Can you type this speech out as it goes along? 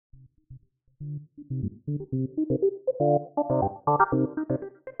Hey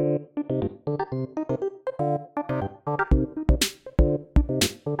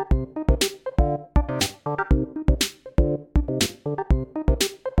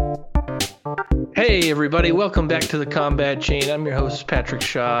everybody, welcome back to the Combat Chain. I'm your host Patrick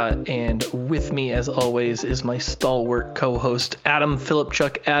Shaw, and with me as always is my stalwart co-host Adam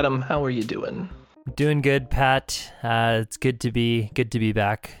Philipchuk. Adam, how are you doing? Doing good, Pat. It's good to be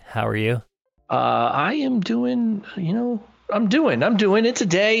back. How are you? I am doing, I'm doing. It's a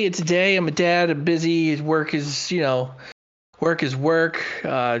day. I'm a dad. I'm busy. Work is work.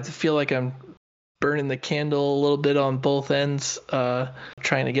 I feel like I'm burning the candle a little bit on both ends,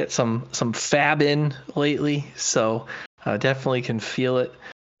 trying to get some fab in lately. So definitely can feel it.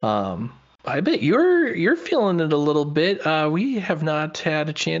 I bet you're feeling it a little bit. We have not had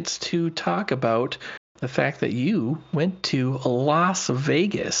a chance to talk about the fact that you went to Las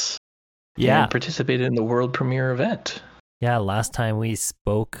Vegas. Yeah. And participated in the world premiere event. Yeah, last time we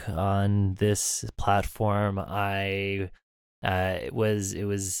spoke on this platform, it was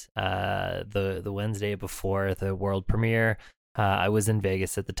the Wednesday before the world premiere. I was in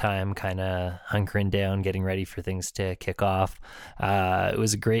Vegas at the time, kind of hunkering down, getting ready for things to kick off. It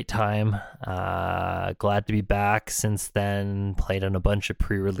was a great time. Glad to be back. Since then, played on a bunch of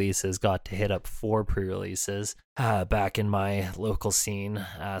pre-releases, got to hit up 4 pre-releases back in my local scene.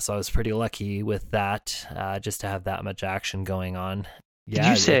 So I was pretty lucky with that, just to have that much action going on. Yeah,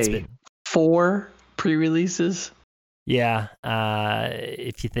 did you say 4 pre-releases? Yeah,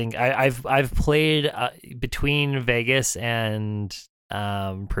 if you think I've played between Vegas and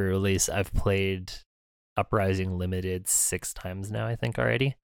pre-release, I've played Uprising Limited 6 times now, I think,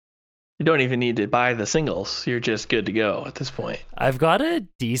 already. You don't even need to buy the singles; you're just good to go at this point. I've got a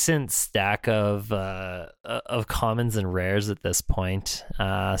decent stack of commons and rares at this point,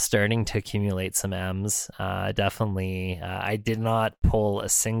 starting to accumulate some M's. Definitely, I did not pull a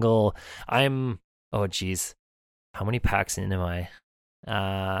single. Oh geez. How many packs in am I?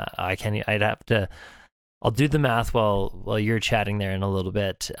 I'd have to. I'll do the math while you're chatting there in a little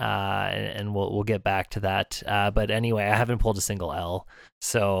bit, and we'll get back to that. But anyway, I haven't pulled a single L,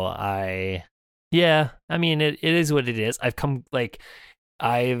 so I mean it is what it is. I've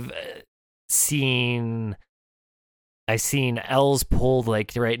seen L's pulled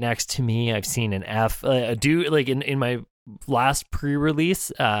like right next to me. I've seen an F, a dude like in my last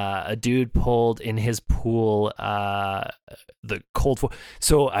pre-release, a dude pulled in his pool the cold foil.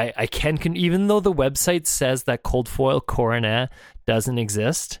 So I can even though the website says that cold foil Coronet doesn't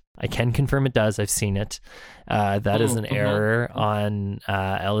exist, I can confirm it does. I've seen it. That is an error on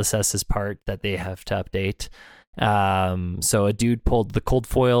LSS's part that they have to update. So a dude pulled the cold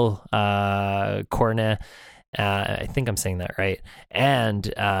foil Coronet. I think I'm saying that right, and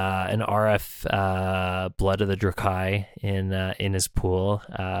an RF Blood of the Drakai in his pool.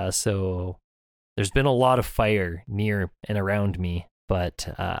 So there's been a lot of fire near and around me,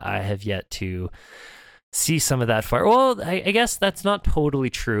 but I have yet to see some of that fire. Well, I guess that's not totally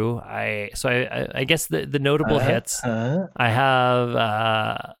true. I guess the notable hits. I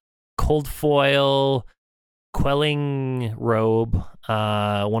have cold foil Quelling Robe,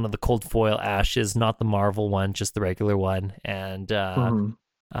 one of the cold foil ashes, not the Marvel one, just the regular one, and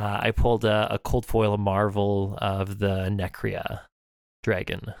I pulled a cold foil Marvel of the Necria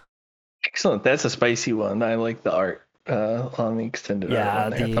dragon. Excellent, that's a spicy one. I like the art on the extended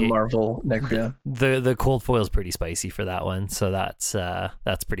art. The Marvel Necria. The cold foil is pretty spicy for that one, so that's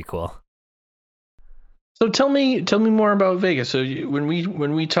pretty cool. So tell me more about Vegas. So when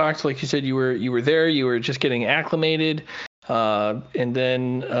we talked, like you said, you were there, you were just getting acclimated, and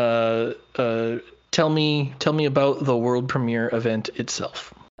then tell me about the world premiere event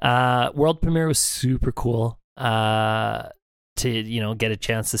itself. World premiere was super cool. To get a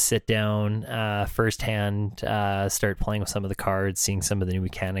chance to sit down firsthand, start playing with some of the cards, seeing some of the new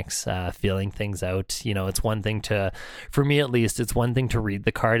mechanics, feeling things out. It's one thing for me at least, it's one thing to read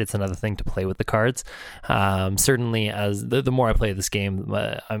the card, it's another thing to play with the cards. Certainly, as the more I play this game,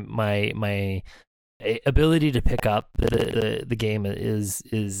 my ability to pick up the game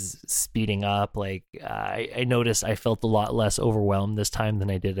is speeding up. Like I noticed I felt a lot less overwhelmed this time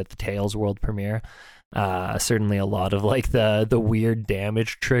than I did at the Tales world premiere. Certainly a lot of like the weird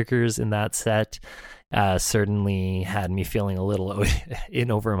damage triggers in that set certainly had me feeling a little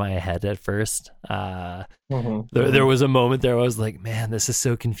in over my head at first. There was a moment there where I was like, man, this is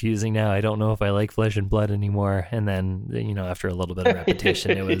so confusing now. I don't know if I like Flesh and Blood anymore. And then, after a little bit of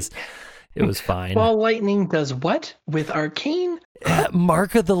repetition, it was fine. Ball lightning does what with arcane?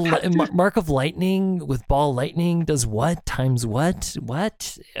 Mark of Lightning with ball lightning does what times what?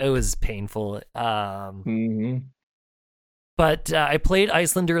 It was painful. But I played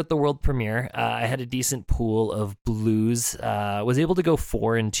Icelander at the world premiere. I had a decent pool of blues. Was able to go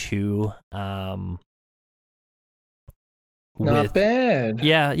 4-2. Not bad.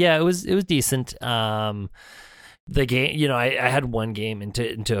 Yeah, it was decent. The game, I had one game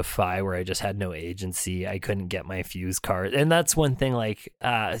into a 5 where I just had no agency. I couldn't get my fuse card, and that's one thing. Like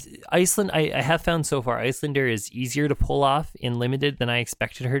Iceland, I have found so far, Icelander is easier to pull off in limited than I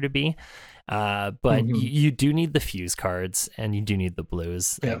expected her to be. But you do need the fuse cards and you do need the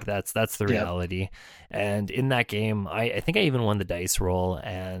blues. Like that's the reality. And in that game, I think I even won the dice roll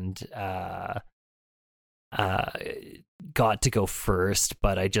and got to go first,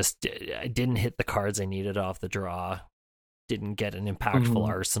 but I didn't hit the cards I needed off the draw. Didn't get an impactful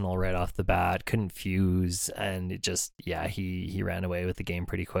arsenal right off the bat. Couldn't fuse, and it just he ran away with the game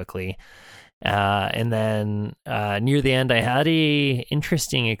pretty quickly. And then near the end, I had a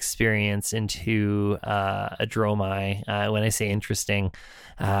interesting experience into a Dromai. When I say interesting,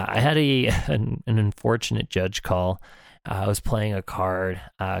 I had an unfortunate judge call. I was playing a card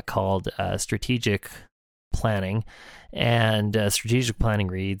called Strategic Planning, and strategic planning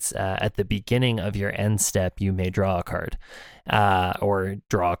reads, at the beginning of your end step you may draw a card, or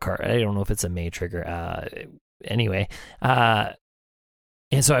draw a card. I don't know if it's a may trigger. Anyway, and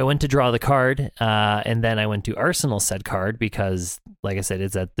so I went to draw the card, and then I went to arsenal said card because, like I said,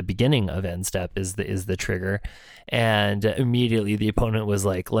 it's at the beginning of end step is the trigger. And immediately the opponent was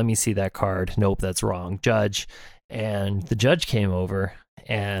like, "Let me see that card." Nope, that's wrong, judge. And the judge came over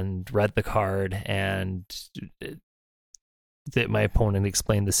and read the card, and that my opponent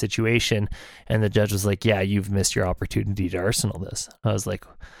explained the situation, and the judge was like, "Yeah, you've missed your opportunity to arsenal this." I was like,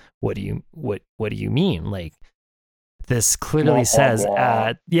 "What do you mean? Like, this clearly says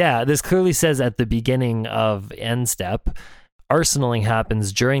at the beginning of end step. Arsenaling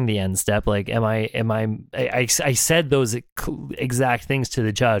happens during the end step. Like, I said those exact things to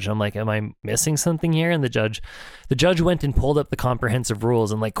the judge. I'm like, am I missing something here? And the judge went and pulled up the comprehensive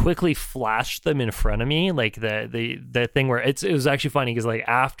rules and like quickly flashed them in front of me. Like the thing where it was actually funny because like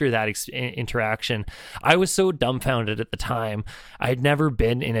after that interaction, I was so dumbfounded at the time. I'd never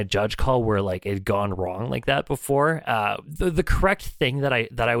been in a judge call where like it had gone wrong like that before. The correct thing that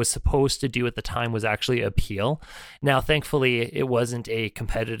I was supposed to do at the time was actually appeal. Now, thankfully, it wasn't a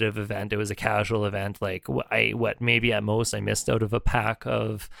competitive event. It was a casual event. Like maybe at most I missed out of a pack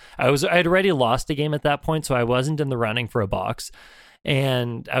of, I'd already lost a game at that point. So I wasn't in the running for a box.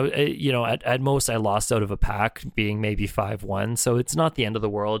 And at most I lost out of a pack, being maybe 5-1. So it's not the end of the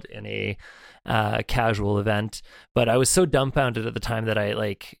world in a casual event. But I was so dumbfounded at the time that I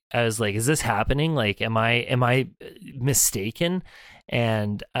was like, is this happening? Like, am I mistaken?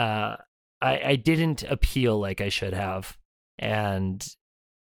 And, I didn't appeal like I should have. And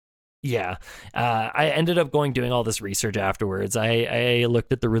I ended up doing all this research afterwards. I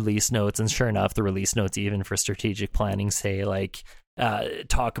looked at the release notes, and sure enough, the release notes, even for strategic planning, say like,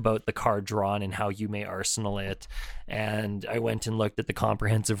 talk about the card drawn and how you may arsenal it. And I went and looked at the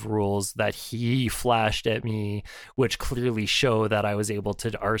comprehensive rules that he flashed at me, which clearly show that I was able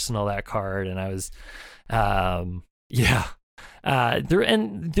to arsenal that card. And I was,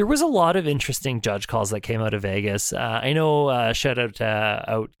 there was a lot of interesting judge calls that came out of Vegas. I know, shout out to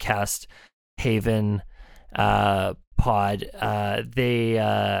Outcast Haven pod.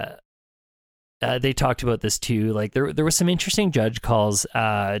 They talked about this too. Like there was some interesting judge calls.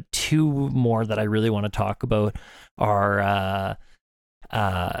 Two more that I really want to talk about are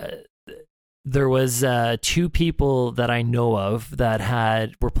there was two people that I know of that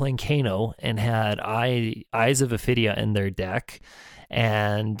were playing Kano and had Eyes of Ophidia in their deck,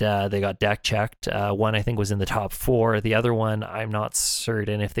 and they got deck checked. One I think was in the top 4. The other one I'm not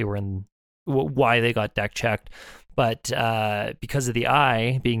certain if they were in why they got deck checked, but because of the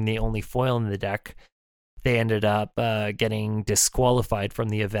Eye being the only foil in the deck, they ended up getting disqualified from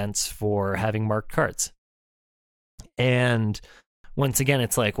the events for having marked cards. And once again,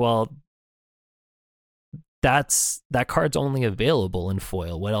 it's like, well, that card's only available in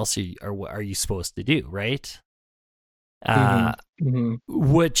foil. What else are you supposed to do, right?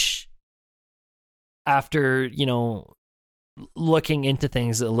 Which, after looking into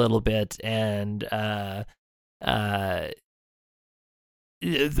things a little bit, and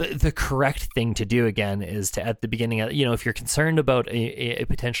the correct thing to do again is to, at the beginning of, if you're concerned about a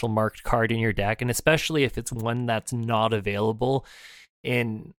potential marked card in your deck, and especially if it's one that's not available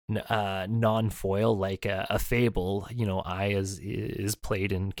in non-foil, like a Fable, Eye is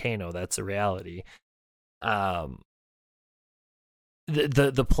played in Kano. That's a reality.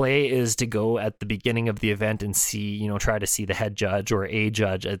 the play is to go at the beginning of the event and see, try to see the head judge or a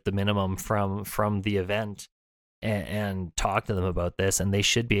judge at the minimum from the event and talk to them about this, and they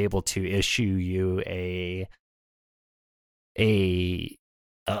should be able to issue you a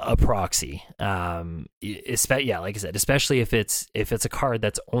proxy. Like I said, especially if it's a card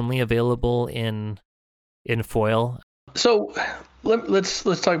that's only available in foil. So let's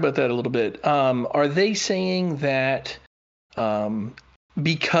talk about that a little bit. Are they saying that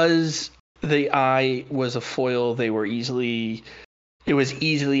because the eye was a foil, it was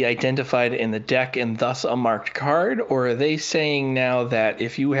easily identified in the deck and thus a marked card? Or are they saying now that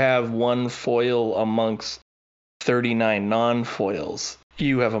if you have one foil amongst 39 non-foils,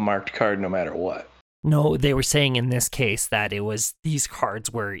 you have a marked card no matter what? No, they were saying in this case that these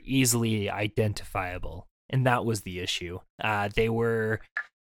cards were easily identifiable, and that was the issue. They were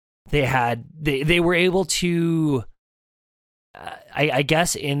able to, I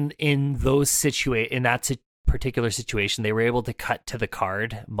guess in that particular situation, they were able to cut to the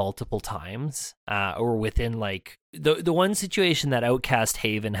card multiple times, or within like the one situation that Outcast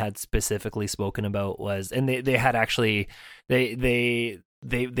Haven had specifically spoken about was, and they had actually they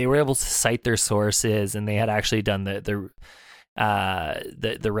were able to cite their sources, and they had actually done the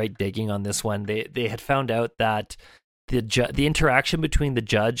right digging on this one. They had found out that the interaction between the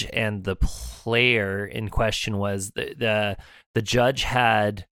judge and the player in question was the judge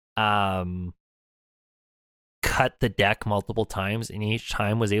had cut the deck multiple times, and each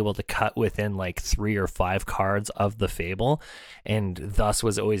time was able to cut within like 3 or 5 cards of the fable, and thus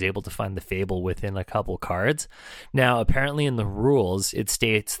was always able to find the fable within a couple cards. Now, apparently in the rules, it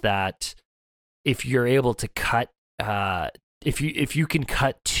states that if you're able to cut, if you can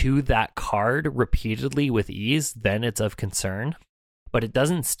cut to that card repeatedly with ease, then it's of concern. But it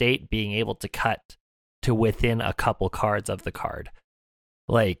doesn't state being able to cut to within a couple cards of the card.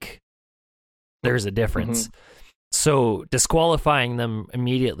 Like, there's a difference. Mm-hmm. So disqualifying them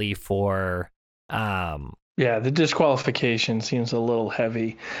immediately for the disqualification seems a little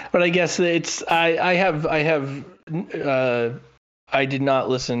heavy, but I guess it's I did not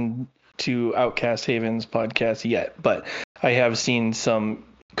listen to Outcast Haven's podcast yet, but I have seen some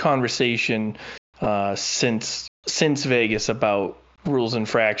conversation since Vegas about rules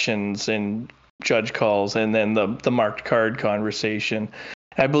infractions and judge calls, and then the marked card conversation.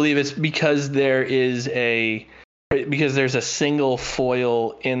 I believe it's because there's a single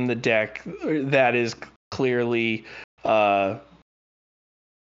foil in the deck that is clearly a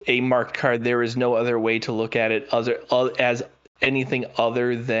marked card. There is no other way to look at it as anything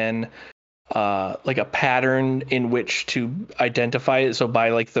other than like a pattern in which to identify it. So by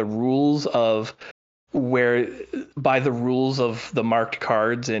the rules of the marked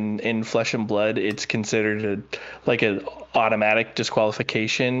cards in Flesh and Blood, it's considered an automatic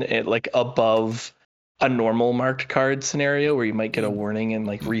disqualification, above a normal marked card scenario where you might get a warning and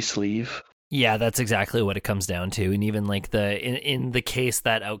re-sleeve. Yeah, that's exactly what it comes down to. And even in the case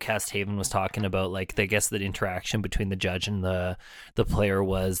that Outcast Haven was talking about, I guess the interaction between the judge and the player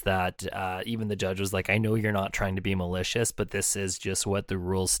was that even the judge was like, I know you're not trying to be malicious, but this is just what the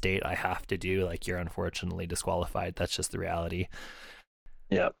rules state I have to do. You're unfortunately disqualified. That's just the reality.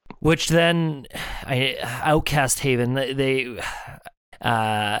 Yeah. Which then Outcast Haven, they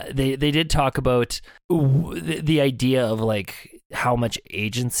did talk about the idea of how much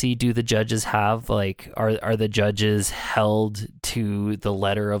agency do the judges have? Are the judges held to the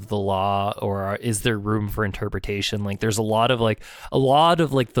letter of the law, or is there room for interpretation? There's a lot of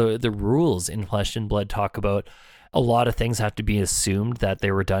the rules in Flesh and Blood talk about a lot of things have to be assumed that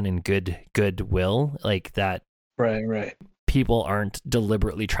they were done in goodwill, that. Right. People aren't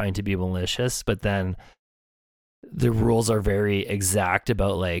deliberately trying to be malicious, but then the rules are very exact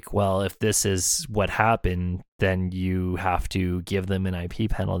about well, if this is what happened, then you have to give them an IP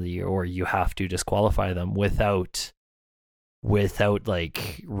penalty, or you have to disqualify them without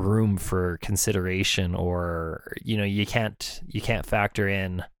room for consideration, or you can't factor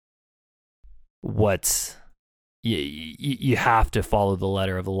in what's you have to follow the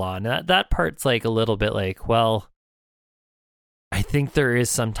letter of the law. And that part's a little bit well, I think there is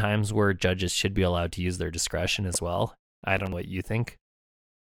some times where judges should be allowed to use their discretion as well. I don't know what you think.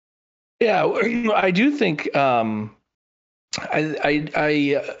 Yeah, I do think I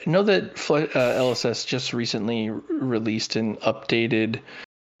know that LSS just recently released an updated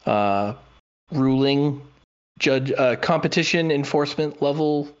ruling competition enforcement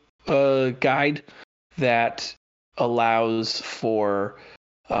level guide that allows for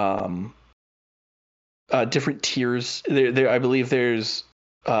different tiers. There I believe there's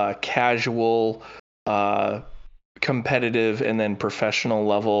casual, competitive and then professional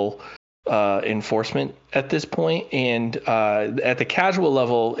level enforcement at this point. And at the casual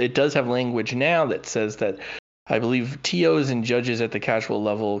level, it does have language now that says that I believe TOs and judges at the casual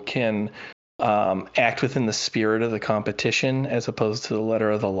level can act within the spirit of the competition as opposed to the letter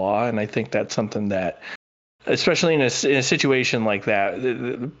of the law. And I think that's something that, especially in a situation like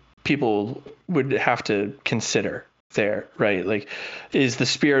that, people would have to consider there, right? Like, is the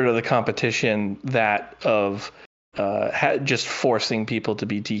spirit of the competition that of just forcing people to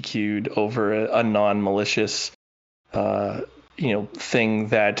be DQ'd over a non-malicious thing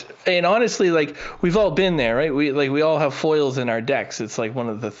that, and honestly, like, we've all been there, right? We all have foils in our decks. It's like one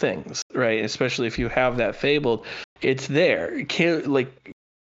of the things, right? Especially if you have that fabled, it's there. It can't, like,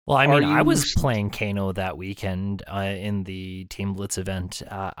 well, I mean, I was playing Kano that weekend in the Team Blitz event.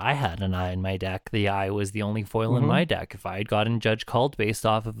 I had an eye in my deck. The eye was the only foil in my deck. If I had gotten Judge called based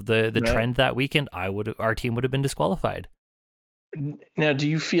off of the trend that weekend, our team would have been disqualified. Now, do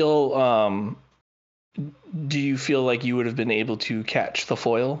you feel like you would have been able to catch the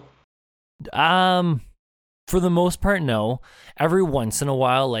foil? For the most part, no. Every once in a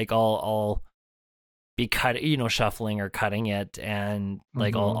while, like I'll be shuffling or cutting it, and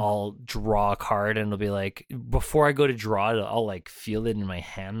like I'll draw a card, and it'll be like, before I go to draw it, I'll like feel it in my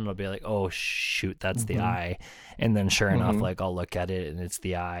hand, and I'll be like, oh shoot, that's the eye. And then sure enough, like I'll look at it and it's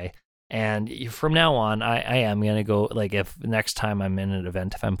the eye. And from now on, I am gonna go, like, if next time I'm in an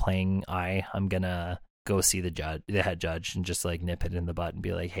event, if I'm playing eye, I'm gonna go see the head judge, and just like nip it in the butt and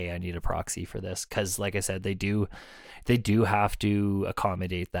be like, hey, I need a proxy for this, because like I said, they do have to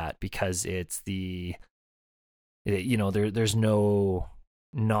accommodate that, because it's there's no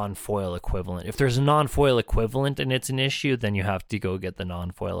non-foil equivalent. If there's a non-foil equivalent and it's an issue, then you have to go get the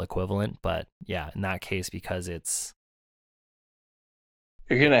non-foil equivalent. But yeah, in that case, because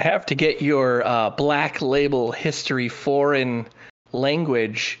you're gonna have to get your Black Label History foreign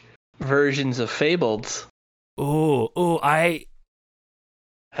language versions of Fabled. Did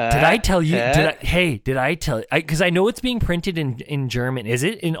I tell you? Did I tell you? Because I know it's being printed in German. Is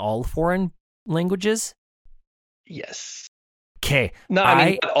it in all foreign languages? Yes. Okay. No, I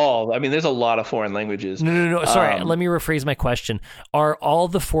mean, not all. I mean, there's a lot of foreign languages. No. Sorry, let me rephrase my question. Are all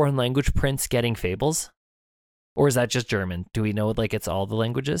the foreign language prints getting Fables? Or is that just German? Do we know, like, it's all the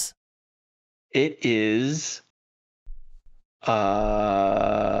languages? It is...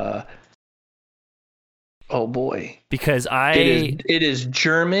 oh boy. Because it is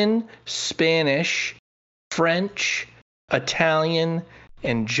German, Spanish, French, Italian,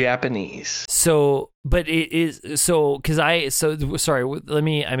 and Japanese. So, but it is sorry,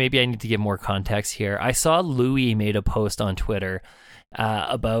 maybe I need to give more context here. I saw Louis made a post on Twitter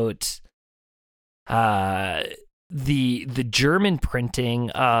about the German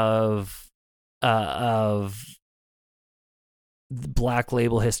printing of Black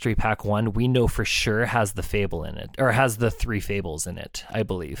Label History Pack 1, we know for sure has the Fable in it, or has the 3 Fables in it, I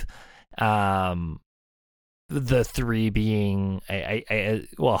believe. The 3 being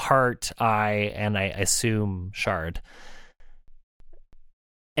Heart, Eye, and I assume Shard.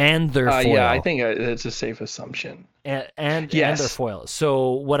 And their foil. Yeah, I think it's a safe assumption. And yes. And their foil.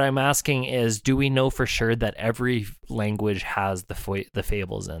 So what I'm asking is, do we know for sure that every language has the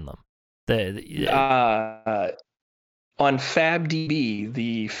Fables in them? On FabDB,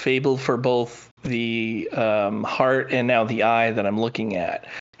 the Fable for both the Heart and now the Eye that I'm looking at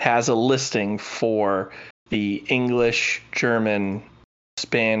has a listing for the English, German,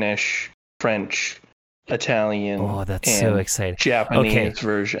 Spanish, French, Italian, oh, that's so exciting, Japanese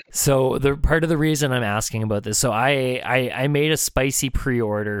version. So the part of the reason I'm asking about this, so I made a spicy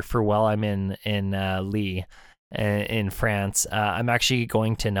pre-order for while I'm in Lille, in France. I'm actually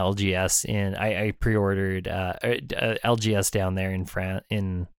going to an LGS I pre-ordered LGS down there in France,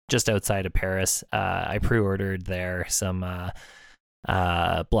 in just outside of Paris. I pre-ordered there some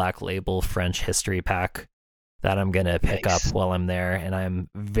Black Label French history pack that I'm gonna pick up while I'm there, and I'm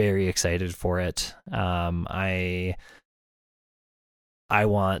very excited for it. I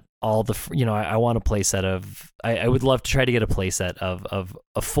want all the, I want a playset of, I would love to try to get a playset of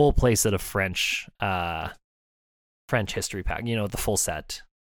a full playset of French history pack, the full set.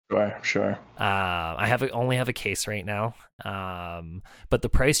 Sure. I only have a case right now, but the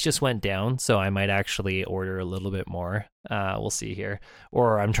price just went down, so I might actually order a little bit more. We'll see here.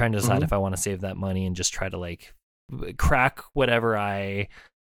 Or I'm trying to decide if I want to save that money and just try to like crack whatever I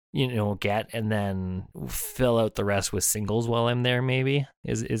get, and then fill out the rest with singles while I'm there. Maybe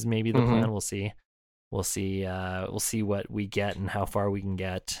is maybe the plan. We'll see. We'll see what we get and how far we can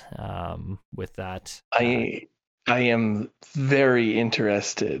get with that. I am very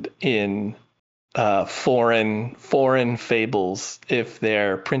interested in foreign fables if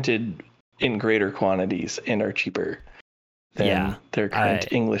they're printed in greater quantities and are cheaper than their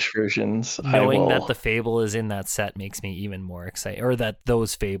current English versions. Knowing that the fable is in that set makes me even more excited, or that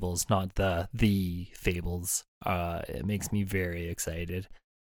those fables, not the fables, it makes me very excited.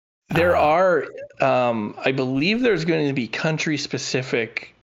 There are, I believe there's going to be country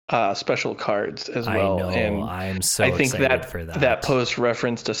specific special cards as well. I know, and I'm so excited for that. That post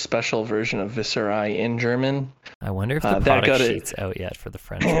referenced a special version of Viserai in German. I wonder if the product sheet's out yet for the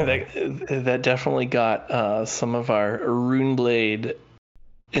French one. That definitely got some of our Runeblade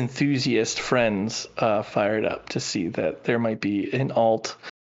enthusiast friends fired up to see that there might be an alt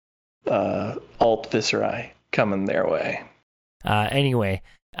Viserai coming their way. Anyway,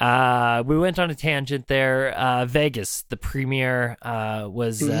 we went on a tangent there. Vegas, the premiere,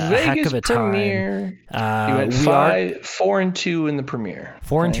 was a heck of a premiere. Time. You went 4-2 in the premiere.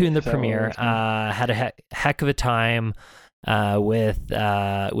 4-2 in the premiere. Had a heck of a time with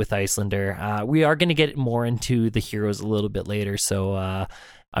Iyslander. We are going to get more into the heroes a little bit later, so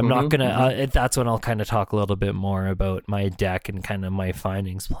I'm not gonna. That's when I'll kind of talk a little bit more about my deck and kind of my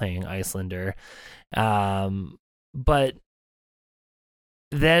findings playing Iyslander. But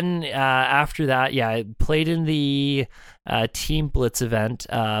then after that, I played in the Team Blitz event,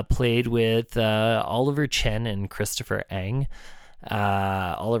 played with Oliver Chen and Christopher Eng.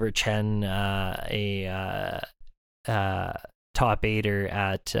 Oliver Chen, a top 8er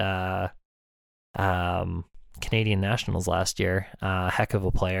at Canadian Nationals last year, heck of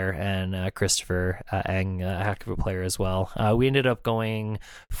a player, and Christopher Eng, a heck of a player as well. We ended up going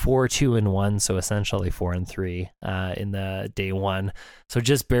 4-2-1, so essentially 4-3 in the day one. So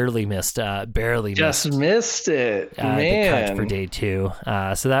just barely missed it, man. The cut for day two.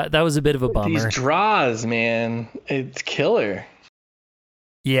 So that was a bit of a bummer. These draws, man, it's killer.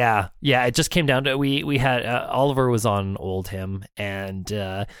 Yeah, it just came down to we had Oliver was on Oldhim, and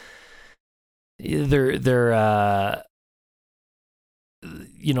they're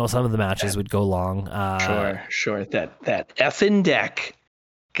some of the matches would go long. Sure. That effing deck,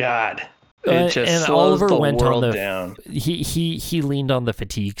 God. It just and slows Oliver the went world on the down. He leaned on the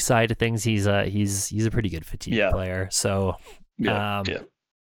fatigue side of things. He's a pretty good fatigue player. So that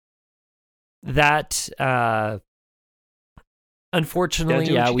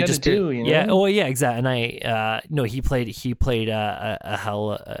unfortunately, we just did. Exactly. And I he played a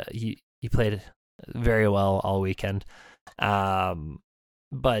hell. He played very well all weekend.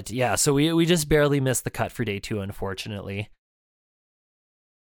 But so we just barely missed the cut for day two, unfortunately.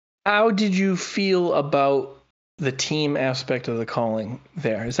 How did you feel about the team aspect of the calling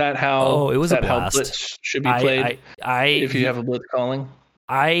there? Is that how it was a blast. How Blitz should be played? If you have a Blitz calling?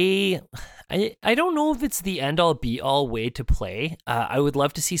 I don't know if it's the end all be all way to play. I would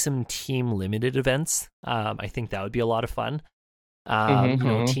love to see some team limited events. I think that would be a lot of fun.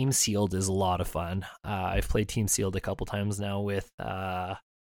 Team Sealed is a lot of fun. I've played Team Sealed a couple times now with Flesh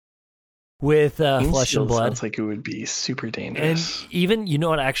and Blood. Sounds like it would be super dangerous. And even,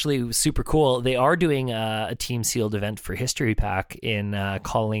 what actually was super cool, they are doing a Team Sealed event for History Pack in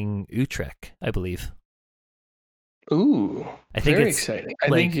calling Utrecht, I believe. Ooh, I think very it's exciting. I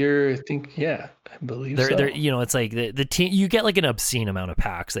believe so. It's like the team, you get like an obscene amount of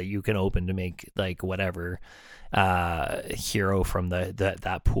packs that you can open to make like whatever hero from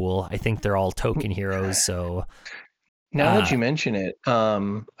that pool. I think they're all token heroes. So now that you mention it,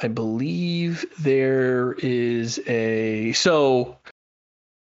 I believe there is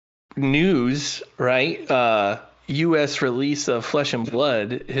news, right? U.S. release of Flesh and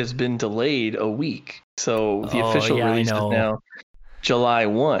Blood has been delayed a week. So the official release is now July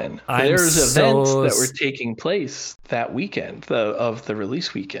 1. There's events that were taking place that weekend, of the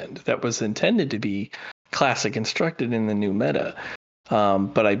release weekend, that was intended to be classic constructed in the new meta.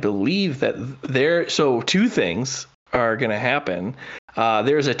 But I believe that two things are going to happen.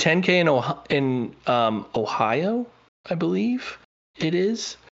 There's a 10K in Ohio, I believe it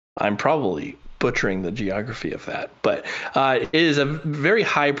is. I'm probably butchering the geography of that, but it is a very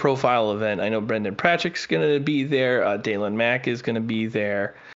high profile event. I know Brendan Pratchett's going to be there. Dalen Mack is going to be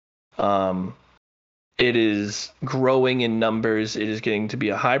there. It is growing in numbers. It is getting to be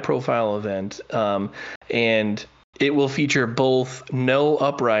a high profile event. And it will feature both No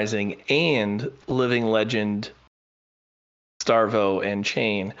Uprising and Living Legend, Starvo, and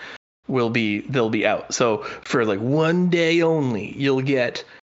Chain they'll be out. So for like one day only, you'll get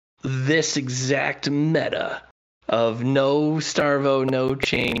this exact meta of no Starvo, no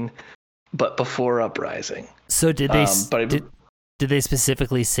Chain, but before Uprising. So did they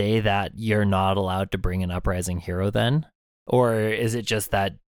specifically say that you're not allowed to bring an Uprising hero then? Or is it just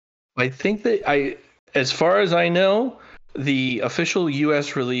that I think that as far as I know, the official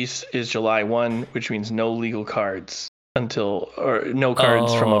U.S. release is July 1, which means no legal cards or no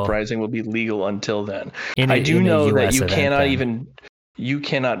cards from Uprising will be legal until then. I do know that you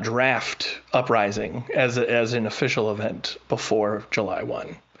cannot draft Uprising as an official event before July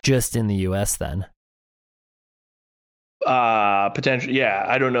 1. Just in the U.S. then? Potentially, yeah.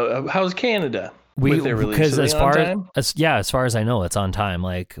 I don't know. How's Canada? With their release? Because as far as I know, it's on time.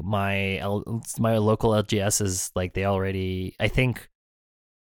 Like my local LGS is like they already. I think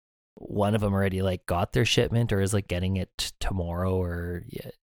one of them already like got their shipment or is like getting it tomorrow or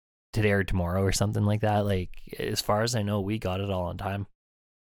today or tomorrow or something like that. Like as far as I know, we got it all on time.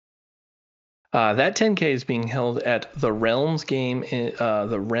 That 10K is being held at the Realms game.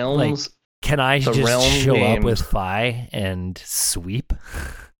 The Realms. Like, can I just show up with Fi and sweep?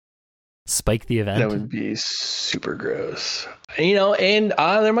 Spike the event? That would be super gross. And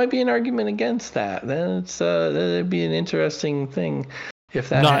there might be an argument against that. Then that'd be an interesting thing if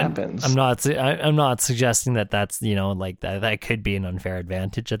that happens. I'm not suggesting that that's, like that could be an unfair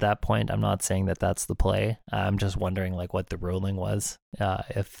advantage at that point. I'm not saying that that's the play. I'm just wondering like what the ruling was,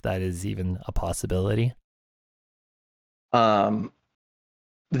 if that is even a possibility.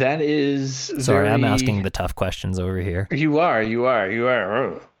 That is sorry, I'm asking the tough questions over here. You are.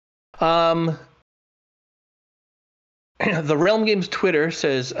 The Realm Games Twitter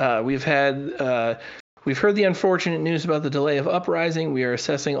says we've heard the unfortunate news about the delay of Uprising. We are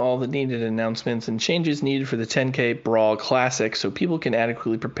assessing all the needed announcements and changes needed for the 10K Brawl Classic so people can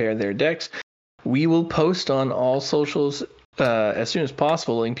adequately prepare their decks. We will post on all socials as soon as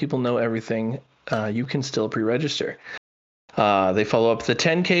possible, letting people know everything. You can still pre-register. They follow up. The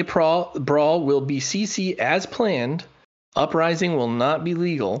 10K Brawl will be CC as planned. Uprising will not be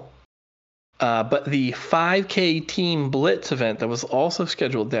legal. But the 5K Team Blitz event that was also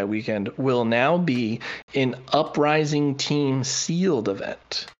scheduled that weekend will now be an Uprising Team Sealed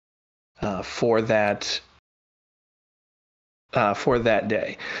event for that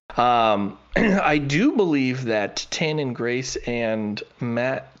day. I do believe that Tan and Grace and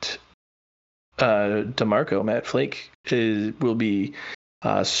Matt Flake will be.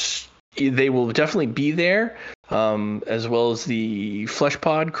 They will definitely be there, as well as the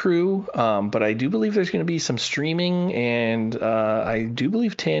FleshPod crew. But I do believe there's going to be some streaming, and I do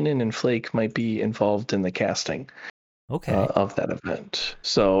believe Tannen and Flake might be involved in the casting of that event.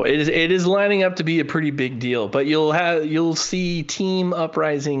 So it is lining up to be a pretty big deal. But you'll see Team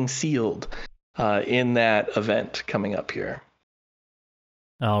Uprising Sealed in that event coming up here.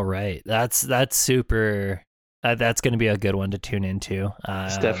 All right, that's super. That's going to be a good one to tune into.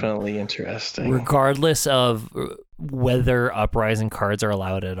 It's definitely interesting. Regardless of whether Uprising cards are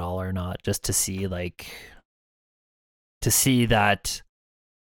allowed at all or not, just to see that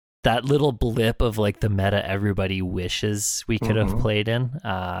little blip of like the meta everybody wishes we could have played in,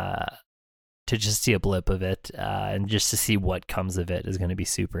 to just see a blip of it, and just to see what comes of it is going to be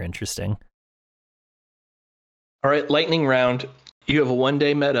super interesting. All right, lightning round. You have a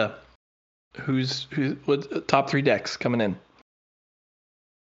 1-day meta. What top 3 decks coming in?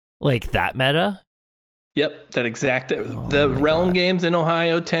 Like that meta? Yep, that exact. The Realm Games in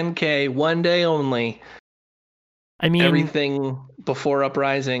Ohio 10K, 1 day only. I mean, everything before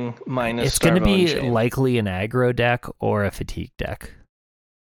Uprising minus. It's going to be likely an aggro deck or a fatigue deck.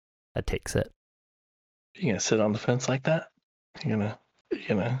 That takes it. You gonna sit on the fence like that? You gonna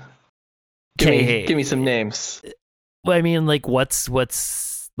give me some names. Well, I mean, like what's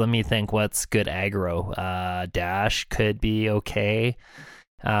let me think what's good aggro. Dash could be okay.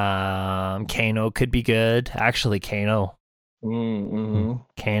 Kano could be good. Actually, Kano. Mm-hmm.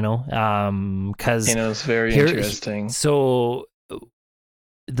 Kano. Because Kano's very interesting. So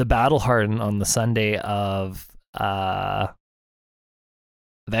the Battle Harden on the Sunday of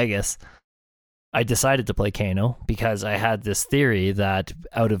Vegas, I decided to play Kano because I had this theory that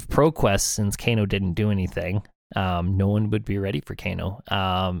out of ProQuest, since Kano didn't do anything, no one would be ready for Kano.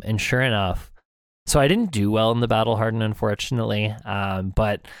 And sure enough, so I didn't do well in the Battle Harden, unfortunately.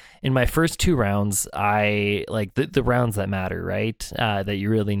 But in my first 2 rounds, I like the rounds that matter, right? That you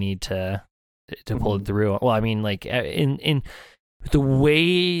really need to pull it through. Well, I mean, like in the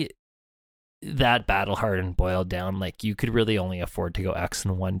way that Battle Harden boiled down, like you could really only afford to go X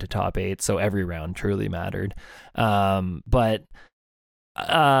and 1 to top 8, so every round truly mattered. But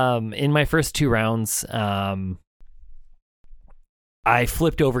in my first 2 rounds, I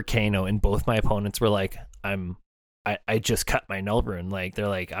flipped over Kano, and both my opponents were like, I just cut my null rune. Like they're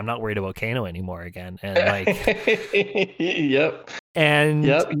like, I'm not worried about Kano anymore again. And like, yep. And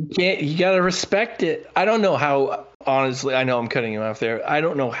you gotta respect it. I don't know how honestly, I know I'm cutting you off there. I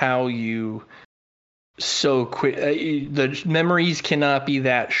don't know how you so quick. The memories cannot be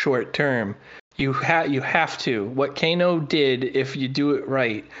that short term. You have to. What Kano did, if you do it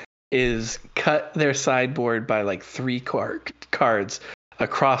right, is cut their sideboard by like 3 cards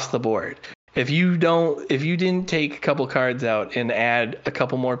across the board. If you didn't take a couple cards out and add a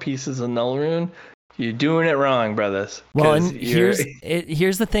couple more pieces of Null Rune, you're doing it wrong, brothers. Well, and here's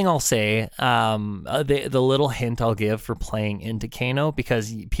the thing I'll say. The little hint I'll give for playing into Kano,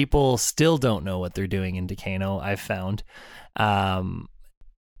 because people still don't know what they're doing into Kano, I've found.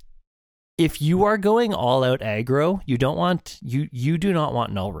 If you are going all out aggro, you do not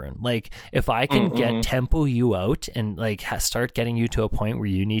want Null Rune. Like, if I can get tempo you out and like start getting you to a point where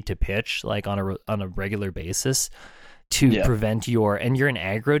you need to pitch like on a regular basis to prevent you're an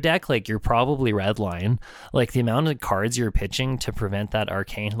aggro deck, like you're probably Redline. Like the amount of cards you're pitching to prevent that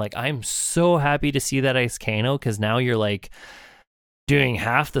arcane, like I'm so happy to see that Ice Kano, because now you're like doing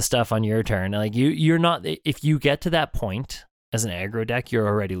half the stuff on your turn. Like you're not, if you get to that point as an aggro deck, you're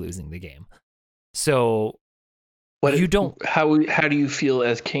already losing the game. So how do you feel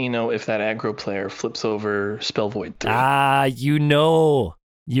as Kano if that aggro player flips over Spell Void 3? You know.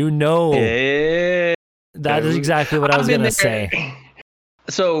 Yeah. That is exactly what I was going to say.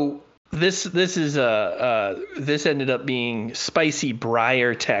 So this ended up being spicy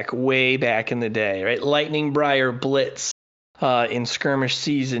Briar tech way back in the day, right? Lightning Briar Blitz in Skirmish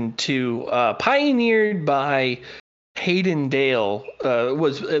Season 2, pioneered by Hayden Dale,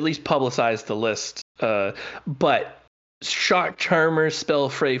 was at least publicized the list. But Shock Charmer,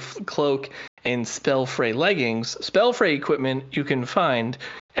 Spellfray Cloak, and Spellfray Leggings, Spellfray equipment you can find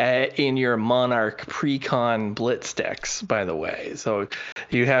in your Monarch Precon Blitz decks, by the way. So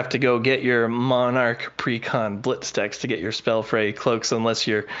you have to go get your Monarch Precon Blitz decks to get your Spellfray Cloaks, unless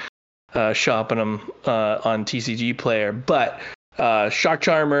you're shopping them on TCG Player. But Shock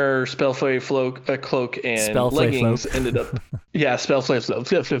Charmer, Spellfray Cloak, and Spellfray Leggings Float. ended up... Yeah, Spellfray Float.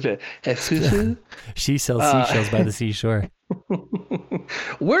 She sells seashells by the seashore.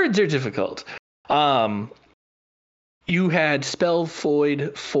 Words are difficult. You had Spell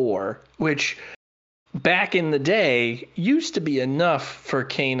Void 4, which back in the day used to be enough for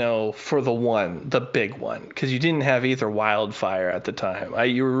Kano for the big one, because you didn't have Aether Wildfire at the time.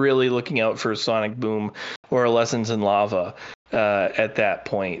 You were really looking out for Sonic Boom or Lessons in Lava at that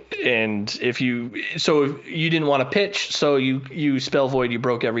point. And if you didn't want to pitch, so you Spell Void, you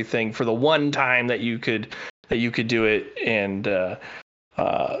broke everything for the one time that you could do it, and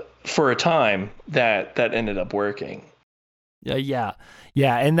for a time that ended up working. Yeah,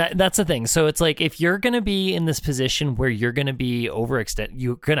 and that's the thing. So it's like, if you're going to be in this position where you're going to be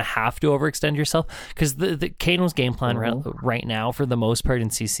you're going to have to overextend yourself, because the Kano's game plan right now, for the most part in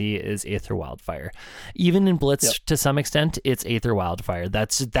CC, is Aether Wildfire. Even in Blitz, to some extent, it's Aether Wildfire.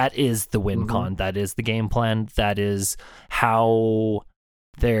 That is the win con. That is the game plan. That is how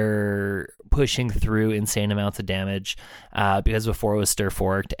they're pushing through insane amounts of damage, because before it was Stir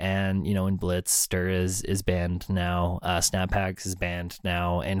Forked, and in Blitz, Stir is banned now. Snap Packs is banned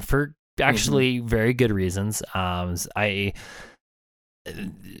now, and for actually very good reasons. In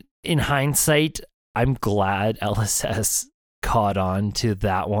hindsight, I'm glad LSS caught on to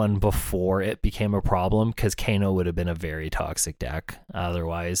that one before it became a problem, because Kano would have been a very toxic deck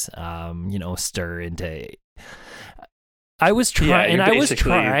otherwise. Stir into... I was trying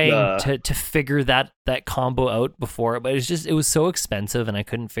to figure that combo out before, but it was so expensive and I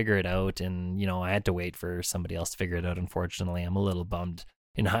couldn't figure it out, and I had to wait for somebody else to figure it out. Unfortunately, I'm a little bummed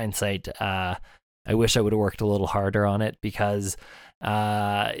in hindsight. I wish I would have worked a little harder on it, because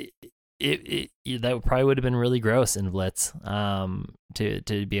that probably would have been really gross in Blitz,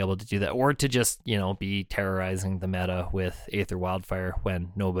 to be able to do that, or to just be terrorizing the meta with Aether Wildfire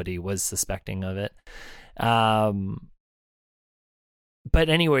when nobody was suspecting of it. But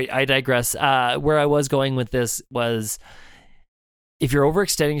anyway, I digress. Where I was going with this was, if you're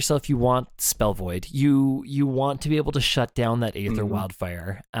overextending yourself, you want Spell Void. You want to be able to shut down that Aether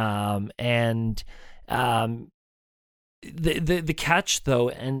Wildfire. And the catch, though,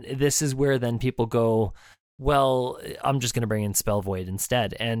 and this is where then people go, well, I'm just going to bring in Spell Void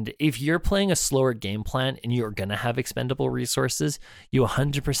instead. And if you're playing a slower game plan and you're going to have expendable resources, you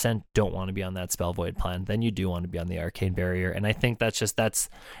 100% don't want to be on that Spell Void plan. Then you do want to be on the Arcane Barrier. And I think that's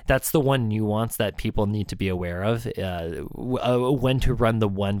the one nuance that people need to be aware of. When to run the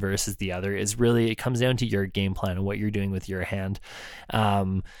one versus the other is really, it comes down to your game plan and what you're doing with your hand.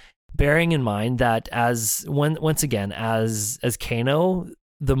 Bearing in mind that once again, as Kano,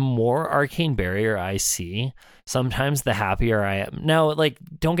 the more Arcane Barrier I see, sometimes the happier I am. Now, like,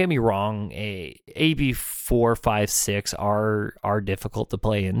 don't get me wrong, AB 4, 5, 6 are difficult to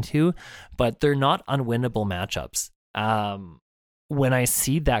play into, but they're not unwinnable matchups. When I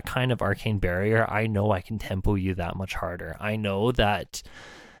see that kind of Arcane Barrier, I know I can tempo you that much harder. I know that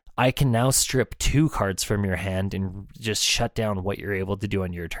I can now strip 2 cards from your hand and just shut down what you're able to do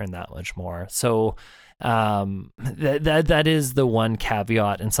on your turn that much more. So that is the one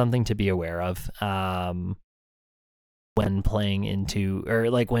caveat and something to be aware of when playing into, or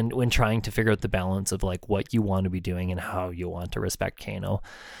like when trying to figure out the balance of like what you want to be doing and how you want to respect Kano.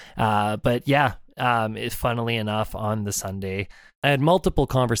 But yeah, funnily enough, on the Sunday, I had multiple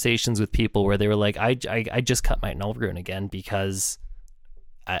conversations with people where they were like, I just cut my Null Rune again because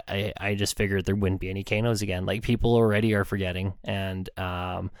I just figured there wouldn't be any Kanos again. Like, people already are forgetting, and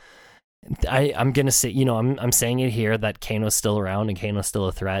I'm gonna say, you know, I'm saying it here that Kano's still around and Kano's still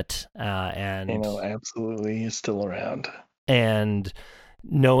a threat. And Kano absolutely is still around. And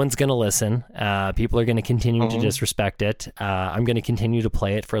no one's gonna listen. People are gonna continue to disrespect it. I'm gonna continue to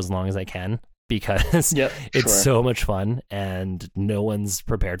play it for as long as I can because it's so much fun, and no one's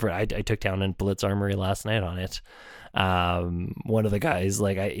prepared for it. I took down a Blitz Armory last night on it. One of the guys,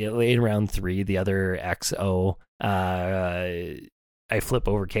 like, in round 3, the other XO, I flip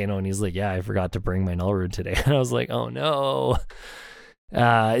over Kano and he's like, yeah, I forgot to bring my Null Rune today. And I was like, oh no.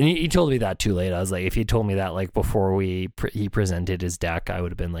 And he told me that too late. I was like, if he told me that like before he presented his deck, I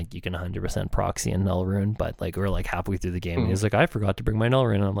would have been like, you can 100% proxy and Null Rune. But like, we're like halfway through the game and he's like, I forgot to bring my Null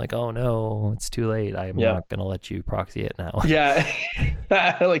Rune. And I'm like, oh no, it's too late. I'm not going to let you proxy it now. Yeah.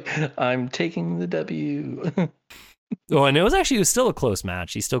 Like, I'm taking the W. Oh, and it was still a close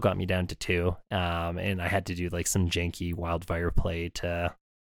match. He still got me down to 2. And I had to do like some janky wildfire play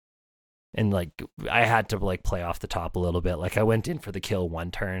and like I had to like play off the top a little bit. Like, I went in for the kill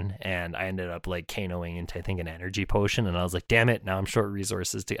one turn and I ended up like Kanoing into, I think, an energy potion, and I was like, damn it, now I'm short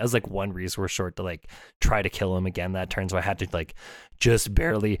resources I was like 1 resource short to like try to kill him again that turn. So I had to like just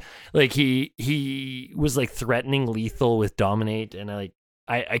barely, like, he was like threatening lethal with Dominate, and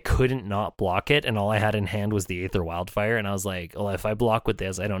I couldn't not block it, and all I had in hand was the Aether Wildfire, and I was like, well, if I block with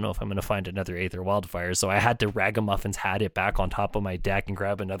this, I don't know if I'm going to find another Aether Wildfire, so I had to Ragamuffins hat it back on top of my deck and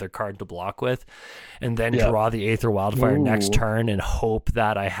grab another card to block with, and then draw the Aether Wildfire next turn and hope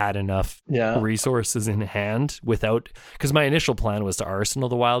that I had enough resources in hand without, because my initial plan was to Arsenal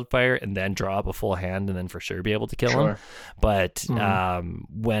the Wildfire and then draw up a full hand and then for sure be able to kill him, but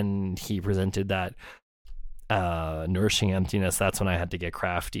when he presented that Nourishing Emptiness, that's when I had to get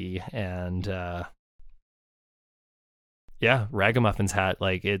crafty, and Ragamuffins hat,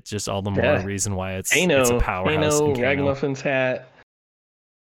 like, it's just all the more reason why it's a powerhouse. Ragamuffins hat,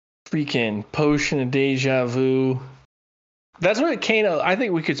 freaking Potion of Deja Vu. That's what Kano, I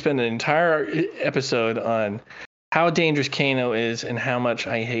think we could spend an entire episode on how dangerous Kano is and how much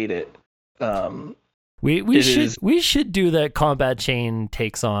I hate it. We should do that. Combat Chain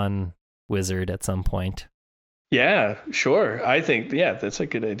takes on Wizard at some point. Yeah, sure. I think, that's a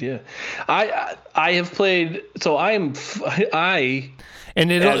good idea. I have played, so and the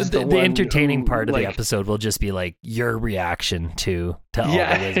entertaining part of the episode will just be like your reaction to all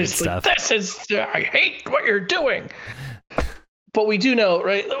the Wizard stuff. I hate what you're doing. But we do know,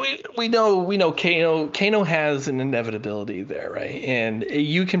 right? We know Kano has an inevitability there, right? And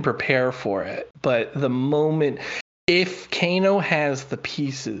you can prepare for it. But the moment, if Kano has the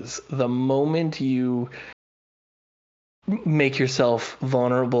pieces, the moment you make yourself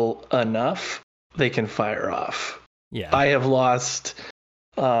vulnerable enough, they can fire off. Yeah, I have lost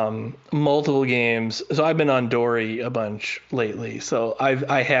multiple games. So I've been on Dory a bunch lately. So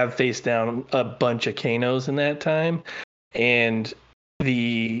I have faced down a bunch of Kanos in that time, and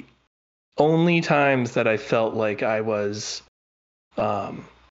the only times that I felt like I was, the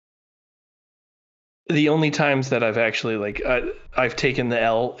only times that I've actually I've taken the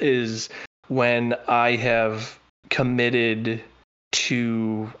L is when I have committed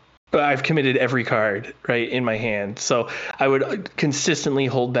every card right in my hand. So I would consistently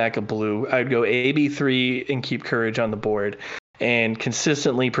hold back a blue. I'd go AB3 and keep courage on the board and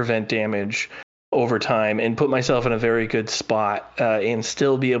consistently prevent damage over time and put myself in a very good spot and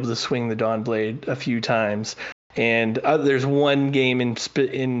still be able to swing the Dawnblade a few times. And there's one game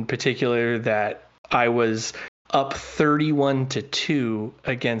in particular that I was up 31-2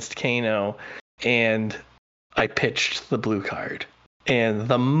 against Kano, and I pitched the blue card, and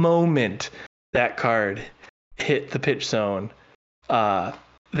the moment that card hit the pitch zone,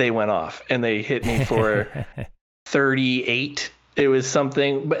 they went off and they hit me for 38. It was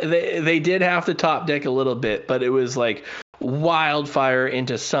something, but they did have to top deck a little bit, but it was like wildfire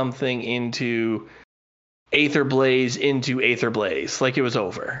into something into Aether Blaze into Aether Blaze. Like it was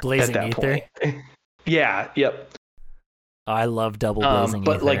over Blazing at that Aether? point. Yeah, yep. I love double blazing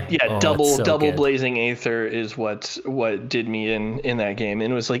But Aether. like, yeah, Oh, double it's so good. blazing Aether is what did me in that game.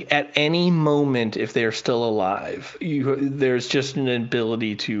 And it was like at any moment, if they're still alive, there's just an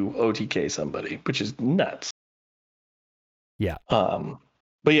ability to OTK somebody, which is nuts. Yeah.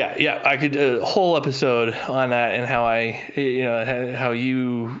 But yeah, I could a whole episode on that and how how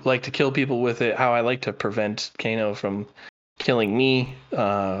you like to kill people with it, how I like to prevent Kano from killing me.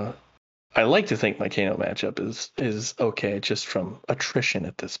 I like to think my Kano matchup is okay, just from attrition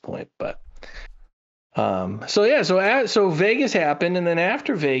at this point. But so Vegas happened, and then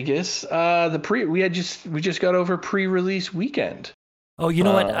after Vegas, we just got over pre-release weekend. Oh, you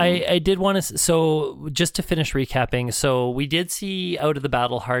know what? I did want to. So just to finish recapping, so we did see Out of the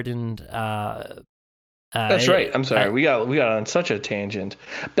Battle Hardened. That's right. I'm sorry. We got on such a tangent.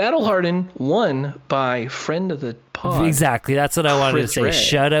 Battle Hardened won by friend of the pod. Exactly. That's what I wanted Chris to say. Ray.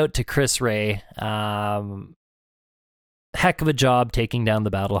 Shout out to Chris Ray. Heck of a job taking down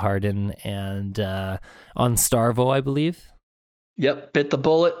the Battle Hardened and on Starvo, I believe. Yep. Bit the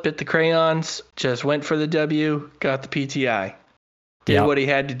bullet, bit the crayons, just went for the W, got the PTI. Did what he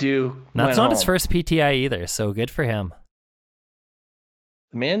had to do. That's not his first PTI either, so good for him.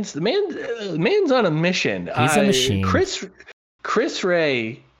 The man's on a mission. He's a machine. Chris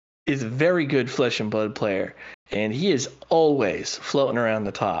Ray is a very good Flesh and Blood player, and he is always floating around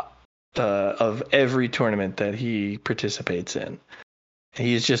the top of every tournament that he participates in.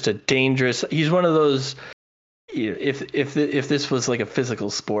 He's just a dangerous. He's one of those. If this was like a physical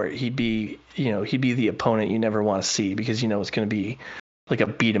sport, he'd be the opponent you never want to see, because it's going to be like a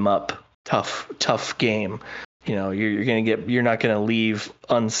beat 'em up, tough game. You're not going to leave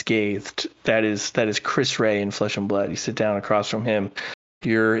unscathed. That is Chris Ray in Flesh and Blood. You sit down across from him,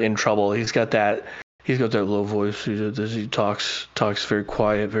 you're in trouble. He's got that low voice. He talks very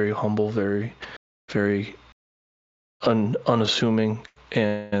quiet, very humble, very very unassuming.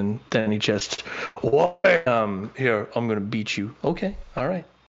 And then he just, here, I'm going to beat you. Okay, all right.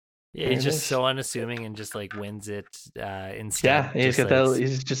 Yeah, he's just so unassuming and just like wins it instead. Yeah, he's got that.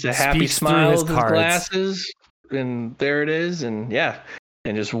 He's just a happy smile with his glasses, and there it is, and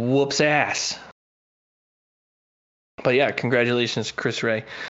and just whoops ass. But yeah, congratulations, Chris Ray,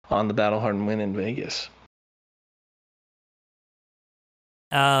 on the Battle Hardened win in Vegas.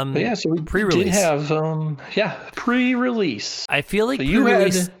 So we pre-release. did have pre-release. I feel like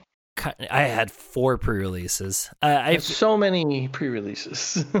I had 4 pre-releases. I have so many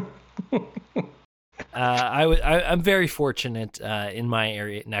pre-releases. I'm very fortunate in my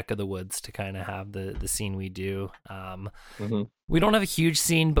area, neck of the woods, to kind of have the scene we do. We don't have a huge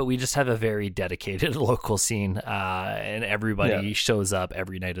scene, but we just have a very dedicated local scene, and everybody shows up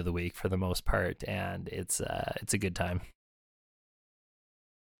every night of the week for the most part, and it's a good time.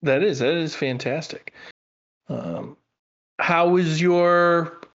 That is fantastic. How was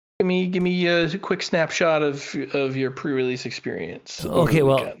your? Give me a quick snapshot of your pre-release experience. Okay,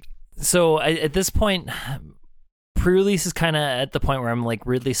 well, so at this point, pre-release is kind of at the point where I'm like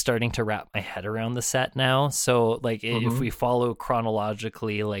really starting to wrap my head around the set now. So like if we follow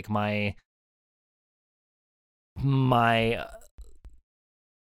chronologically, like my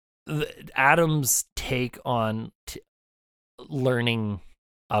Adam's take on learning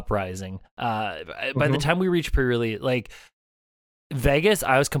Uprising. By the time we reach pre-release, like Vegas,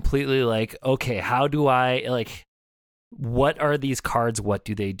 I was completely like, okay, how do I like? What are these cards? What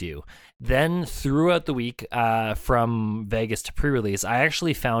do they do? Then throughout the week, from Vegas to pre-release, I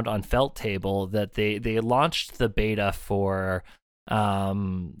actually found on Felt Table that they launched the beta for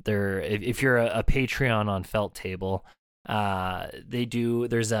if you're a Patreon on Felt Table,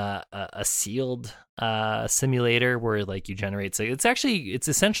 there's a sealed simulator where like you generate, so it's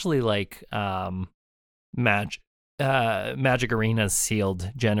essentially like Magic Arena's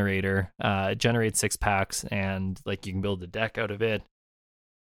sealed generator. It generates 6 packs and like you can build a deck out of it.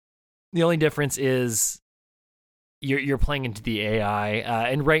 The only difference is you're playing into the AI,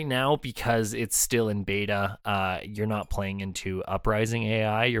 and right now, because it's still in beta, you're not playing into Uprising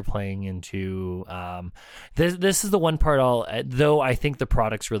AI. You're playing into this is the one part though I think the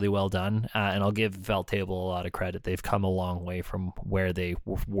product's really well done, and I'll give Felt Table a lot of credit. They've come a long way from where they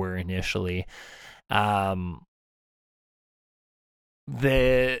were initially.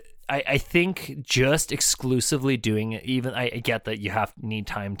 I think just exclusively doing it, even I get that you need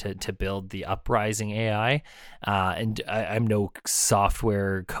time to build the Uprising AI, and I'm no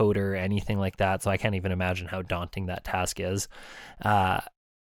software coder or anything like that, so I can't even imagine how daunting that task is.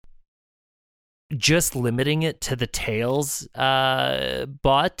 just limiting it to the Tails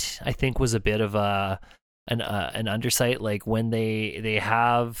bot, I think, was a bit of an undersight. Like when they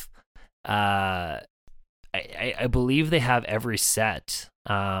have, I believe they have every set.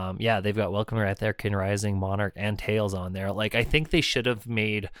 They've got Welcome to Rathaken Rising, Monarch, and Tails on there. Like, I think they should have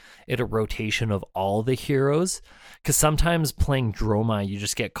made it a rotation of all the heroes, because sometimes playing Dromai, you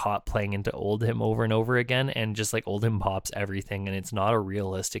just get caught playing into Oldhim over and over again, and just like Oldhim pops everything, and it's not a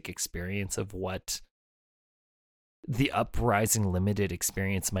realistic experience of what the Uprising Limited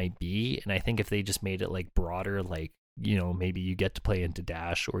experience might be. And I think if they just made it like broader, like, you know, maybe you get to play into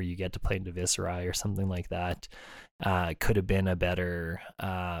Dash or you get to play into Viserai or something like that, could have been a better,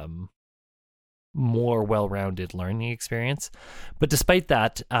 more well-rounded learning experience. But despite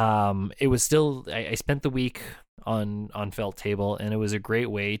that, it was still, I spent the week on Felt Table, and it was a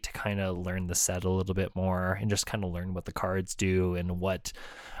great way to kind of learn the set a little bit more and just kind of learn what the cards do and what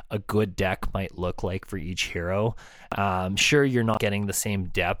a good deck might look like for each hero. Sure, you're not getting the same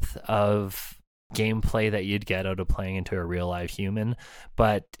depth of gameplay that you'd get out of playing into a real live human,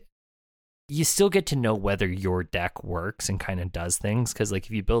 but you still get to know whether your deck works and kind of does things. Because like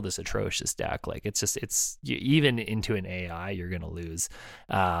if you build this atrocious deck, like it's even into an AI, you're gonna lose,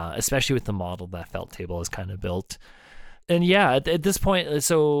 especially with the model that Felt Table has kind of built. And yeah, at this point,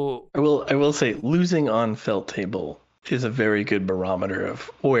 so I will say losing on Felt Table is a very good barometer of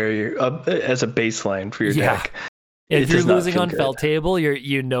where you're as a baseline for your deck. If you're losing on Felt Table,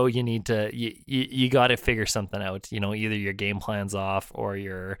 you need to you got to figure something out. You know, either your game plan's off or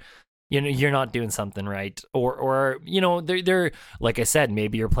you're not doing something right, or you know, they're like I said,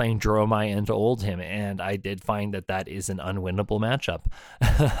 maybe you're playing Dromai into Oldhim, and I did find that is an unwinnable matchup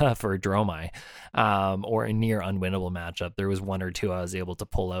for Dromai, or a near unwinnable matchup. There was one or two I was able to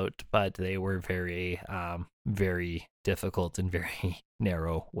pull out, but they were very very difficult and very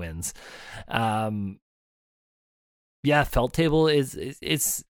narrow wins. Felt Table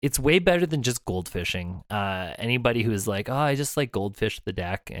it's way better than just goldfishing. Anybody who is like, oh, I just like goldfish the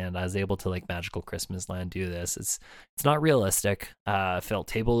deck and I was able to like Magical Christmas Land do this, it's not realistic. Felt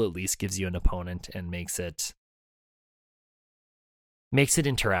Table at least gives you an opponent and makes it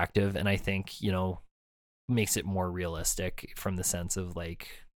interactive, and I think, you know, makes it more realistic from the sense of like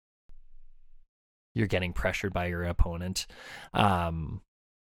you're getting pressured by your opponent.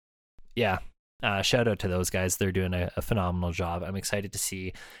 Shout out to those guys. They're doing a phenomenal job. I'm excited to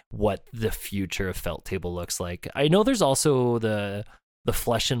see what the future of Felt Table looks like. I know there's also the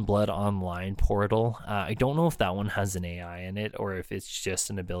Flesh and Blood online portal. I don't know if that one has an AI in it or if it's just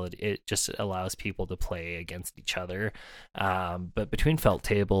an ability. It just allows people to play against each other. But between Felt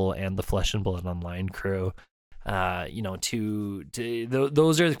Table and the Flesh and Blood online crew, you know,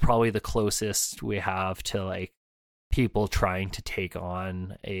 those are probably the closest we have to like people trying to take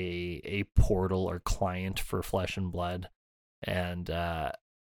on a portal or client for Flesh and Blood. And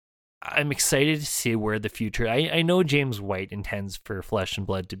I'm excited to see where the future, I know James White intends for Flesh and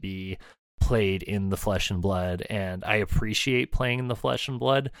Blood to be played in the Flesh and Blood, and I appreciate playing in the Flesh and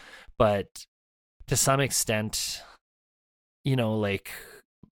Blood, but to some extent, you know, like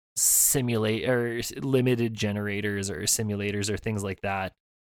simulate or limited generators or simulators or things like that,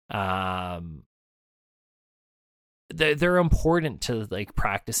 they're important to like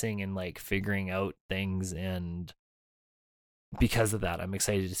practicing and like figuring out things. And because of that, I'm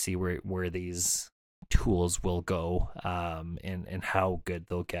excited to see where these tools will go, and how good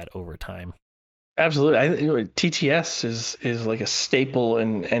they'll get over time. Absolutely. I think TTS is like a staple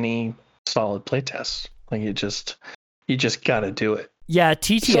in any solid playtest. Like you just got to do it. Yeah,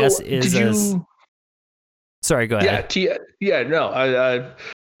 TTS Sorry, go ahead. TTS.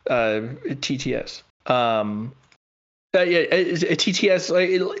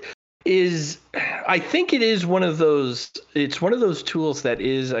 TTS is, I think it is one of those. It's one of those tools that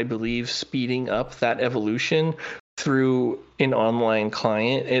is, I believe, speeding up that evolution through an online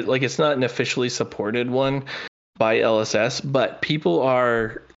client. It's not an officially supported one by LSS, but people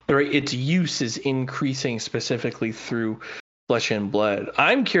are, right, its use is increasing specifically through Flesh and Blood.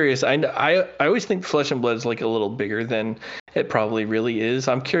 I'm curious. I always think Flesh and Blood is like a little bigger than it probably really is.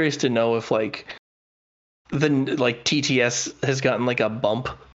 I'm curious to know if TTS has gotten like a bump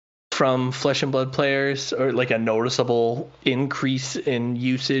from Flesh and Blood players, or like a noticeable increase in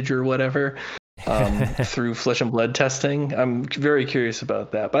usage or whatever through Flesh and Blood testing. I'm very curious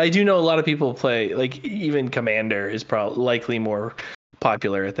about that. But I do know a lot of people play, like even Commander is probably likely more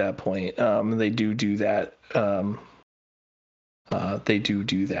popular at that point. They do that. They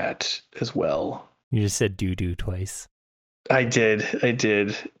do that as well. You just said do twice. I did.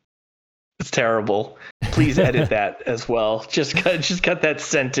 It's terrible. Please edit that as well. Just cut that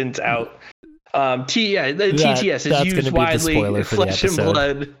sentence out. The TTS is used widely. For Flesh and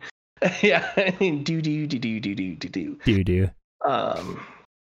blood. Yeah, do.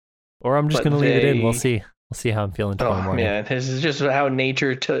 Or I'm just gonna leave it in. We'll see. We'll see how I'm feeling tomorrow morning. Yeah, this is just how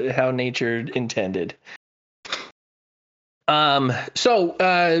nature intended. So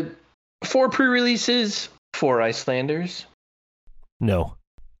 4 pre-releases, 4 Icelanders. No.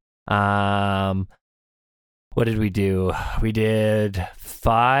 What did we do? We did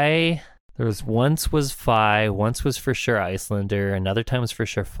Fi. Once was Fi. Once was for sure Icelander. Another time was for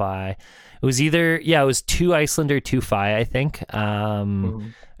sure Fi. It was it was 2 Icelander, 2 Fi, I think.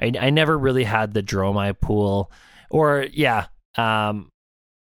 I never really had the Dromai pool. Or, I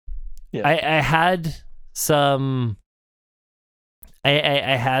had some...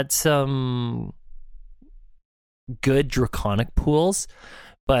 I had some good Draconic pools,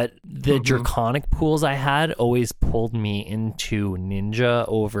 but the Draconic pools I had always pulled me into Ninja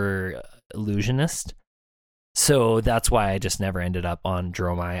over Illusionist. So that's why I just never ended up on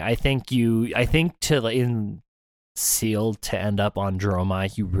Dromai. I think in Sealed to end up on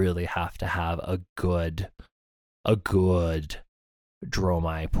Dromai, you really have to have a good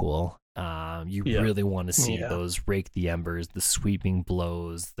Dromai pool. You really want to see those Rake the Embers, the sweeping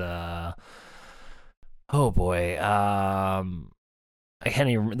blows, the I can't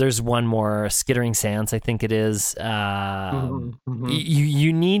even. There's one more, Skittering Sands, I think it is. You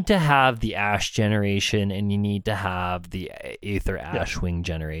need to have the Ash generation, and you need to have the Aether Ashwing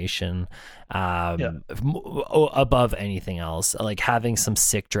generation above anything else. Like having some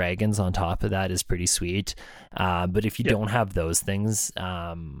sick dragons on top of that is pretty sweet. But if you don't have those things,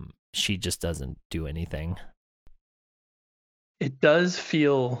 she just doesn't do anything. It does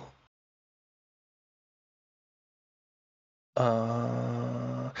feel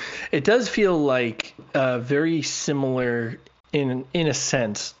like very similar in a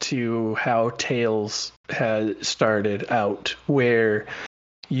sense to how Tales had started out, where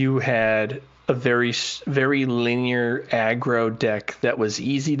you had a very linear aggro deck that was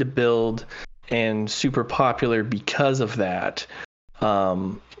easy to build and super popular because of that,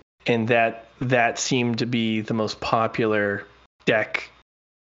 and that seemed to be the most popular deck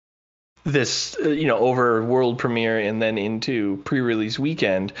this over world premiere and then into pre-release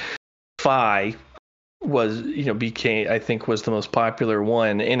weekend. Fi was was the most popular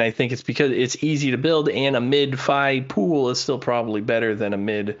one, and I think it's because it's easy to build, and a mid Fi pool is still probably better than a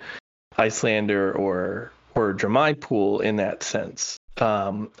mid Icelander or Dromai pool in that sense.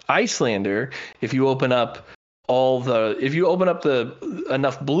 Icelander, if you open up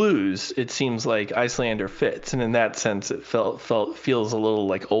enough blues, it seems like Icelander fits, and in that sense it feels a little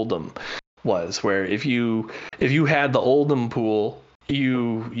like Oldhim was, where if you had the Oldhim pool,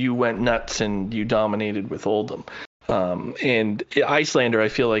 you went nuts and you dominated with Oldhim. And Icelander, I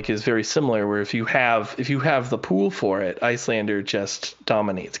feel like, is very similar, where if you have the pool for it, Icelander just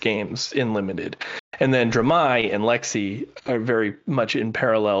dominates games in limited. And then Dromai and Lexi are very much in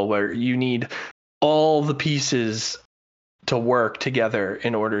parallel, where you need all the pieces to work together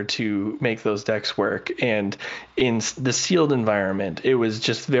in order to make those decks work. And in the sealed environment, it was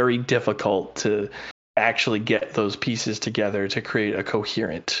just very difficult to actually get those pieces together to create a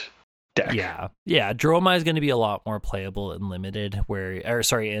coherent deck. Yeah. Dromai is going to be a lot more playable in limited,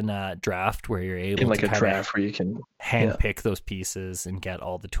 in draft, where you're able to a draft where you can handpick those pieces and get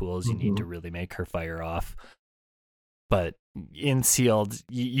all the tools you need to really make her fire off. But in sealed,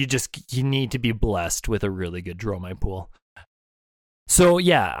 you need to be blessed with a really good Dromai pool. So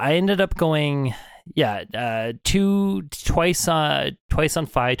I ended up going twice on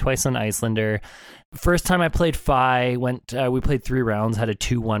Fi, twice on Icelander. First time I played Fi, we played 3 rounds, had a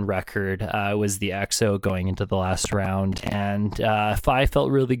 2-1 record. Was the EXO going into the last round, and Fi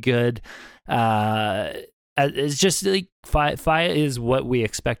felt really good. It's just like Fi is what we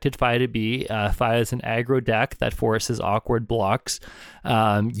expected Fi to be. Fi is an aggro deck that forces awkward blocks.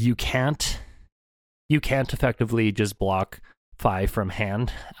 You can't effectively just block Fi from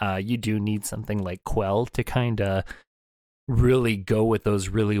hand. You do need something like Quell to kind of really go with those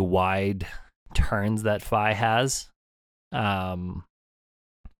really wide turns that Fi has.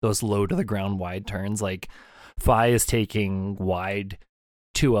 Those low to the ground wide turns. Like Fi is taking wide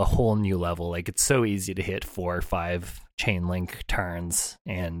to a whole new level. Like it's so easy to hit 4 or 5 chain link turns,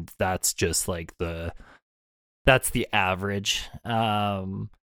 and that's just like that's the average.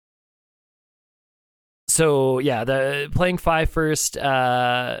 Playing 5 first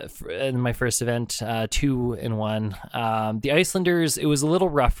in my first event, 2-1. The Icelanders, it was a little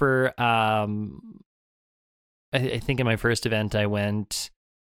rougher. I think in my first event I went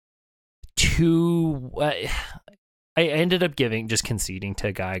 2. I ended up just conceding to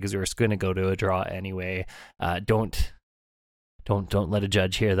a guy because we were going to go to a draw anyway. Don't let a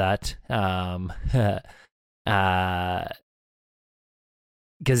judge hear that.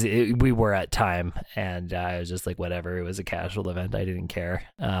 Because we were at time, and I was just like, whatever. It was a casual event. I didn't care.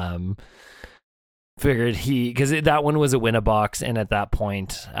 Figured because that one was a win a box, and at that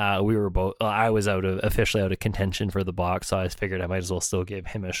point, we were both. I was officially out of contention for the box, so I figured I might as well still give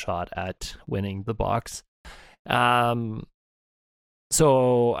him a shot at winning the box. So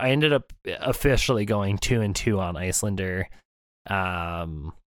I ended up officially going 2-2 on Icelander.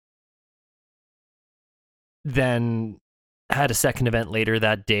 Then had a second event later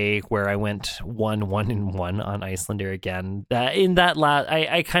that day where I went 1-1-1 on Icelander again.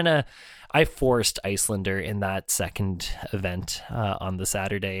 I forced Icelander in that second event on the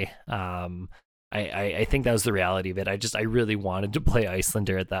Saturday. I think that was the reality of it. I really wanted to play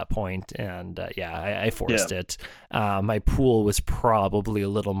Icelander at that point, and I forced it. My pool was probably a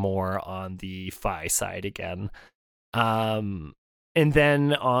little more on the Phi side again. And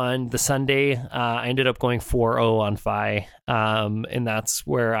then on the Sunday, I ended up going 4-0 on Phi, and that's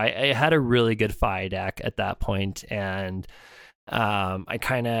where I had a really good Phi deck at that point, and I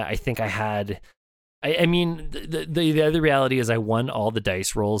mean, the other reality is I won all the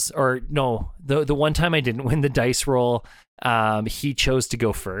dice rolls, or no, the one time I didn't win the dice roll, he chose to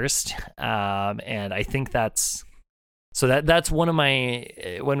go first, and I think that's one of my,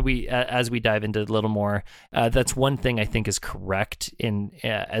 as we dive into it a little more, that's one thing I think is correct in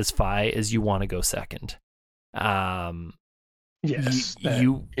as Phi is you want to go second. Yes,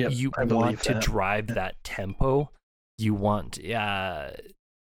 you want to drive that tempo. You want,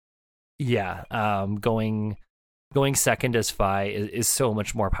 going second as Phi is so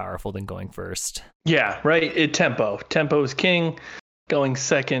much more powerful than going first. Yeah, right. Tempo is king. Going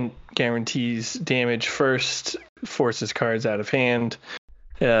second guarantees damage first, forces cards out of hand.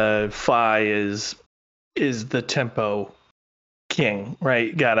 Phi is the tempo king,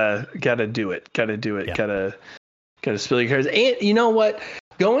 right? Gotta do it. Yeah. Gotta spill your cards. And you know what?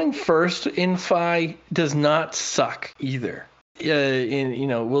 Going first in Phi does not suck either.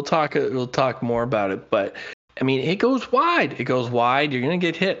 We'll talk more about it, but I mean, it goes wide. You're gonna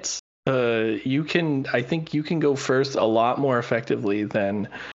get hits. I think you can go first a lot more effectively than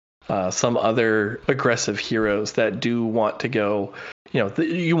some other aggressive heroes that do want to go.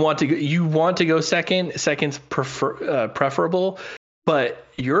 You want to go second. Second's preferable, but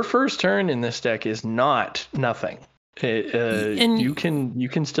your first turn in this deck is not nothing. You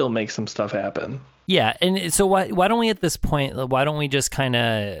can still make some stuff happen. Yeah, and so why don't we at this point? Why don't we just kind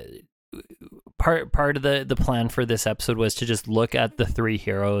of part of the plan for this episode was to just look at the three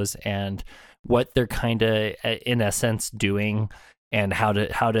heroes and what they're kind of in essence doing, and how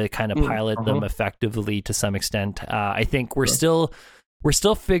to kind of pilot them effectively to some extent. I think we're still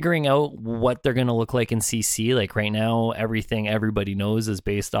figuring out what they're going to look like in CC. Like right now, everything everybody knows is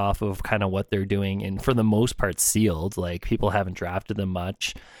based off of kind of what they're doing, and for the most part sealed. Like people haven't drafted them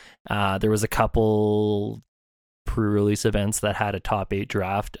much. There was a couple pre-release events that had a top 8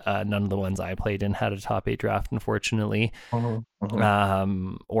 draft. None of the ones I played in had a top 8 draft, unfortunately, or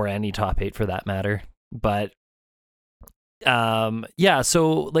any top 8 for that matter. But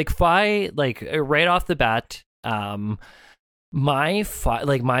so like Phi, like right off the bat, my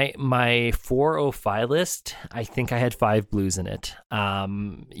 4-0 Phi list, I think I had 5 blues in it.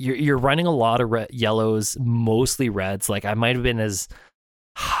 You're running a lot of yellows, mostly reds. Like I might have been as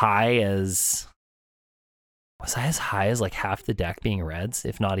high as like half the deck being reds,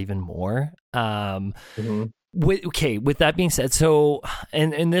 if not even more. With that being said, so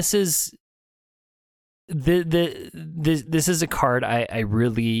and this is this is a card I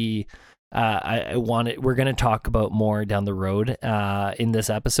really I want it. We're going to talk about more down the road in this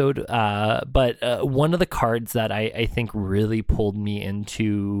episode. But one of the cards that I think really pulled me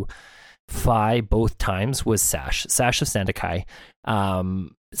into Phi both times was Sash of Sandakai.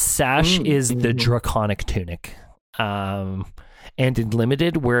 Sash is the Draconic Tunic. And in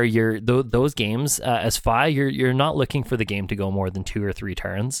Limited, where you're those games as Phi, you're not looking for the game to go more than 2 or 3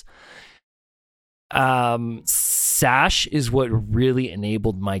 turns. Sash is what really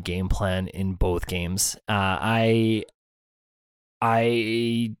enabled my game plan in both games. I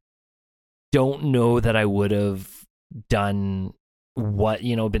don't know that I would have done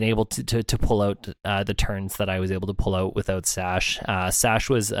been able to pull out the turns that I was able to pull out without Sash. Sash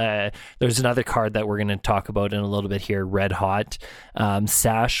was there's another card that we're going to talk about in a little bit here, Red Hot.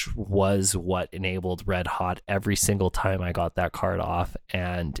 Sash was what enabled Red Hot every single time I got that card off,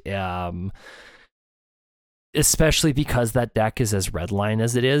 and especially because that deck is as redline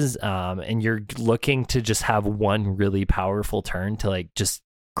as it is, and you're looking to just have one really powerful turn to like just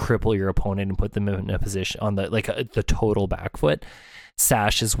cripple your opponent and put them in a position on the total back foot.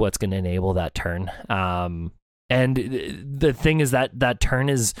 Sash is what's going to enable that turn. And the thing is that turn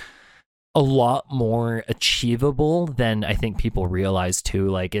is a lot more achievable than I think people realize too.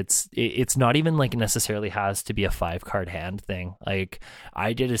 Like it's not even like necessarily has to be a 5-card hand thing. Like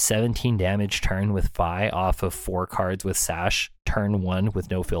I did a 17 damage turn with Fi off of 4 cards with Sash turn 1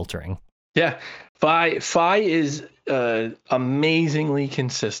 with no filtering. Yeah, Fi is amazingly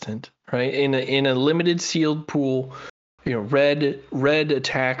consistent, right? In a limited sealed pool, red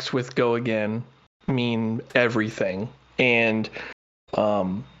attacks with Go Again mean everything, and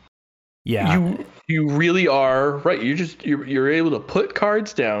you really are right. You're able to put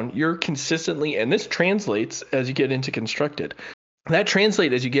cards down. You're consistently, and this translates as you get into Constructed. That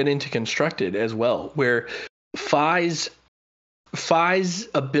translates as you get into Constructed as well, where Fi's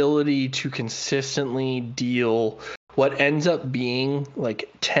ability to consistently deal what ends up being like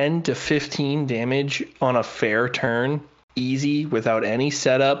 10 to 15 damage on a fair turn, easy, without any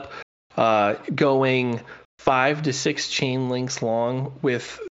setup, going 5 to 6 chain links long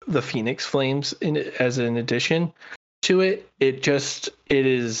with the Phoenix Flames as an addition to it. It is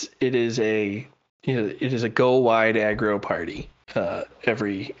a go wide aggro party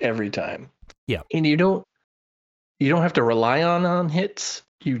every time. Yeah. And you don't have to rely on hits.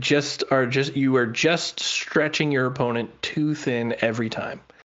 You are just stretching your opponent too thin every time.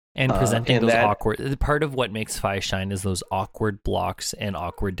 And presenting those awkward. Part of what makes Fi shine is those awkward blocks and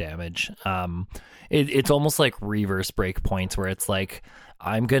awkward damage. It's almost like reverse break points where it's like,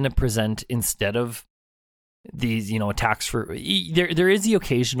 I'm going to present, instead of these, attacks for, there is the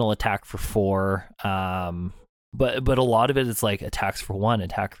occasional attack for 4, but a lot of it is like attacks for 1,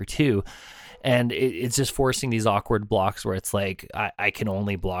 attack for 2. And it's just forcing these awkward blocks where it's like, I can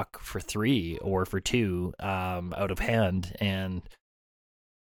only block for 3 or for 2 out of hand. And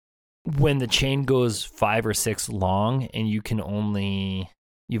when the chain goes 5 or 6 long and you've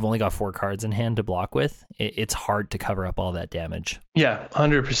only got 4 cards in hand to block with, it's hard to cover up all that damage. Yeah,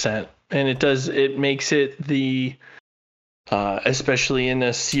 100%. And it makes it especially in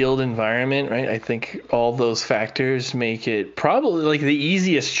a sealed environment, right? I think all those factors make it probably like the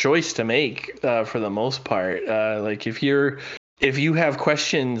easiest choice to make for the most part. Like if you have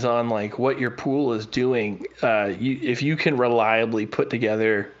questions on like what your pool is doing, if you can reliably put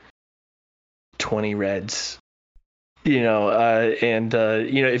together 20 reds,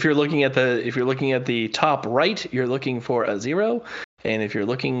 if you're looking at the top right, you're looking for a 0, and if you're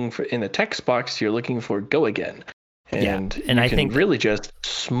looking for in the text box, you're looking for Go Again. And I think really just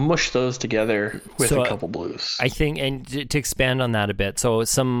smush those together with a couple blues. I think, and to expand on that a bit, so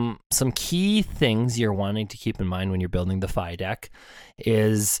some key things you're wanting to keep in mind when you're building the Fi deck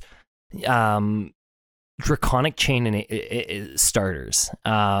is Draconic Chain and starters.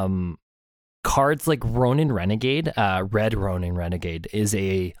 Cards like Ronin Renegade, red Ronin Renegade is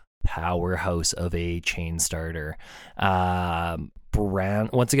a powerhouse of a chain starter.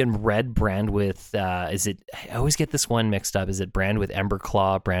 Once again, red Brand with I always get this one mixed up. Is it Brand with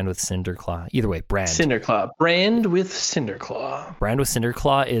Emberclaw, Brand with Cinderclaw? Either way, Brand. Cinderclaw. Brand with Cinderclaw. Brand with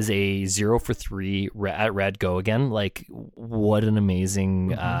Cinderclaw is a 0 for 3 at red Go Again. Like, what an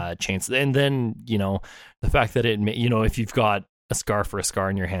amazing chance. And then, the fact that if you've got a Scar for a Scar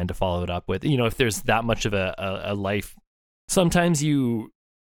in your hand to follow it up with, if there's that much of a life, sometimes you're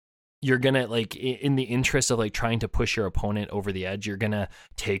gonna, like, in the interest of like trying to push your opponent over the edge, you're gonna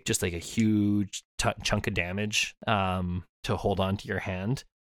take just like a huge chunk of damage to hold on to your hand,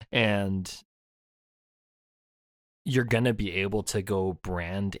 and you're gonna be able to go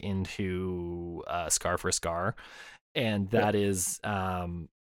Brand into Scar for Scar, and that is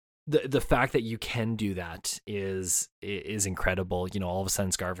the fact that you can do that is incredible. All of a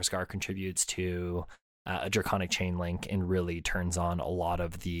sudden Scar for Scar contributes to a Draconic Chain Link and really turns on a lot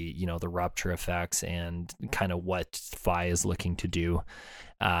of the the rupture effects and kind of what Fi is looking to do.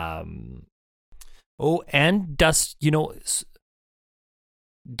 And Dust, I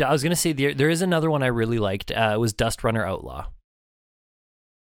was gonna say there is another one I really liked. It was Dust Runner Outlaw.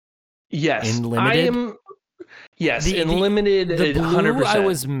 Yes, in limited. In limited, the blue 100%. I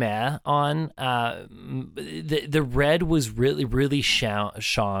was meh on. The red was really it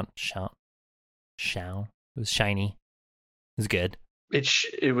was shiny. It was good.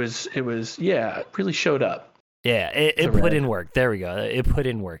 It was it really showed up. Yeah, it put in work. There we go. It put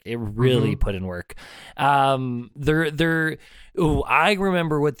in work. It really put in work. I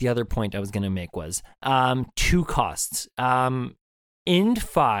remember what the other point I was going to make was 2 costs. In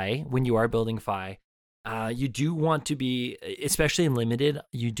Fi, when you are building Fi, You do want to be, especially in limited,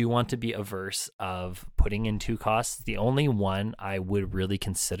 you do want to be averse of putting in 2 costs. The only one I would really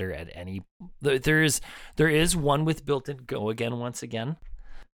consider at any, there is one with built-in go again once again.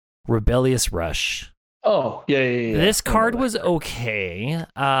 Rebellious Rush. Oh, yeah. This card was okay.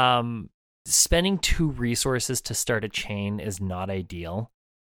 Spending 2 resources to start a chain is not ideal.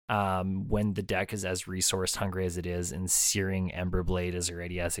 When the deck is as resource hungry as it is, and Searing Emberblade is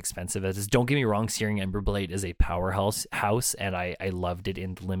already as expensive as it is. Don't get me wrong, Searing Emberblade is a powerhouse, and I loved it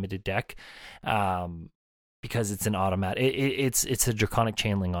in the limited deck, because it's an automatic. It's a draconic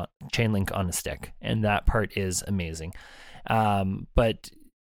chain link on a stick, and that part is amazing. But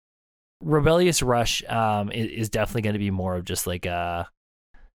Rebellious Rush is definitely going to be more of just like a,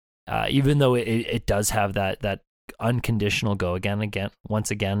 even though it does have that unconditional go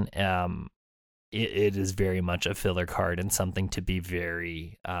once again, it is very much a filler card and something to be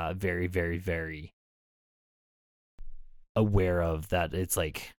very very very very aware of, that it's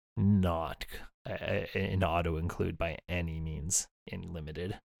like not an auto include by any means in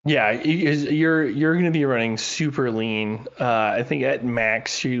limited. Yeah, you're going to be running super lean. I think at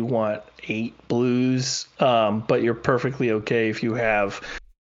max you want 8 blues, but you're perfectly okay if you have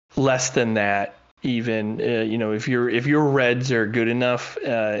less than that. Even if your reds are good enough,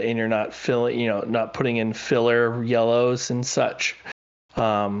 and you're not not putting in filler yellows and such,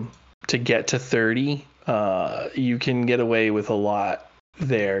 to get to 30, you can get away with a lot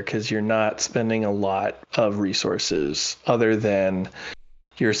there, because you're not spending a lot of resources other than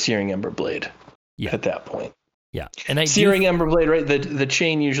your Searing Emberblade at that point. Yeah, and Searing Emberblade, right? The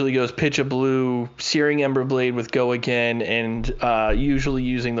chain usually goes pitch a blue, Searing Emberblade with go again, and usually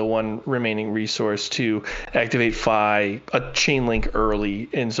using the one remaining resource to activate a chain link early,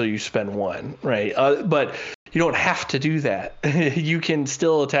 and so you spend 1, right? But you don't have to do that. You can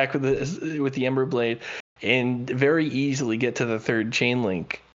still attack with the Emberblade and very easily get to the 3rd chain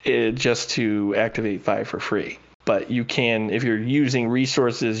link just to activate 5 for free. But you can, if you're using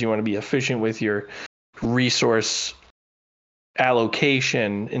resources, you want to be efficient with your resource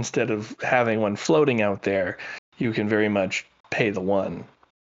allocation instead of having one floating out there, you can very much pay the 1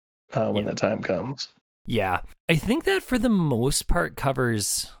 when the time comes. Yeah, I think that for the most part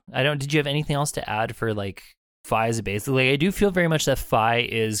covers. Did you have anything else to add for like Fi as a base? Like, I do feel very much that Fi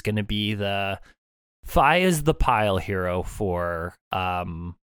is going to be the pile hero for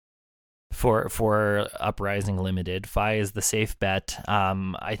Uprising Limited. Fi is the safe bet.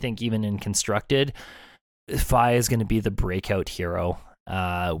 I think even in Constructed, Fi is going to be the breakout hero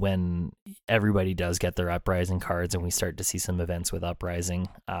when everybody does get their Uprising cards and we start to see some events with Uprising.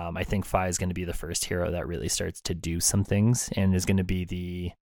 I think Fi is going to be the first hero that really starts to do some things and is going to be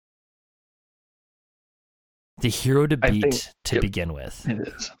the hero to beat begin with.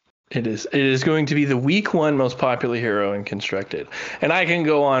 It is going to be the week 1 most popular hero in Constructed, and I can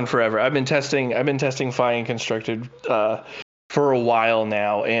go on forever. I've been testing Fi in Constructed for a while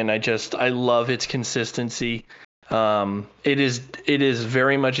now, and I love its consistency. It is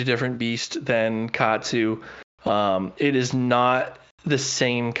very much a different beast than Katsu. It is not the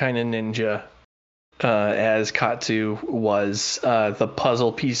same kind of ninja as Katsu was. The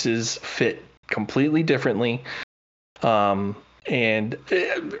puzzle pieces fit completely differently. And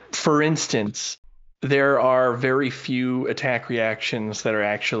for instance, there are very few attack reactions that are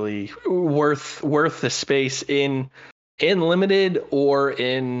actually worth the space in limited or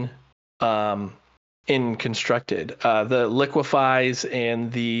in Constructed. The liquefies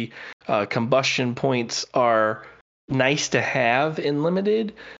and the combustion points are nice to have in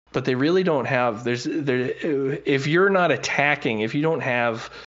limited, but they really don't have. If you're not attacking, if you don't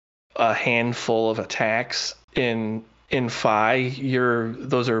have a handful of attacks in Fi,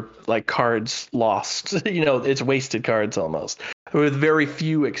 those are like cards lost. It's wasted cards almost, with very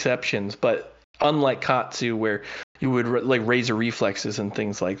few exceptions. But unlike Katsu, where you would like razor reflexes and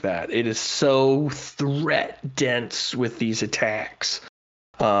things like that, it is so threat dense with these attacks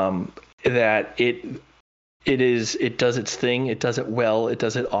that it does its thing. It does it well. It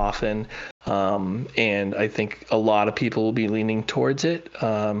does it often, and I think a lot of people will be leaning towards it.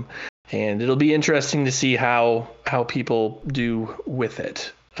 And it'll be interesting to see how people do with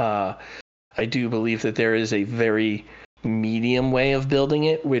it. I do believe that there is a very medium way of building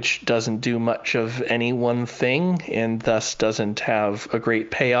it, which doesn't do much of any one thing, and thus doesn't have a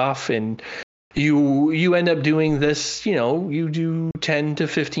great payoff. And you end up doing this, you do 10 to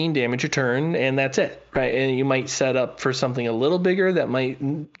 15 damage a turn, and that's it, right? And you might set up for something a little bigger that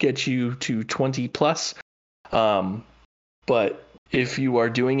might get you to 20 plus. But if you are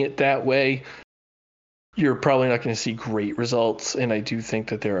doing it that way, you're probably not going to see great results. And I do think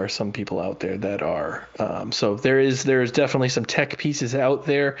that there are some people out there that are. So there's definitely some tech pieces out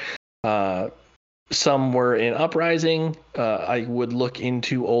there. Some were in Uprising. I would look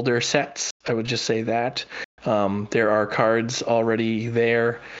into older sets. I would just say that. There are cards already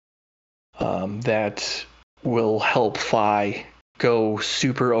there that will help Fi go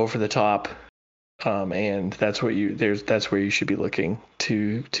super over the top. And that's where you should be looking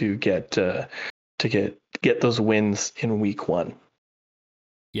to get those wins in week 1.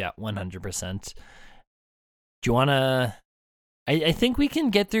 Yeah, 100%. Do you want to? I think we can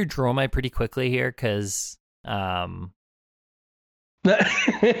get through Dromai pretty quickly here because how do I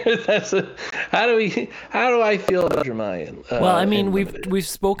feel about Dromai? Well, I mean, we've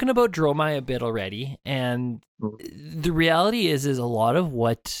spoken about Dromai a bit already, and the reality is a lot of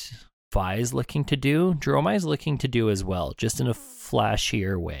what Fi is looking to do, Dromai is looking to do as well, just in a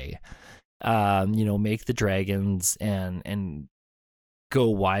flashier way. Make the dragons and go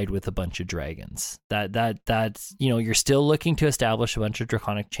wide with a bunch of dragons. That's you're still looking to establish a bunch of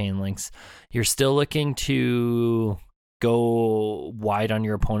draconic chain links. You're still looking to go wide on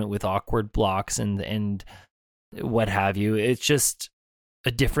your opponent with awkward blocks and what have you. It's just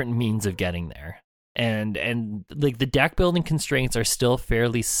a different means of getting there. And like the deck building constraints are still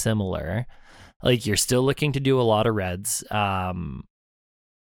fairly similar. Like you're still looking to do a lot of reds.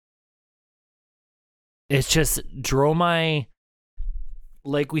 It's just Dromai,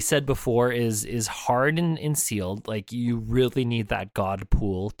 like we said before, is hard in sealed. Like you really need that god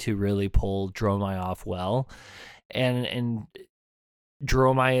pool to really pull Dromai off well, and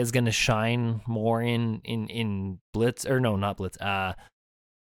Dromai is going to shine more in blitz, or no, not blitz,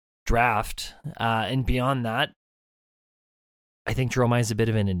 draft, and beyond that, I think Dromai is a bit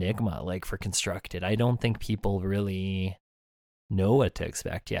of an enigma. Like for constructed, I don't think people really know what to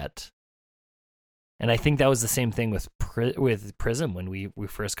expect yet. And I think that was the same thing with Prism when we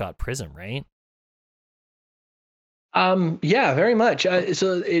first got Prism, right? Yeah, very much.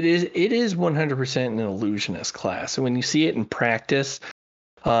 So it is 100% an illusionist class. And when you see it in practice,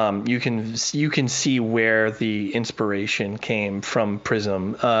 you can see where the inspiration came from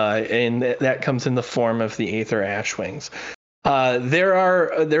Prism, and that comes in the form of the Aether Ashwings. There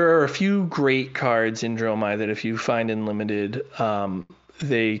are a few great cards in Dromai that if you find in limited,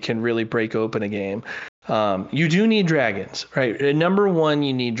 they can really break open a game. You do need dragons, right? Number 1,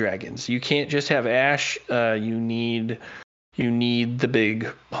 you need dragons. You can't just have Ash. You need the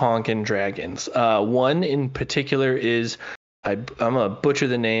big honkin' dragons. One in particular is, I'm gonna butcher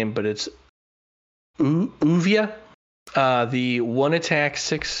the name, but it's Uvia, the 1 attack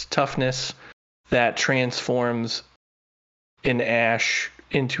 6 toughness that transforms an Ash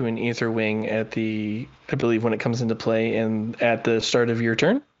into an Aether Wing I believe when it comes into play and at the start of your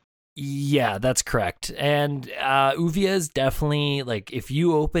turn. Yeah, that's correct. And Uvia is definitely, like, if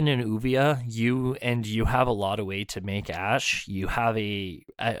you open an Uvia, you have a lot of way to make Ash, you have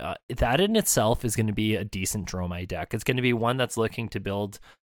that in itself is going to be a decent Dromai deck. It's going to be one that's looking to build,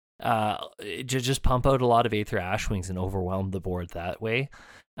 just pump out a lot of Aether Ashwings and overwhelm the board that way.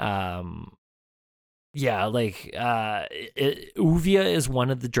 Yeah, like Uvia is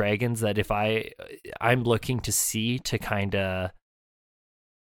one of the dragons that if I'm looking to see to kind of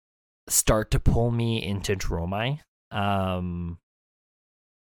start to pull me into Dromai.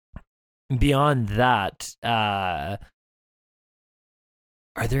 Beyond that, are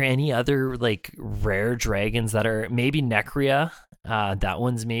there any other like rare dragons that are maybe Necria? That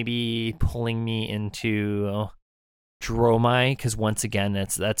one's maybe pulling me into Dromai, because once again,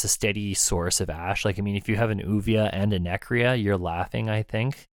 that's a steady source of Ash. Like, I mean, if you have an Uvia and a Necria, you're laughing, I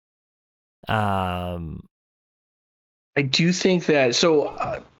think. I do think that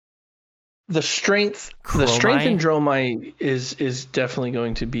the strength in Dromai is definitely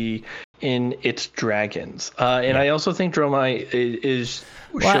going to be in its dragons. And I also think Dromai is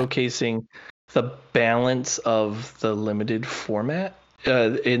showcasing the balance of the limited format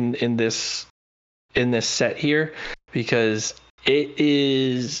in this set here, because it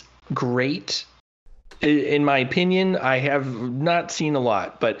is great. In my opinion, I have not seen a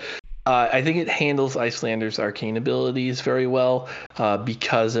lot, but I think it handles Icelander's arcane abilities very well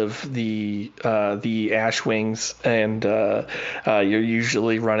because of the Ash Wings, and you're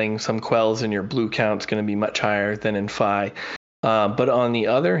usually running some Quells, and your blue count's going to be much higher than in Fi. But on the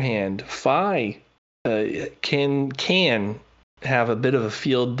other hand, Fi can have a bit of a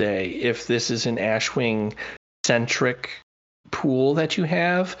field day if this is an Ashwing centric pool that you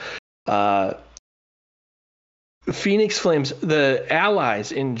have. Phoenix Flames, the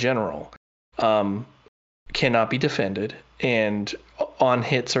allies in general, cannot be defended, and on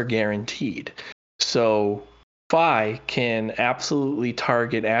hits are guaranteed. So Fi can absolutely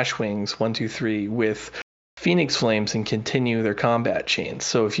target Ashwings 1, 2, 3 with Phoenix Flames and continue their combat chains.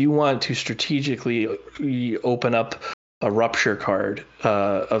 So if you want to strategically open up a rupture card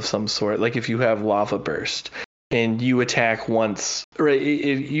of some sort, like if you have Lava Burst and you attack once, right?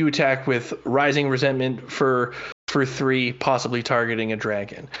 If you attack with Rising Resentment for 3, possibly targeting a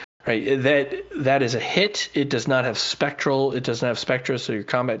dragon, right? That is a hit. It does not have spectral. It doesn't have spectra, so your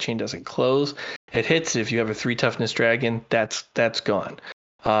combat chain doesn't close. It hits if you have a 3 toughness dragon. That's gone.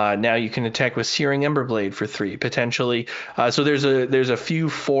 Now you can attack with Searing Emberblade for 3 potentially. So there's a few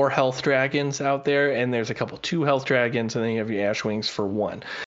 4 health dragons out there, and there's a couple 2 health dragons, and then you have your Ashwings for 1.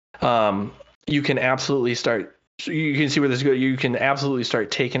 You can absolutely start. You can see where this is going. You can absolutely start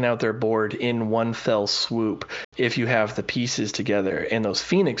taking out their board in one fell swoop if you have the pieces together. And those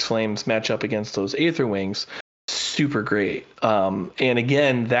Phoenix Flames match up against those Aether Wings, super great. And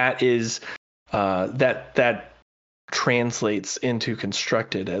again, that is that translates into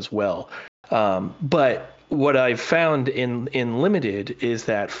constructed as well. But what I've found in limited is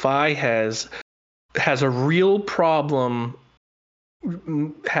that Fi has a real problem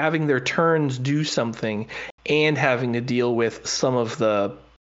having their turns do something and having to deal with some of the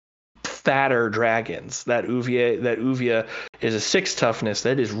fatter dragons. That Uvia is a 6 toughness.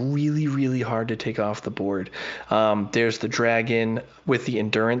 That is really, really hard to take off the board. There's the dragon with the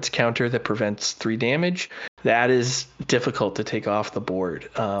endurance counter that prevents 3 damage. That is difficult to take off the board.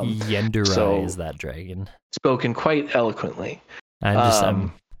 Yendurai is that dragon. Spoken quite eloquently.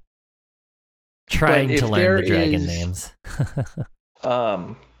 I'm trying to learn the dragon names.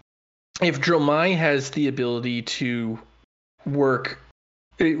 If Dromai has the ability to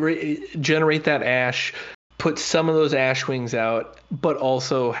generate that ash, put some of those Ashwings out, but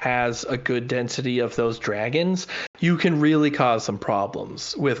also has a good density of those dragons, you can really cause some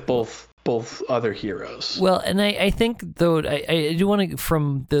problems with both other heroes. Well, and I think, though, I do want to,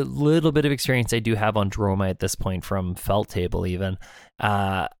 from the little bit of experience I do have on Dromai at this point, from Felt Table even,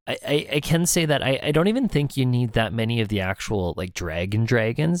 I can say that I don't even think you need that many of the actual like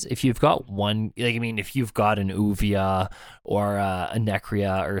dragons. If you've got one, like, I mean, if you've got an Uvia or a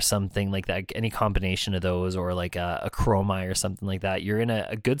Necria or something like that, any combination of those, or like a Chromai or something like that, you're in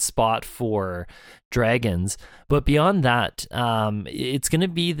a good spot for dragons. But beyond that, it's going to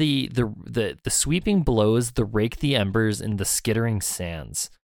be the sweeping blows, the rake the embers, and the skittering sands.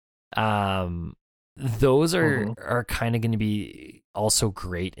 Those are kind of going to be also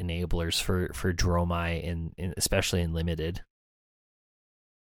great enablers for Dromai in especially in limited,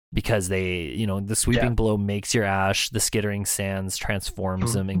 because they, the sweeping blow makes your ash, the skittering sands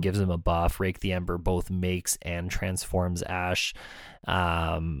transforms them and gives them a buff. Rake the ember both makes and transforms ash.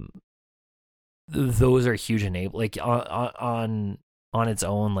 Those are huge enable, like on its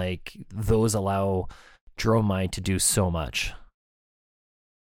own, like those allow Dromai to do so much.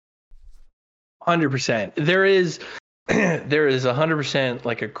 100%. There is 100%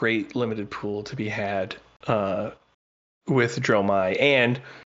 like a great limited pool to be had with Dromai. And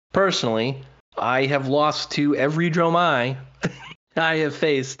personally, I have lost to every Dromai I have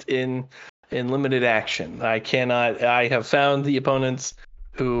faced in limited action. I have found the opponents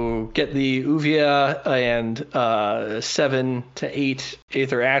who get the Uvia and 7 to 8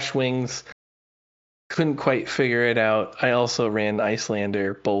 Aether Ashwings. Couldn't quite figure it out. I also ran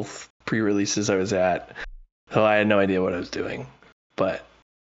Icelander, both pre-releases I was at, so I had no idea what I was doing. But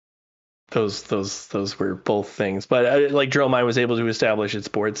those were both things. But like Dromai was able to establish its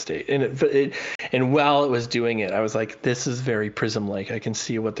board state, and while it was doing it, I was like, this is very Prism-like. I can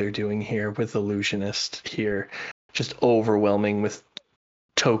see what they're doing here with Illusionist here, just overwhelming with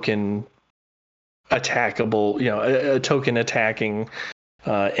token attackable, a token attacking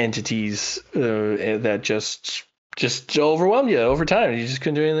entities that just overwhelmed you over time. You just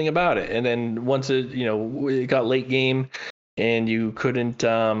couldn't do anything about it. And then once it got late game and you couldn't,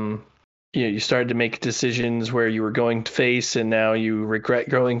 you started to make decisions where you were going face and now you regret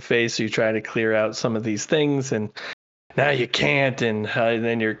going face. So you try to clear out some of these things and now you can't. And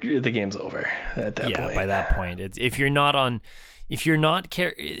then the game's over at that point. Yeah, by that point,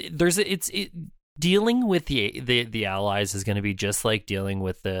 dealing with the allies is going to be just like dealing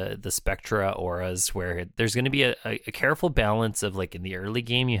with the Spectra auras, where there's going to be a careful balance of, like, in the early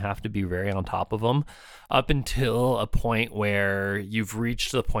game you have to be very on top of them up until a point where you've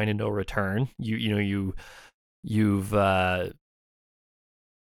reached the point of no return. You've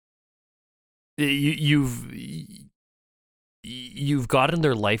gotten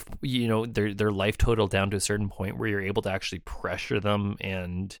their life, their life total down to a certain point where you're able to actually pressure them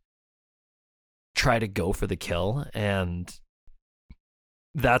and try to go for the kill. And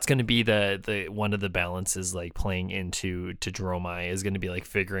that's going to be the one of the balances, like playing into to Dromai is going to be like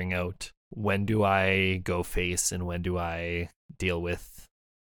figuring out when do I go face and when do I deal with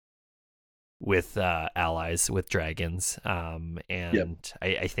allies, with dragons. And Yep.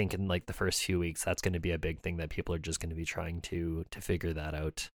 I think in like the first few weeks, that's going to be a big thing that people are just going to be trying to figure that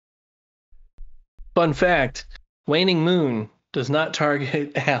out. Fun fact, Waning Moon does not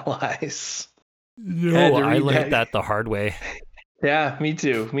target allies. No, I learned that the hard way. Yeah, me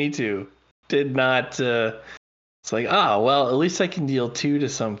too. Did not, it's like, well, at least I can deal 2 to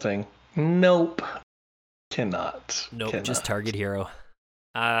something. Nope. Cannot. Just target hero.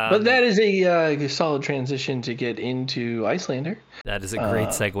 But that is a solid transition to get into Iyslander. That is a great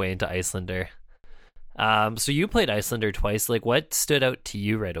segue into Iyslander. So you played Iyslander twice. Like, what stood out to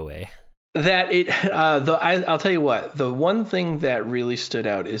you right away? I'll tell you what. The one thing that really stood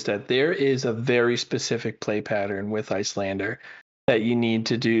out is that there is a very specific play pattern with Iyslander that you need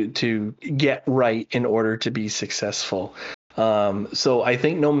to do to get right in order to be successful. So I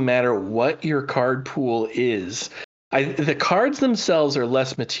think no matter what your card pool is, the cards themselves are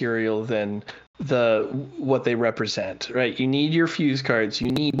less material than what they represent, right? You need your fuse cards, you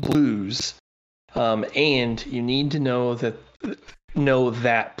need blues, and you need to know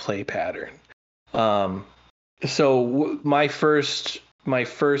that play pattern. So my first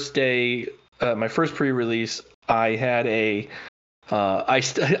day, my first pre-release, I had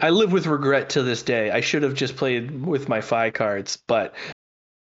I live with regret to this day. I should have just played with my 5 cards, but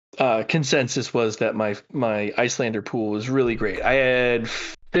consensus was that my Iyslander pool was really great. I had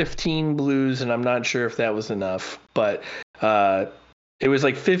 15 blues, and I'm not sure if that was enough, but it was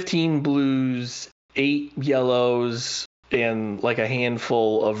like 15 blues, 8 yellows, and like a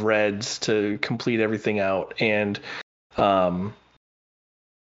handful of reds to complete everything out. And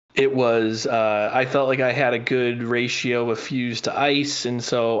it was I felt like I had a good ratio of fuse to ice, and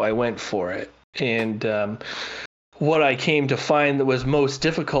so I went for it. And what I came to find that was most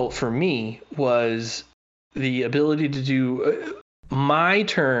difficult for me was the ability to do my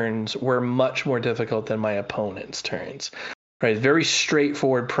turns were much more difficult than my opponent's turns. Right, very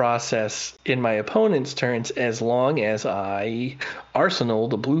straightforward process in my opponent's turns as long as I arsenal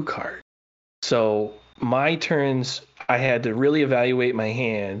the blue card. So my turns, I had to really evaluate my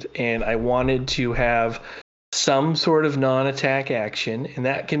hand, and I wanted to have some sort of non-attack action, and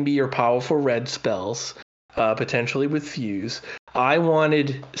that can be your powerful red spells, potentially with fuse. I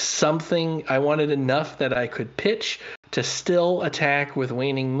wanted enough that I could pitch to still attack with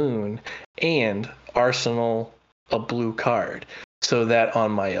Waning Moon and arsenal a blue card, so that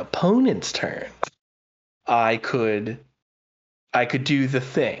on my opponent's turn I could do the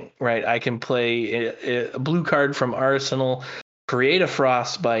thing, right? I can play a blue card from arsenal, create a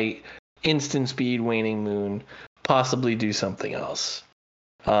frostbite, instant speed Waning Moon, possibly do something else.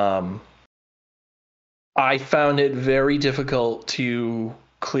 I found it very difficult to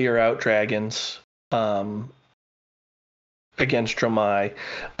clear out dragons against Dromai,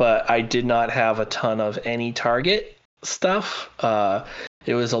 but I did not have a ton of any target stuff.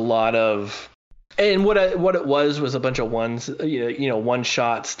 It was a lot of, and what it was a bunch of ones, one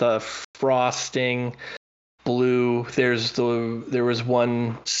shot stuff, frosting, blue. There was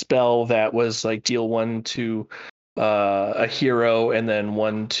one spell that was like deal 1 to a hero and then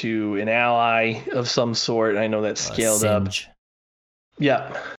 1 to an ally of some sort. I know that's scaled up.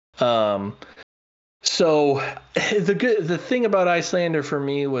 Yeah. So the thing about Iyslander for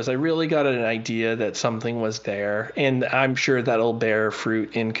me was I really got an idea that something was there, and I'm sure that'll bear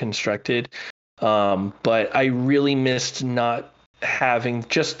fruit in Constructed. But I really missed not having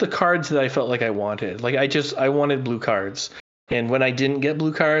just the cards that I felt like I wanted. Like I wanted blue cards, and when I didn't get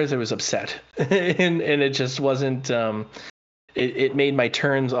blue cards, I was upset, and it just wasn't. It made my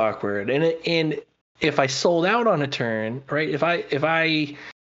turns awkward, and if I sold out on a turn, right? If I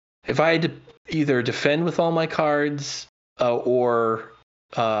had to either defend with all my cards or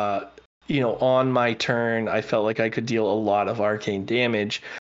on my turn I felt like I could deal a lot of arcane damage,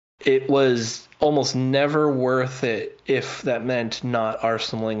 it was almost never worth it if that meant not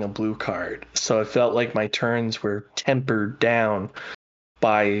arsenaling a blue card. So I felt like my turns were tempered down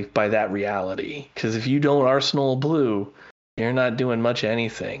by that reality, because if you don't arsenal a blue, you're not doing much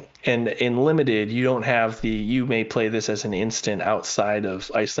anything. And in limited, you don't have you may play this as an instant outside of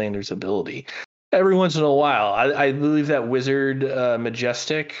Iyslander's ability. Every once in a while, I believe that Wizard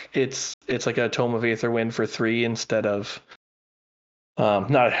Majestic, it's like a Tome of Aetherwind for 3 instead of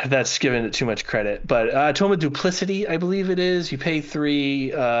not that's giving it too much credit, but Tome of Duplicity, I believe it is. You pay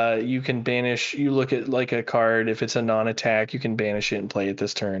 3, you can banish. You look at like a card, if it's a non-attack, you can banish it and play it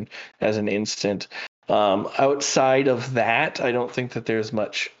this turn as an instant. Outside of that, I don't think that there's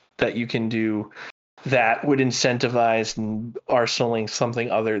much that you can do that would incentivize arsenaling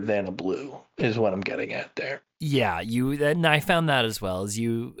something other than a blue, is what I'm getting at there. Yeah, and I found that as well as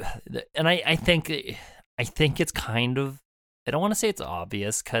and I think it's kind of, I don't want to say it's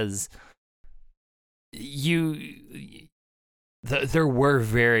obvious, because there were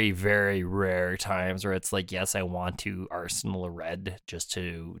very, very rare times where it's like, yes, I want to arsenal a red just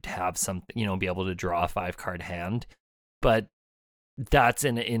to have something, be able to draw a 5-card hand, but that's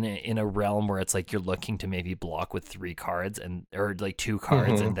in a realm where it's like you're looking to maybe block with 3 cards or like 2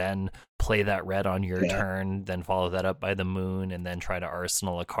 cards, and then play that red on your turn, then follow that up by the moon, and then try to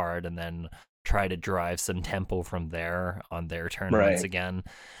arsenal a card, and then try to drive some tempo from there on their turn once again.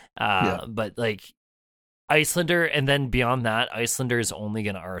 But like Iyslander, and then beyond that, Iyslander is only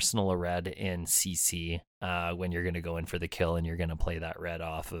going to arsenal a red in CC when you're going to go in for the kill, and you're going to play that red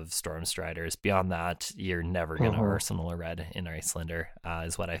off of Stormstriders. Beyond that, you're never going to arsenal a red in Iyslander,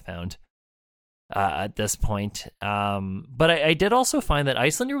 is what I found at this point. But I did also find that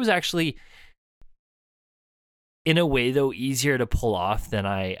Iyslander was actually, in a way, though, easier to pull off than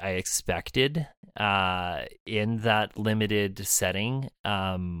I expected in that limited setting.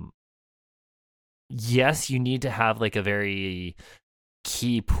 Yes, you need to have like a very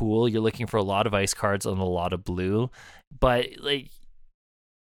key pool. You're looking for a lot of ice cards and a lot of blue, but like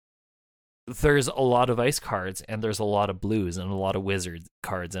there's a lot of ice cards and there's a lot of blues and a lot of wizard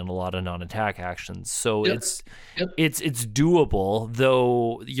cards and a lot of non-attack actions. So it's doable,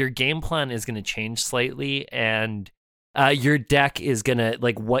 though your game plan is going to change slightly, and your deck is gonna,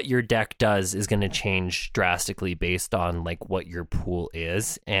 like, what your deck does is gonna change drastically based on like what your pool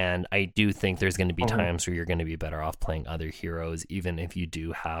is. And I do think there's gonna be times where you're gonna be better off playing other heroes, even if you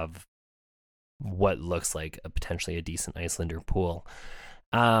do have what looks like potentially a decent Iyslander pool.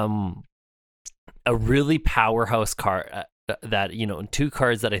 A really powerhouse card that 2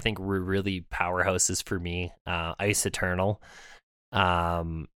 cards that I think were really powerhouses for me. Ice Eternal.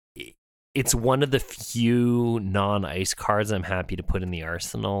 It's one of the few non-ice cards I'm happy to put in the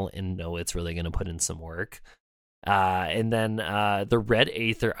arsenal and know it's really going to put in some work. And then the Red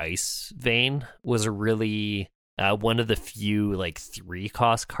Aether Ice Vein was a really one of the few like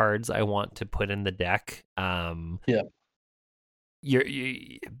 3-cost cards I want to put in the deck. You're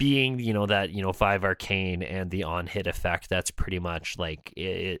being that 5 arcane and the on-hit effect. That's pretty much like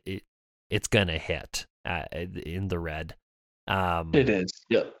it's gonna hit in the red. It is.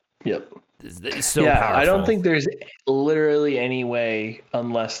 Yep. It's so powerful. I don't think there's literally any way,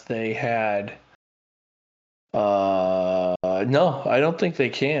 unless they had. No, I don't think they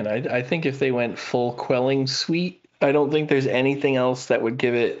can. I think if they went full quelling suite, I don't think there's anything else that would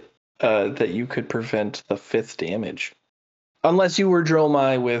give it that you could prevent the 5th damage, unless you were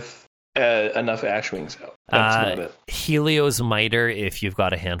Dromai with enough Ashwings out. That's about it. Helios Miter, if you've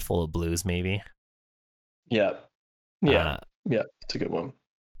got a handful of blues, maybe. Yeah, it's a good one.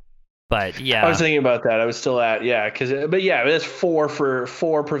 But yeah, I was thinking about that. I was still at that's 4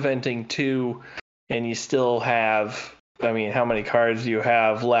 for preventing 2, and you still have. I mean, how many cards do you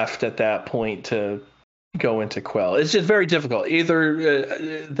have left at that point to go into quell? It's just very difficult.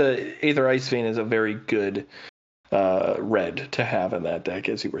 The Aether Ice Vein is a very good red to have in that deck,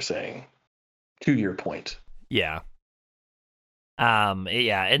 as you were saying. To your point. Yeah.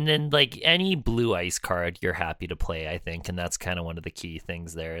 And then like any blue ice card you're happy to play, I think, and that's kind of one of the key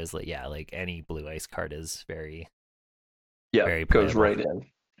things there is like any blue ice card is very very goes right in.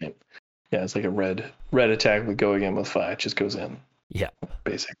 Yeah, it's like a red attack would go again with 5, just goes in. Yeah,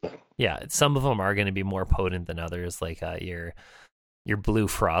 basically. Yeah, some of them are going to be more potent than others, like your blue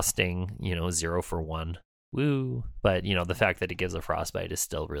frosting, 0 for 1. Woo! But the fact that it gives a frostbite is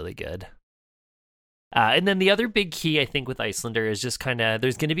still really good. And then the other big key, I think, with Iyslander is just kind of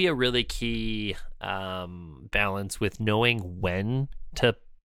there's going to be a really key balance with knowing when to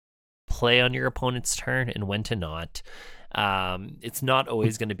play on your opponent's turn and when to not. It's not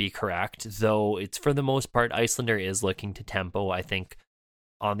always going to be correct, though. It's for the most part, Iyslander is looking to tempo, I think,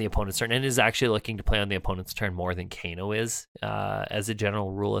 on the opponent's turn, and is actually looking to play on the opponent's turn more than Kano is, as a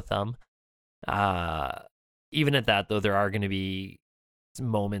general rule of thumb. Even at that, though, there are going to be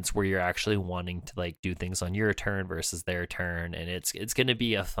moments where you're actually wanting to like do things on your turn versus their turn, and it's going to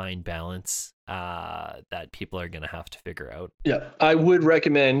be a fine balance that people are going to have to figure out. Yeah, I would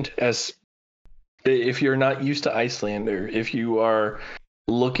recommend, as if you're not used to Iyslander, if you are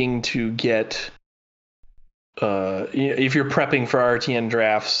looking to get if you're prepping for RTN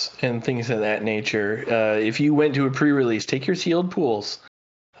drafts and things of that nature, if you went to a pre-release, take your sealed pools,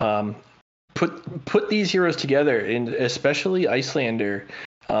 put these heroes together, and especially Iyslander.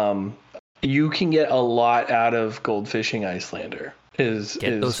 you can get a lot out of Goldfishing Icelander.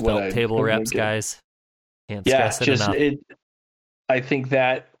 Get those felt table reps, guys. Can't stress it enough. I think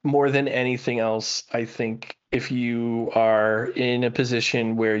that more than anything else, I think if you are in a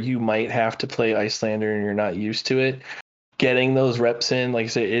position where you might have to play Icelander and you're not used to it, getting those reps in, like I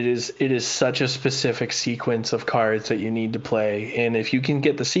say, it is such a specific sequence of cards that you need to play. And if you can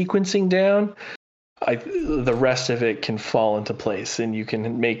get the sequencing down, the rest of it can fall into place, and you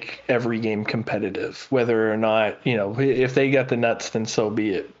can make every game competitive. Whether or not, if they got the nuts, then so be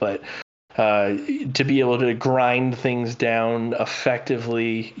it. But to be able to grind things down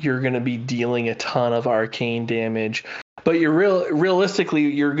effectively, you're going to be dealing a ton of arcane damage. But realistically,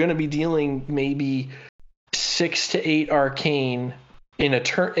 you're going to be dealing maybe 6 to 8 arcane in a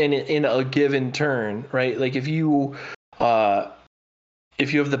turn, in a given turn, right? Like if you have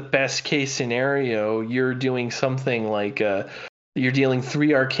the best case scenario, you're doing something like you're dealing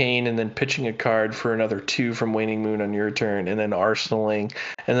 3 arcane and then pitching a card for another 2 from Waning Moon on your turn, and then arsenaling,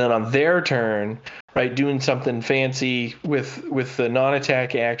 and then on their turn, right, doing something fancy with the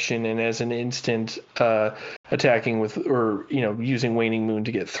non-attack action, and as an instant attacking with, or using Waning Moon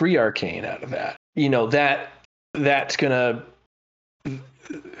to get 3 arcane out of that. That's gonna,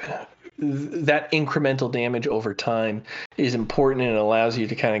 that incremental damage over time is important, and it allows you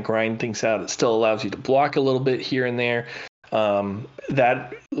to kind of grind things out. It still allows you to block a little bit here and there.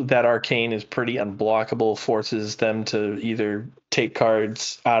 That arcane is pretty unblockable, forces them to either take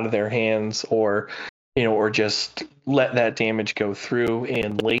cards out of their hands or just let that damage go through,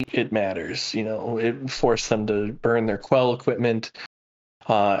 and late it matters. It forced them to burn their Quell equipment.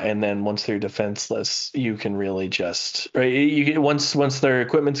 And then once they're defenseless, you can really just, right, once their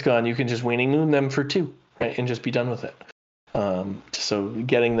equipment's gone, you can just Waning Moon them for 2, right, and just be done with it. So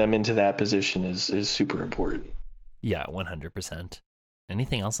getting them into that position is super important. Yeah, 100%.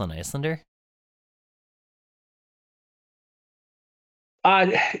 Anything else on Icelander?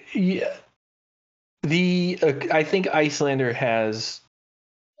 Yeah. I think Icelander has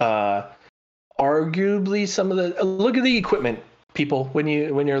arguably some of the, look at the equipment, people, when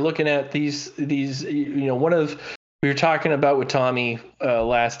you're looking at these we were talking about with Tommy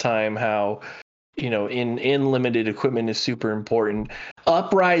last time how in limited, equipment is super important.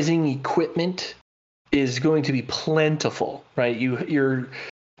 Uprising equipment is going to be plentiful, right? You're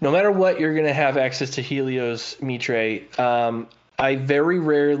no matter what, you're going to have access to Helios Mitre. I very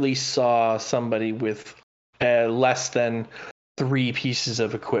rarely saw somebody with less than 3 pieces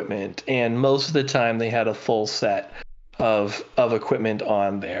of equipment, and most of the time they had a full set of equipment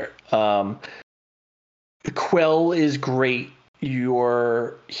on there. Quell is great.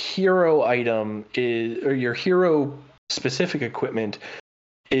 Your hero item or your hero specific equipment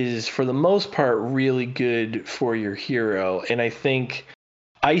is for the most part really good for your hero, and I think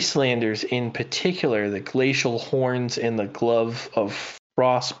Icelanders in particular, the Glacial Horns and the Glove of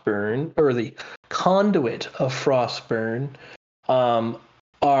Frostburn, or the Conduit of Frostburn,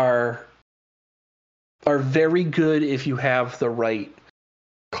 are very good if you have the right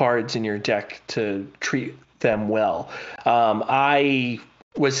cards in your deck to treat them well. I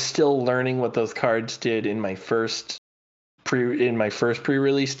was still learning what those cards did in my first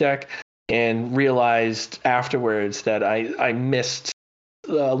pre-release deck, and realized afterwards that I missed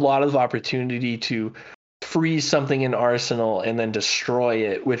a lot of opportunity to freeze something in Arsenal and then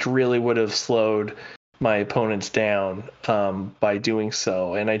destroy it, which really would have slowed my opponents down by doing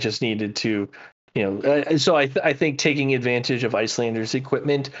so. And I just needed to, so I think taking advantage of Icelander's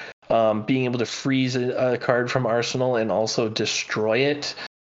equipment, being able to freeze a card from Arsenal and also destroy it,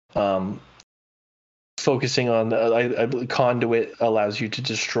 focusing on I Conduit allows you to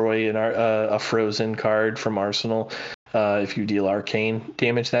destroy a frozen card from Arsenal if you deal arcane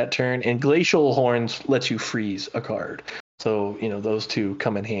damage that turn, and Glacial Horns lets you freeze a card. So those two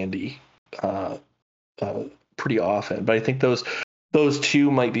come in handy pretty often. But I think those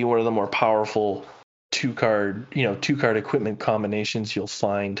two might be one of the more powerful two card equipment combinations you'll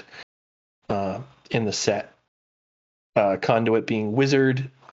find in the set. Conduit being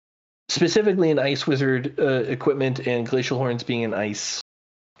wizard, specifically an ice wizard equipment, and Glacial Horns being an ice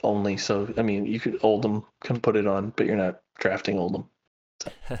only. So I mean, you could Oldhim can put it on, but you're not drafting Oldhim.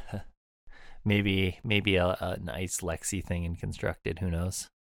 So. maybe an ice Lexi thing in Constructed. Who knows?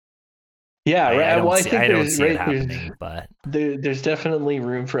 Yeah, I don't see it happening, but there's definitely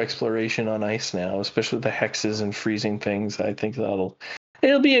room for exploration on ice now, especially with the hexes and freezing things. I think it'll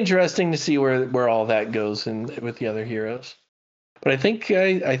be interesting to see where all that goes with the other heroes. But I think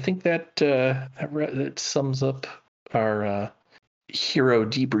that sums up our hero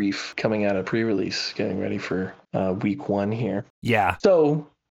debrief coming out of pre-release, getting ready for week 1 here. Yeah. So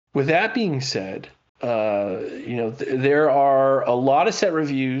with that being said, there are a lot of set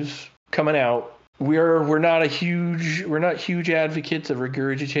reviews coming out. We're not huge advocates of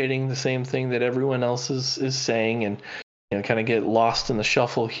regurgitating the same thing that everyone else is saying, and kind of get lost in the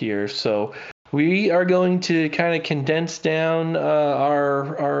shuffle here. So we are going to kind of condense down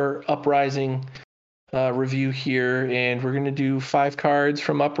our Uprising review here, and we're going to do 5 cards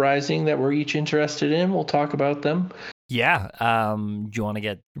from Uprising that we're each interested in. We'll talk about them. Yeah. Do you want to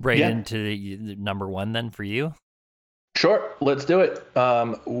get into the number 1 then for you? Sure, let's do it.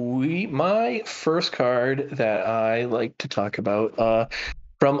 My first card that I like to talk about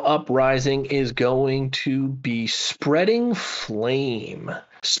from Uprising is going to be Spreading Flame.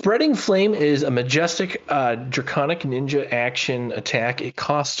 Spreading Flame is a majestic Draconic Ninja action attack. It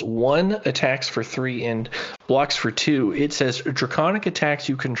costs 1, attacks for 3, and blocks for 2. It says Draconic attacks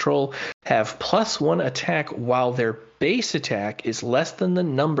you control have +1 attack while their base attack is less than the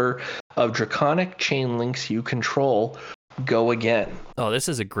number of Draconic chain links you control. Go again. Oh, this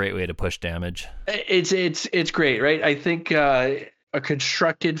is a great way to push damage. It's great, right? I think a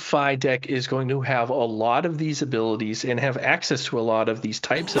constructed Phi deck is going to have a lot of these abilities and have access to a lot of these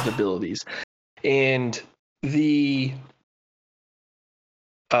types of abilities. And the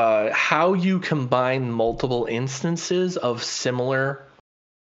how you combine multiple instances of similar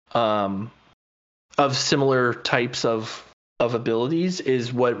types of abilities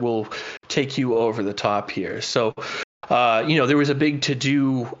is what will take you over the top here. So there was a big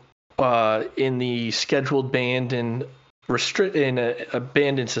to-do in the scheduled banned and a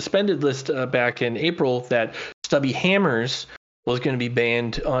banned and suspended list back in April that Stubby Hammers was going to be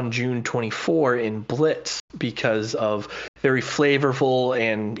banned on June 24 in Blitz because of very flavorful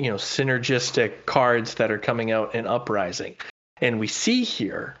and synergistic cards that are coming out in Uprising. And we see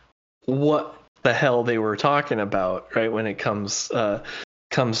here what the hell they were talking about, right, when it comes to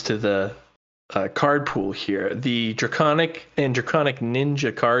the card pool here. The Draconic and Draconic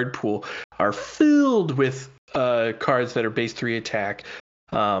Ninja card pool are filled with cards that are base 3 attack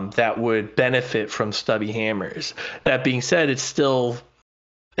that would benefit from Stubby Hammers. That being said, it's still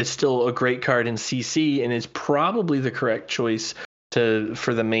a great card in CC, and is probably the correct choice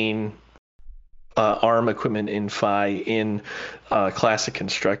for the main arm equipment in Phi in Classic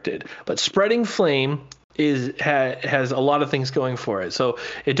Constructed. But Spreading Flame has a lot of things going for it. So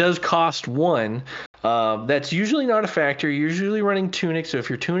it does cost 1. That's usually not a factor. You're usually running Tunic. So if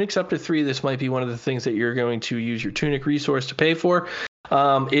your Tunic's up to 3, this might be one of the things that you're going to use your Tunic resource to pay for.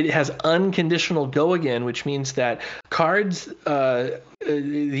 It has unconditional go again, which means that cards,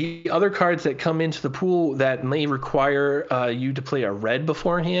 the other cards that come into the pool that may require you to play a red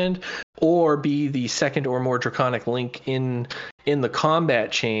beforehand or be the second or more Draconic link in the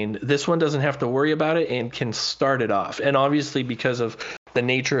combat chain, this one doesn't have to worry about it and can start it off. And obviously, because of the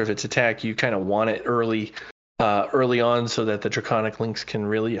nature of its attack, you kind of want it early on so that the Draconic links can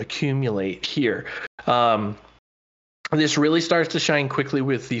really accumulate here. This really starts to shine quickly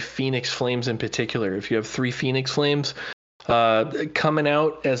with the Phoenix Flames in particular. If you have 3 Phoenix Flames coming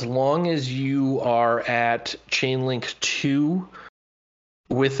out, as long as you are at Chainlink 2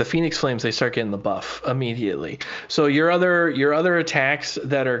 with the Phoenix Flames, they start getting the buff immediately. So your other attacks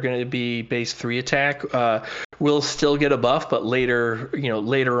that are going to be base 3 attack will still get a buff, but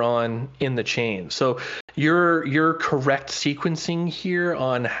later on in the chain. So your correct sequencing here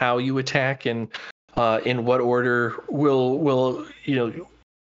on how you attack and in what order will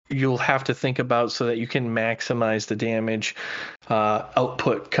you'll have to think about so that you can maximize the damage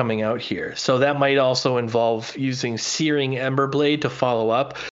output coming out here. So that might also involve using Searing Emberblade to follow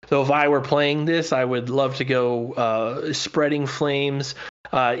up. So if I were playing this, I would love to go Spreading Flames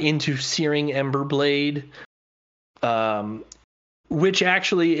into Searing Emberblade, which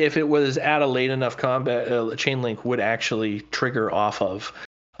actually, if it was at a late enough combat, Chainlink would actually trigger off of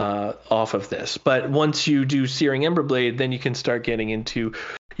this. But once you do Searing Emberblade, then you can start getting into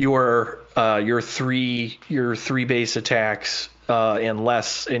your 3 base attacks and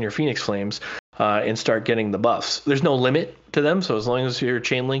less in your Phoenix Flames and start getting the buffs. There's no limit to them, so as long as your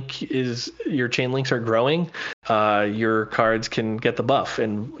chain links are growing, your cards can get the buff.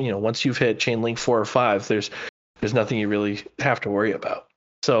 And once you've hit chain link 4 or 5, there's nothing you really have to worry about.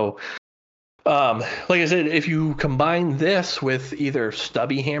 So like I said, if you combine this with either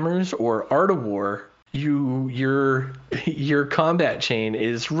Stubby Hammers or Art of War, your combat chain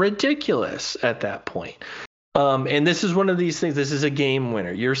is ridiculous at that point. And this is one of these things. This is a game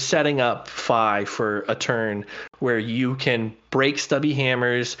winner. You're setting up Phi for a turn where you can break Stubby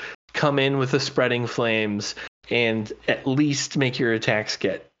Hammers, come in with the Spreading Flames, and at least make your attacks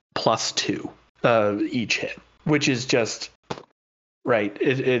get +2 each hit, which is just right?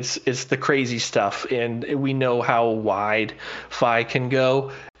 It's the crazy stuff, and we know how wide Phi can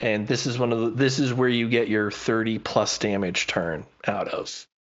go, and this is where you get your 30 plus damage turn out of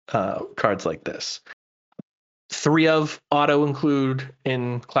cards like this. 3 of auto include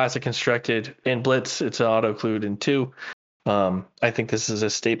in Classic Constructed. In Blitz, it's an auto include in 2. I think this is a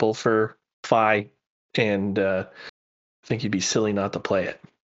staple for Phi, and I think you'd be silly not to play it.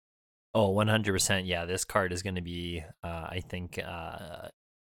 Oh, 100%. Yeah, this card is going to be, I think, a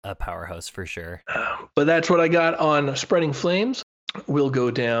powerhouse for sure. But that's what I got on Spreading Flames. We'll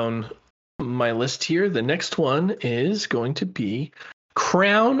go down my list here. The next one is going to be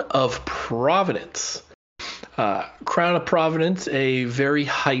Crown of Providence. Crown of Providence, a very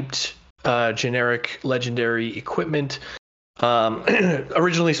hyped generic legendary equipment.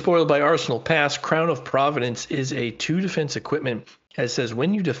 Originally spoiled by Arsenal Pass, Crown of Providence is a 2 defense equipment. It says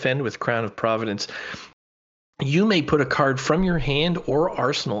when you defend with Crown of Providence, you may put a card from your hand or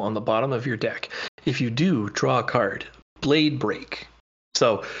arsenal on the bottom of your deck. If you do, draw a card. Blade Break.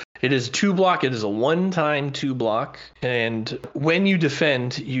 So it is 2 block. It is a 1-time 2 block, and when you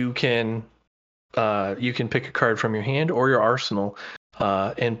defend, you can pick a card from your hand or your arsenal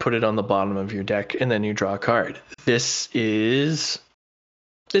and put it on the bottom of your deck, and then you draw a card. This is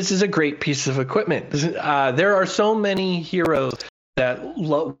a great piece of equipment. There are so many heroes that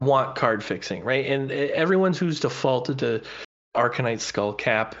want card fixing, right? And everyone's who's defaulted to Arcanite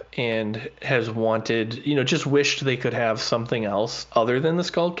Skullcap and has wanted, just wished they could have something else other than the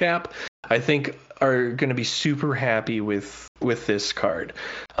Skullcap, I think are going to be super happy with this card.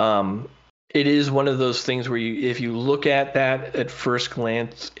 It is one of those things where if you look at that at first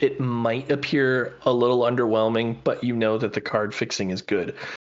glance, it might appear a little underwhelming, but you know that the card fixing is good.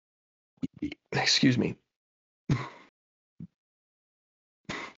 Excuse me.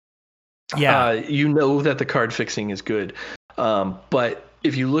 Yeah. You know that the card fixing is good. But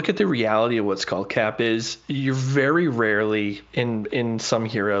if you look at the reality of what Skullcap is, you're very rarely in some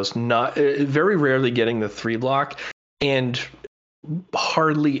heroes, very rarely getting the 3 block, and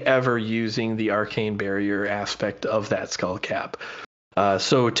hardly ever using the arcane barrier aspect of that Skullcap.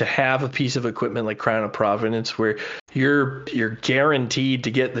 So to have a piece of equipment like Crown of Providence where you're guaranteed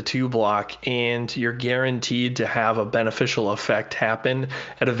to get the 2 block and you're guaranteed to have a beneficial effect happen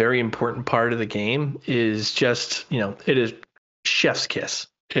at a very important part of the game is just, it is chef's kiss.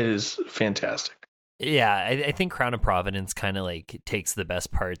 It is fantastic. Yeah, I think Crown of Providence kind of like takes the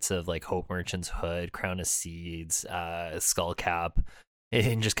best parts of like Hope Merchant's Hood, Crown of Seeds, Skullcap,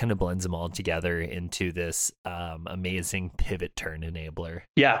 and just kind of blends them all together into this amazing pivot turn enabler.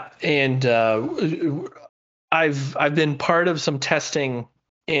 Yeah, and I've been part of some testing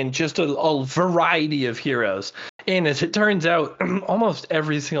in just a variety of heroes, and as it turns out, almost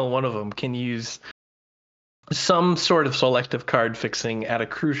every single one of them can use some sort of selective card fixing at a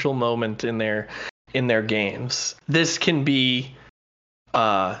crucial moment in their games. This can be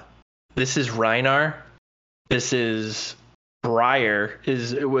this is Rhinar, this is Briar.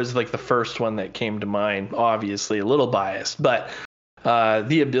 It was like the first one that came to mind, obviously a little biased, but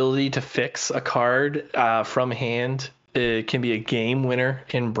the ability to fix a card from hand, it can be a game winner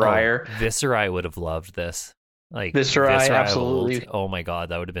in Briar. Viserai would have loved this. Like Viserai absolutely. Oh my god,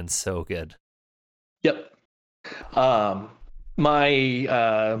 that would have been so good. Yep.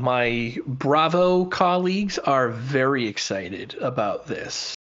 My Bravo colleagues are very excited about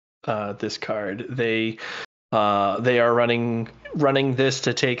this card. They are running this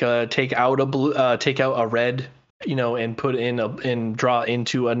to take out a red, and put in and draw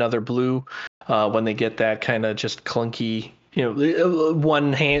into another blue when they get that kind of just clunky,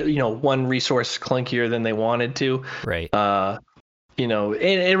 one resource clunkier than they wanted to. Right.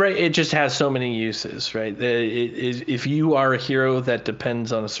 It just has so many uses, right? If you are a hero that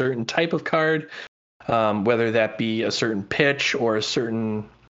depends on a certain type of card, whether that be a certain pitch or a certain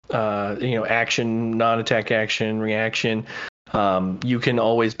action, non-attack action, reaction, you can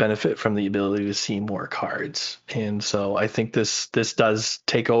always benefit from the ability to see more cards. And so I think this does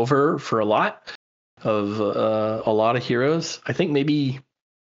take over for a lot of heroes. I think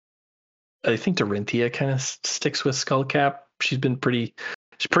Dorinthia kind of sticks with Skullcap. She's pretty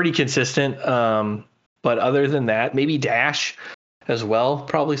consistent. But other than that, maybe Dash as well,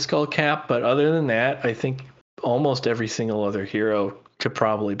 probably Skullcap. But other than that, I think almost every single other hero could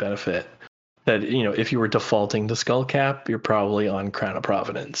probably benefit. That, if you were defaulting to Skullcap, you're probably on Crown of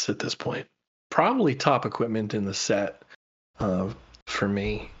Providence at this point. Probably top equipment in the set for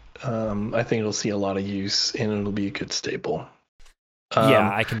me. I think it'll see a lot of use and it'll be a good staple.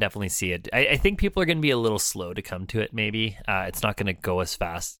 Yeah, I can definitely see it. I think people are going to be a little slow to come to it. Maybe it's not going to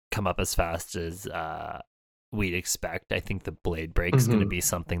come up as fast as we'd expect. I think the blade break is going to be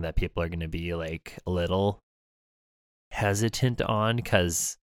something that people are going to be like a little hesitant on,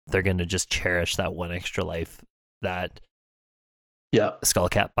 because they're going to just cherish that one extra life that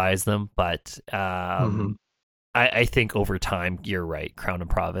Skullcap buys them. But I think over time, you're right, Crown of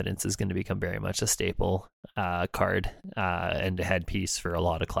Providence is going to become very much a staple card and a headpiece for a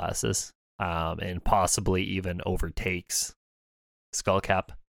lot of classes, and possibly even overtakes Skullcap.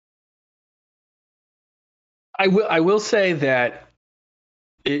 I will say that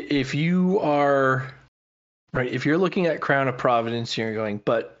if you are right, if you're looking at Crown of Providence, you're going,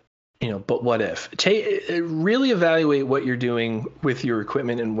 but what if? Really evaluate what you're doing with your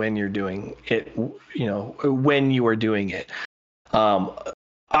equipment and when you're doing it. When you are doing it.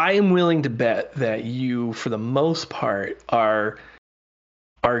 I am willing to bet that you, for the most part, are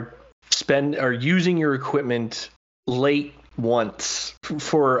using your equipment late once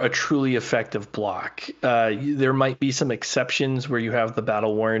for a truly effective block. There might be some exceptions where you have the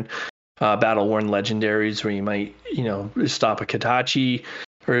battle worn legendaries where you might stop a Katachi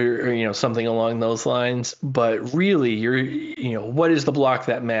or something along those lines, but really you're what is the block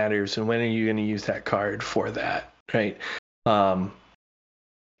that matters, and when are you going to use that card for that, right? I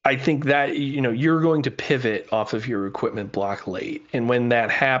think that you're going to pivot off of your equipment block late, and when that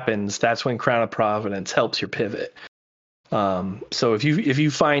happens, that's when Crown of Providence helps your pivot. So if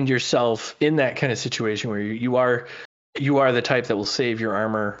you find yourself in that kind of situation where you are the type that will save your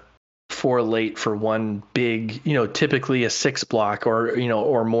armor for late for one big, typically a 6 block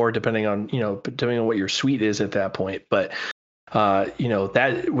or more, depending on what your suite is at that point. But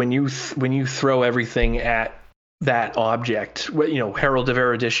that when you throw everything at that object, Herald of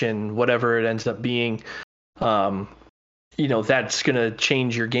Erudition, whatever it ends up being, that's gonna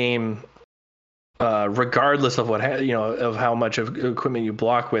change your game. Regardless of of how much of equipment you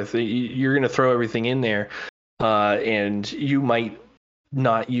block with, you're going to throw everything in there, and you might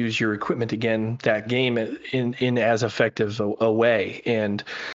not use your equipment again that game in as effective a way. And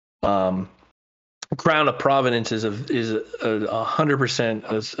Crown of Providence is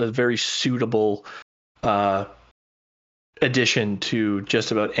 100% a very suitable addition to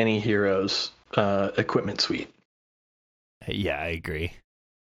just about any hero's equipment suite. Yeah, I agree.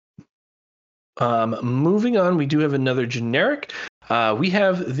 Moving on, we do have another generic. We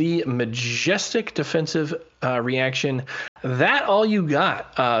have the Majestic Defensive reaction. That all you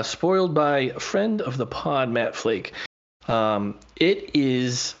got. Spoiled by friend of the pod, Matt Flake. It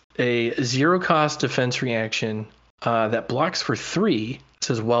is a 0-cost defense reaction that blocks for 3. It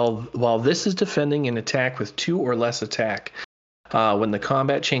says while this is defending an attack with 2 or less attack, when the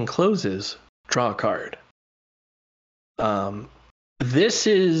combat chain closes, draw a card. This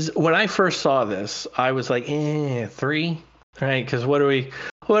is, when I first saw this, I was like, 3, right? Because what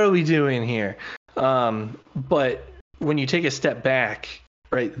are we doing here? But when you take a step back,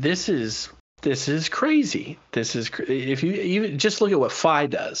 right, this is crazy. If you even just look at what Phi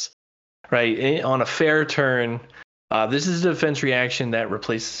does, right? On a fair turn, this is a defense reaction that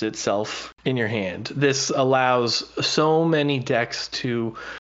replaces itself in your hand. This allows so many decks to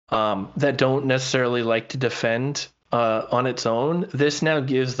that don't necessarily like to defend on its own. This now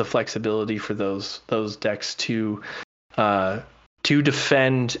gives the flexibility for those decks to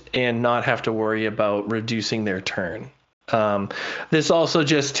defend and not have to worry about reducing their turn. This also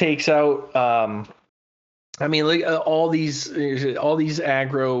just takes out all these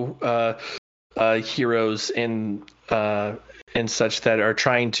aggro heroes and such that are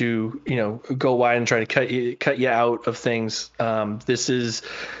trying to go wide and try to cut you out of things. This is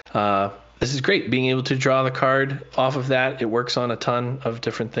great, being able to draw the card off of that. It works on a ton of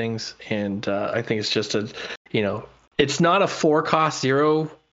different things, and I think it's just it's not a 4-cost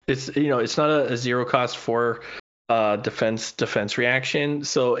 0. It's not a 0-cost 4 defense reaction.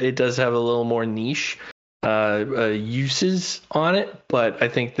 So it does have a little more niche uses on it, but I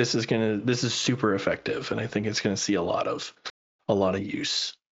think this is super effective, and I think it's gonna see a lot of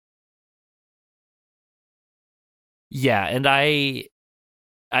use. Yeah, and I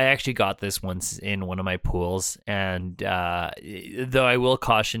actually got this once in one of my pools, and though I will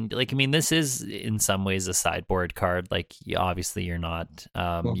caution, this is in some ways a sideboard card. Obviously you're not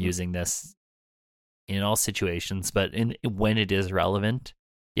using this in all situations, but when it is relevant,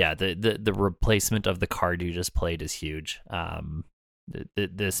 yeah, the replacement of the card you just played is huge.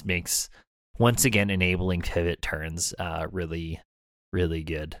 This makes, once again, enabling pivot turns really, really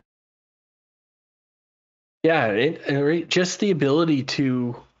good. Yeah, just the ability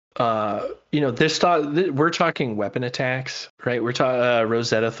to, we're talking weapon attacks, right? We're talking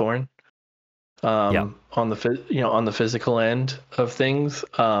Rosetta Thorn, on the physical end of things.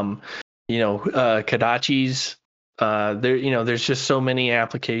 Kodachis. There's just so many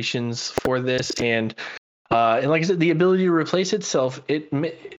applications for this, and like I said, the ability to replace itself,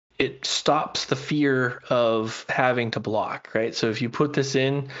 it stops the fear of having to block, right? So if you put this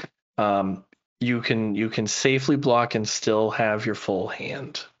in, you can safely block and still have your full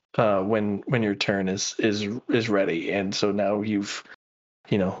hand when your turn is ready. And so now you've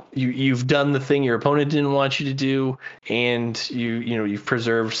done the thing your opponent didn't want you to do, and you've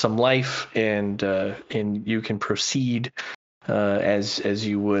preserved some life, and you can proceed as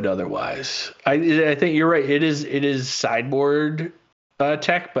you would otherwise. I think you're right. It is sideboard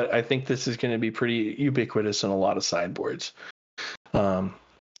tech, but I think this is going to be pretty ubiquitous in a lot of sideboards,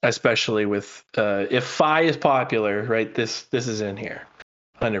 especially with if Fi is popular, right? This is in here,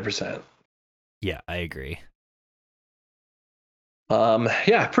 100%. Yeah, I agree.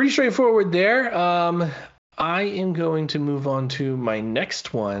 Pretty straightforward there. I am going to move on to my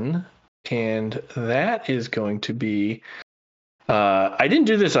next one, and that is going to be. I didn't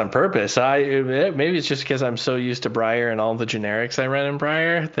do this on purpose. Maybe it's just because I'm so used to Briar and all the generics I run in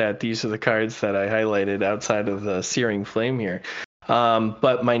Briar that these are the cards that I highlighted outside of the Searing Flame here.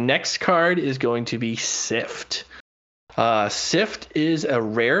 But my next card is going to be Sift. Sift is a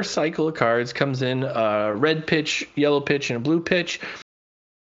rare cycle of cards. Comes in red pitch, yellow pitch, and a blue pitch.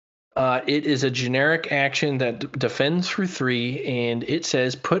 It is a generic action that defends for 3, and it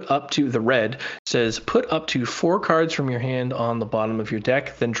says put up to 4 cards from your hand on the bottom of your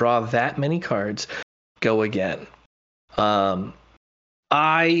deck, then draw that many cards, go again.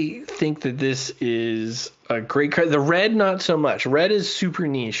 I think that this is a great card. The red, not so much. Red is super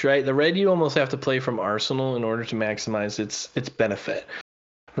niche, right? The red you almost have to play from Arsenal in order to maximize its benefit,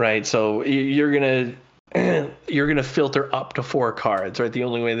 right? So you're gonna filter up to 4 cards, right? The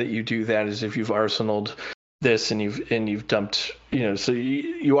only way that you do that is if you've arsenaled this and you've dumped, so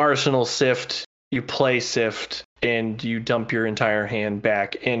you arsenal Sift, you play Sift, and you dump your entire hand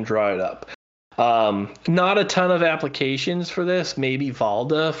back and draw it up. Not a ton of applications for this. Maybe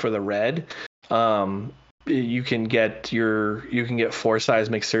Valda for the red. You can get 4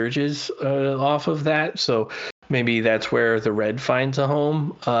 seismic surges off of that. So maybe that's where the red finds a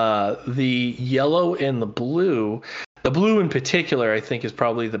home. The yellow and the blue in particular, I think, is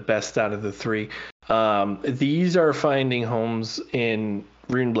probably the best out of the 3. These are finding homes in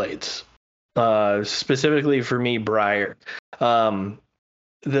Runeblades, specifically for me, Briar.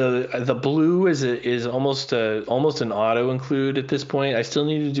 The blue is almost an auto include at this point. I still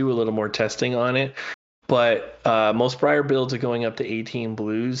need to do a little more testing on it, but most Briar builds are going up to 18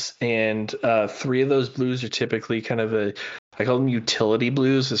 blues, and 3 of those blues are typically kind of I call them utility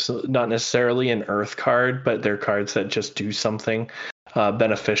blues. It's not necessarily an earth card, but they're cards that just do something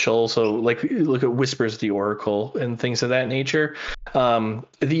beneficial. So like look at Whispers the Oracle and things of that nature.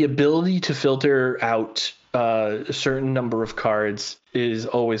 The ability to filter out a certain number of cards is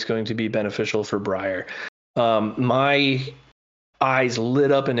always going to be beneficial for Briar. My eyes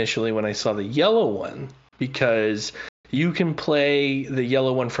lit up initially when I saw the yellow one, because you can play the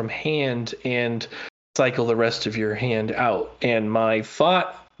yellow one from hand and cycle the rest of your hand out. And my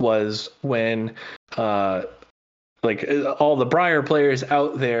thought was, when like all the Briar players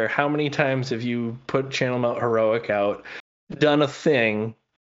out there, how many times have you put Channel Mount Heroic out, done a thing,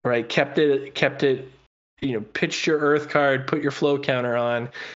 right, kept it, pitched your earth card, put your flow counter on,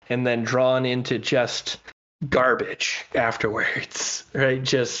 and then drawn into just garbage afterwards, right?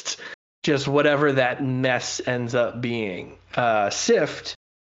 Just whatever that mess ends up being. Sift,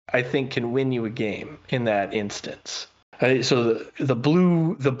 I think, can win you a game in that instance. So the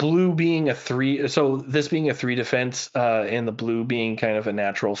blue being a 3, so this being a 3 defense, and the blue being kind of a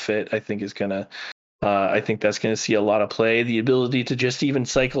natural fit, I think is gonna. I think that's going to see a lot of play. The ability to just even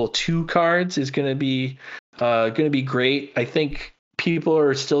cycle 2 cards is going to be great. I think people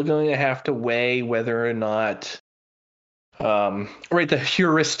are still going to have to weigh whether or not the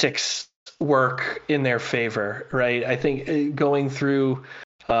heuristics work in their favor, right? I think going through,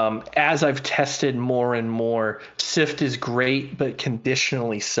 as I've tested more and more, Sift is great, but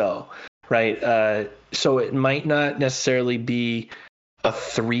conditionally so, right? So it might not necessarily be a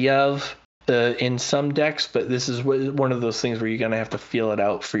 3 of in some decks, but this is one of those things where you're going to have to feel it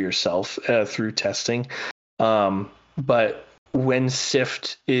out for yourself through testing. But when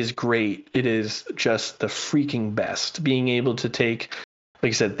Sift is great, it is just the freaking best. Being able to take,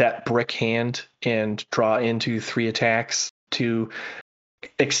 like I said, that brick hand and draw into 3 attacks to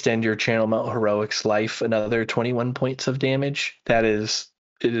extend your Channel Mount Heroic's life another 21 points of damage, it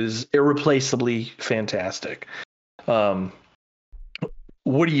is irreplaceably fantastic.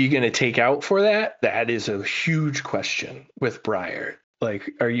 What are you going to take out for that? That is a huge question with Briar.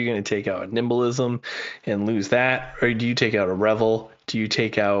 Like, are you going to take out a Nimbleism and lose that, or do you take out a Revel? Do you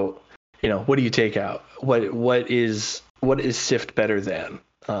take out, what do you take out? What is Sift better than?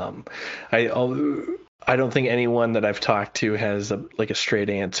 I don't think anyone that I've talked to has a straight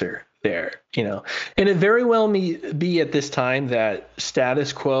answer there, and it very well may be at this time that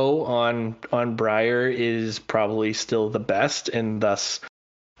status quo on Briar is probably still the best, and thus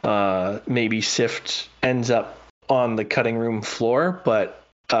maybe Sift ends up on the cutting room floor, but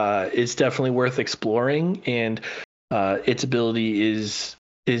it's definitely worth exploring, and its ability is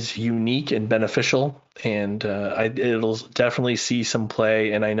unique and beneficial, and it'll definitely see some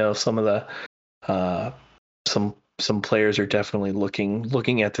play, and I know some of the some players are definitely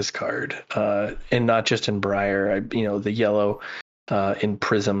looking at this card, and not just in Briar. The yellow in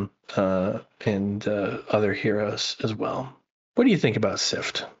Prism and other heroes as well. What do you think about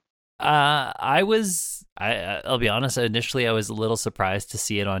Sift? I'll be honest, initially I was a little surprised to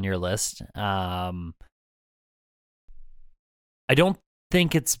see it on your list. I don't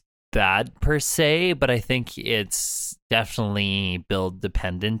think it's bad per se, but I think it's definitely build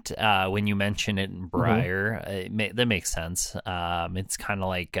dependent. When you mention it in Briar, that makes sense. It's kind of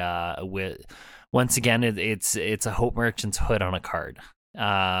like once again, it's a Hope Merchant's hood on a card.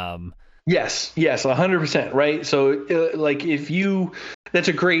 Yes, 100%, right? So that's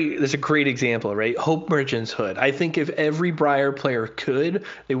a great example, right? Hope Merchant's hood. I think if every Briar player could,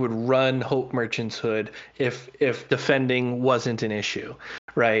 they would run Hope Merchant's hood if defending wasn't an issue,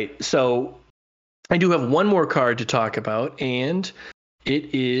 right? So I do have one more card to talk about, and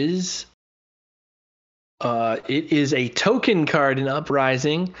it is a token card in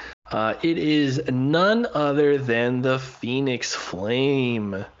Uprising. It is none other than the Phoenix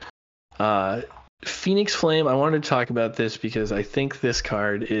Flame. Phoenix Flame, I wanted to talk about this because I think this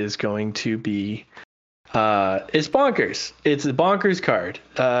card is going to be it's bonkers. It's a bonkers card.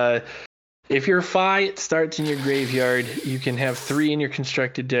 If you're Fi, it starts in your graveyard. You can have 3 in your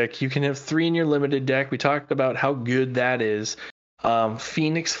constructed deck. You can have 3 in your limited deck. We talked about how good that is.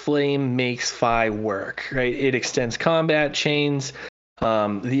 Phoenix Flame makes Fi work, right? It extends combat chains.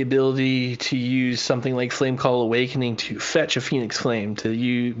 The ability to use something like Flame Call Awakening to fetch a Phoenix Flame,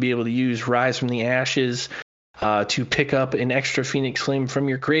 to be able to use Rise from the Ashes to pick up an extra Phoenix Flame from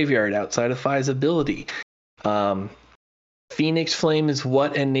your graveyard outside of Fi's ability. Phoenix Flame is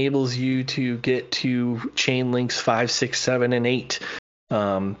what enables you to get to Chain Links 5, 6, 7, and 8.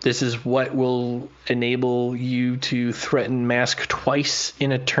 This is what will enable you to threaten Mask twice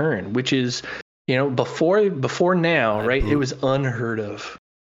in a turn, which is before now, right? It was unheard of.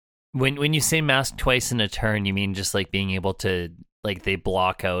 When you say Mask twice in a turn, you mean just like being able to, like, they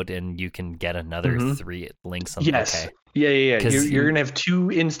block out and you can get another 3 links on them? Yes. Okay. Yeah. You're going to have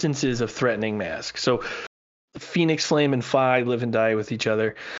 2 instances of threatening Mask. So Phoenix Flame and Fi live and die with each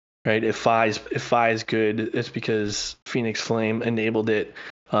other, right? If Fi is good, it's because Phoenix Flame enabled it.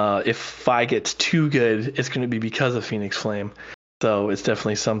 If Fi gets too good, it's going to be because of Phoenix Flame. So it's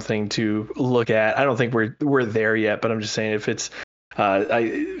definitely something to look at. I don't think we're there yet, but I'm just saying if it's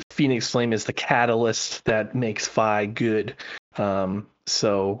Phoenix Flame is the catalyst that makes Fi good.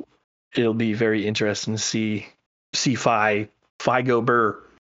 So it'll be very interesting to see Fi go burr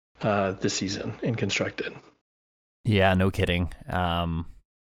this season in Constructed. Yeah, no kidding. I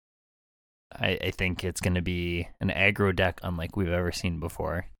think it's going to be an aggro deck unlike we've ever seen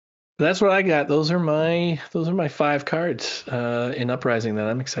before. That's what I got. Those are my 5 cards in Uprising that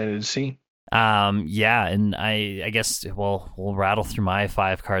I'm excited to see. Yeah, and I guess we'll rattle through my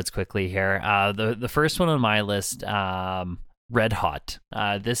 5 cards quickly here. The first one on my list, Red Hot.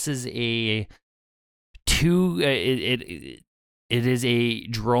 This is a 2. It is a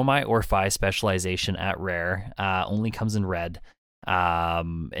Dromai or Fi specialization at rare. Only comes in red.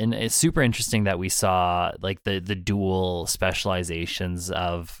 And it's super interesting that we saw like the dual specializations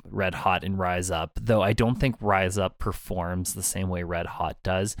of Red Hot and Rise Up, though I don't think Rise Up performs the same way Red Hot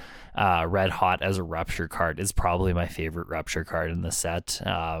does. Red Hot as a Rupture card is probably my favorite Rupture card in the set.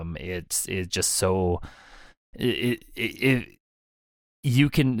 It's just so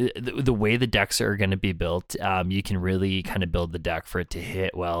you can, the way the decks are going to be built, you can really kind of build the deck for it to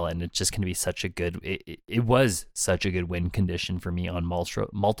hit well, and it's just going to be such a good, it was such a good win condition for me on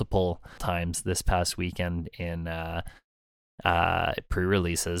multiple times this past weekend in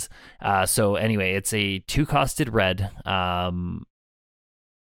pre-releases. So anyway, it's a 2-costed red,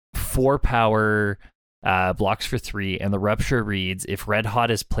 4 power blocks for 3, and the Rupture reads, if Red Hot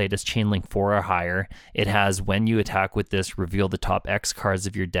is played as Chainlink 4 or higher, it has, when you attack with this, reveal the top X cards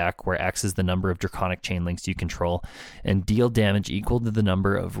of your deck, where X is the number of Draconic Chainlinks you control, and deal damage equal to the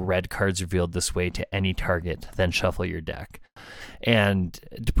number of red cards revealed this way to any target, then shuffle your deck. And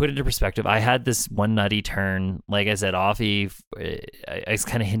to put it into perspective, I had this one nutty turn. Like I said, Offie, I was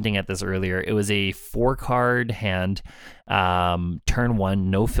kind of hinting at this earlier. It was a 4-card hand, turn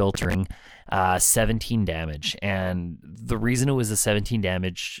 1, no filtering, 17 damage. And the reason it was a 17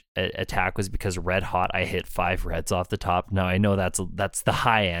 damage attack was because Red Hot, I hit 5 reds off the top. Now I know that's the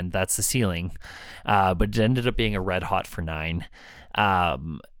high end, that's the ceiling, but it ended up being a Red Hot for 9.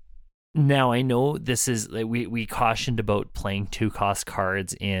 Now I know this is, we cautioned about playing 2-cost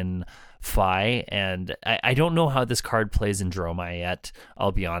cards in Fi, and I don't know how this card plays in Dromai yet,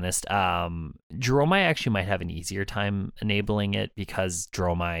 I'll be honest. Dromai actually might have an easier time enabling it, because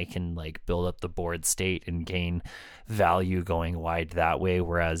Dromai can like build up the board state and gain value going wide that way,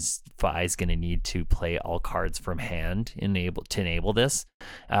 whereas Fi is going to need to play all cards from hand to enable this,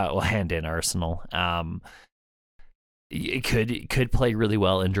 hand in arsenal. It could play really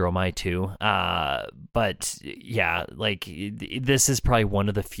well in Dromai too, but yeah, like this is probably one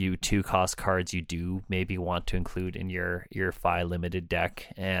of the few 2-cost cards you do maybe want to include in your Fi limited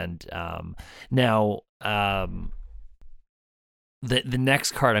deck. And now the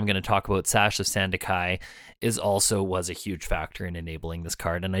next card I'm going to talk about, Sash of Sandakai, was a huge factor in enabling this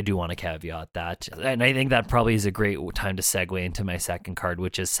card, and I do want to caveat that. And I think that probably is a great time to segue into my second card,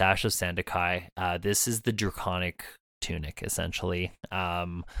 which is Sash of Sandakai. This is the Draconic Tunic, essentially.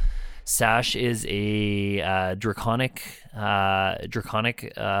 Sash is a draconic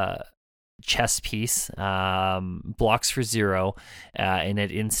chess piece, blocks for 0, and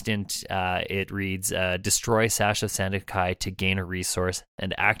at instant it reads, destroy Sash of Sandakai to gain a resource,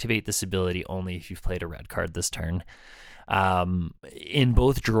 and activate this ability only if you've played a red card this turn. In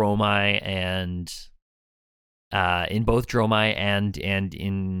both Dromai and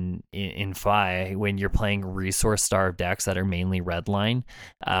in Fi, when you're playing resource starved decks that are mainly red line,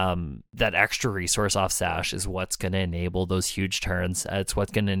 that extra resource off Sash is what's going to enable those huge turns. It's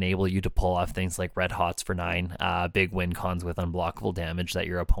what's going to enable you to pull off things like Red Hots for 9, big win cons with unblockable damage that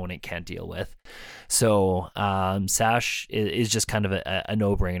your opponent can't deal with. So Sash is just kind of a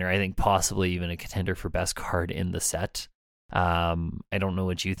no-brainer. I think possibly even a contender for best card in the set. I don't know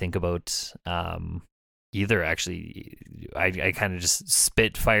what you think about either. Actually, I kind of just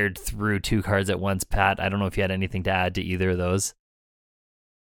fired through 2 cards at once. Pat, I don't know if you had anything to add to either of those.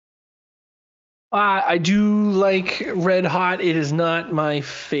 I do like Red Hot. It is not my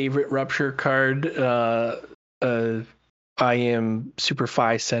favorite Rupture card. I am super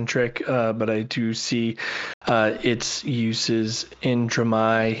Fi centric, but I do see its uses in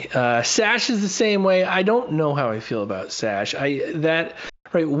Dromai. Sash is the same way. I don't know how I feel about Sash.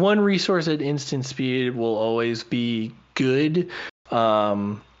 Right, 1 resource at instant speed will always be good.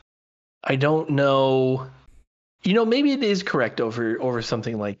 I don't know. Maybe it is correct over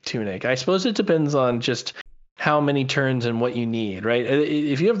something like Tunic. I suppose it depends on just how many turns and what you need, right?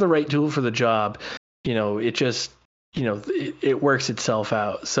 If you have the right tool for the job, it just, it works itself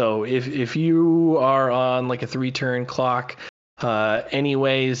out. So if you are on like a 3-turn clock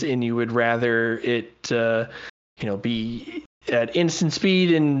anyways, and you would rather it, be at instant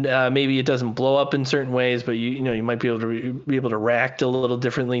speed, and maybe it doesn't blow up in certain ways, but you might be able to react a little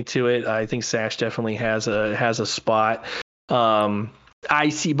differently to it. I think Sash definitely has a spot. I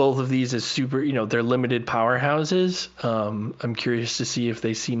see both of these as super, they're limited powerhouses. I'm curious to see if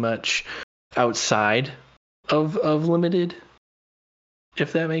they see much outside of limited,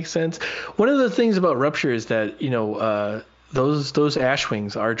 if that makes sense. One of the things about Rupture is that those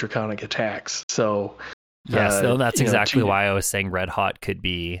Ashwings are draconic attacks, so yes, that's exactly why I was saying Red Hot could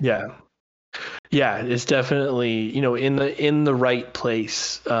be. Yeah, it's definitely in the right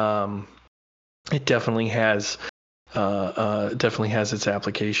place. It definitely has its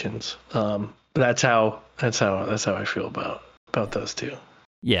applications. That's how I feel about those two.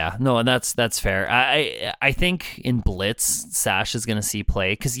 Yeah, no, and that's fair. I think in Blitz, Sash is going to see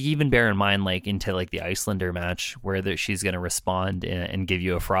play, because even bear in mind, like into like the Icelander match where she's going to respond and give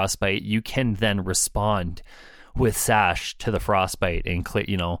you a Frostbite, you can then respond with Sash to the Frostbite and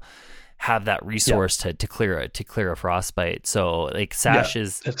have that resource to clear a Frostbite. So like Sash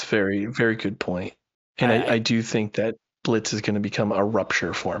is. That's very, very good point. And I do think that Blitz is going to become a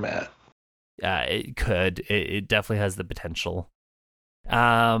Rupture format. It could. It definitely has the potential.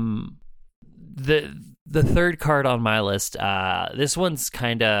 the third card on my list, this one's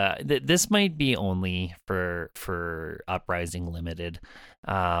kind of this might be only for Uprising Limited.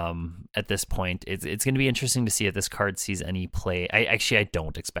 At this point, it's going to be interesting to see if this card sees any play. I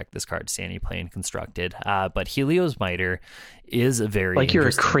don't expect this card to see any play in Constructed. But Helios Miter is a very like you're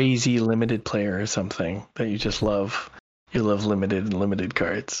a crazy limited player or something that you just love. You love limited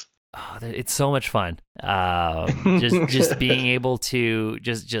cards. Oh, it's so much fun. Just being able to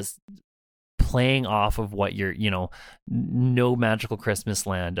just playing off of what you're, no Magical Christmas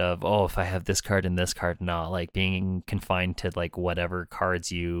Land of, oh, if I have this card and this card, not like being confined to like whatever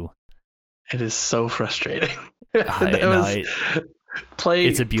cards you. It is so frustrating. It's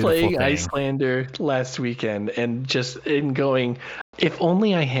a beautiful playing thing. Iyslander last weekend and just in going, if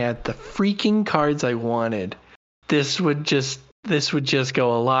only I had the freaking cards I wanted, this would just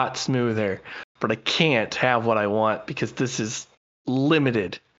go a lot smoother. But I can't have what I want because this is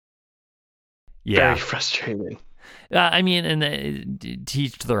limited. Yeah, very frustrating. I mean, and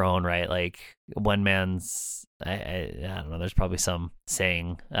teach their own, right? Like one man's, I don't know. There's probably some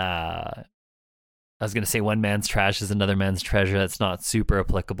saying. I was gonna say one man's trash is another man's treasure. That's not super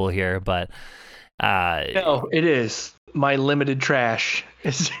applicable here, but no, it is. My limited trash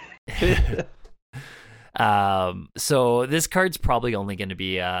is. So this card's probably only going to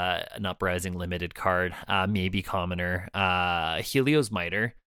be an Uprising Limited card, maybe commoner. Helios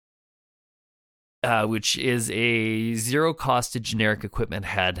Miter. Which is a 0-cost generic equipment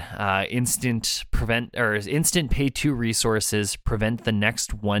head. Instant pay 2 resources, prevent the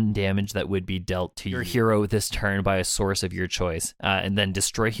next 1 damage that would be dealt to your hero this turn by a source of your choice, and then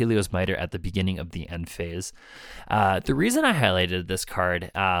destroy Helios Miter at the beginning of the end phase. The reason I highlighted this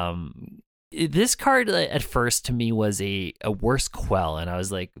card, at first to me was a worse Quell, and I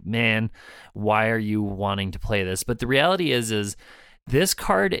was like, man, why are you wanting to play this? But the reality is this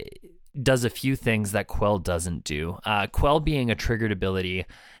card does a few things that Quell doesn't do. Quell being a triggered ability,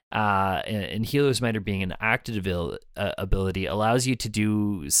 and Helios Miter being an active ability allows you to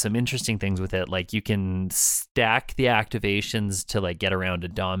do some interesting things with it. Like you can stack the activations to like get around a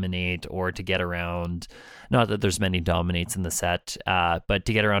Dominate, or to get around, not that there's many Dominates in the set, but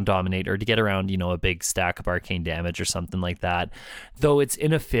to get around Dominate, or to get around, a big stack of arcane damage or something like that. Though it's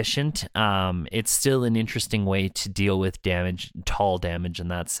inefficient, it's still an interesting way to deal with damage, tall damage in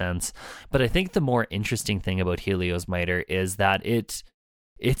that sense. But I think the more interesting thing about Helios Miter is that it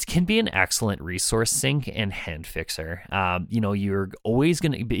can be an excellent resource sink and hand fixer. You're always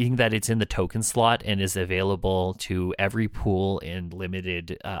going to, being that it's in the token slot and is available to every pool in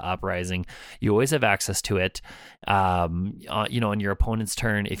limited Uprising, you always have access to it. On your opponent's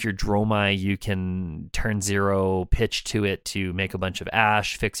turn, if you're Dromai, you can turn 0, pitch to it to make a bunch of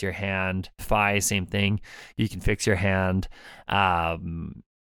ash, fix your hand. Fi, same thing. You can fix your hand.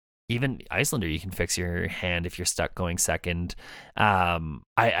 Even Iyslander, you can fix your hand if you're stuck going second.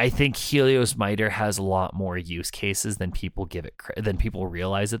 I think Helios Miter has a lot more use cases than people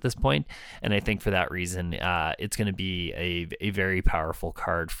realize at this point, and I think for that reason, it's going to be a very powerful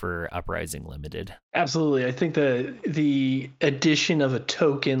card for Uprising Limited. Absolutely, I think the addition of a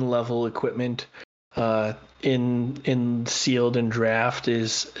token level equipment in sealed and draft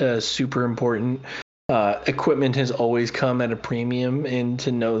is super important. Equipment has always come at a premium, and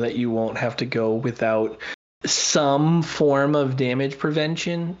to know that you won't have to go without some form of damage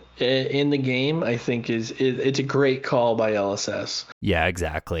prevention in the game, I think it's a great call by LSS. Yeah,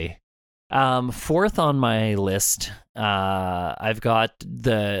 exactly. Fourth on my list, I've got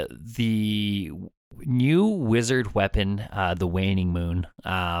the new wizard weapon, the Waning Moon.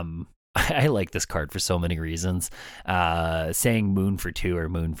 I like this card for so many reasons. Saying moon for 2 or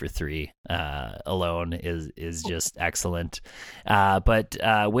moon for 3 alone is just excellent. But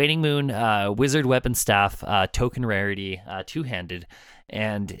Waning Moon, wizard weapon staff, token rarity, 2-handed,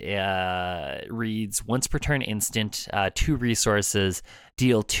 and reads once per turn instant, 2 resources,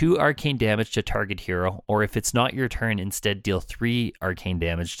 deal 2 arcane damage to target hero, or if it's not your turn, instead deal 3 arcane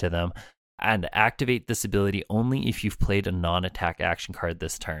damage to them, and activate this ability only if you've played a non-attack action card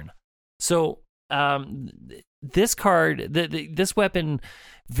this turn. So this card, this weapon,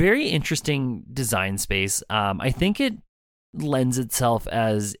 very interesting design space. I think it lends itself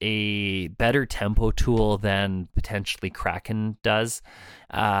as a better tempo tool than potentially Kraken does.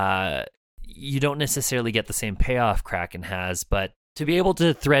 You don't necessarily get the same payoff Kraken has, but to be able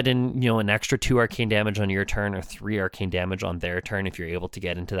to thread in, an extra 2 arcane damage on your turn or 3 arcane damage on their turn, if you're able to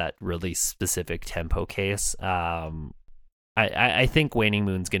get into that really specific tempo case, I think Waning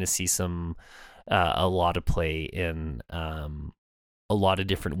Moon's going to see a lot of play in a lot of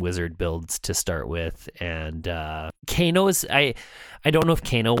different wizard builds to start with, and Kano's I don't know if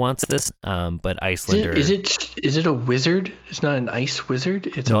Kano wants this, but Iyslander Is it a wizard? It's not an ice wizard.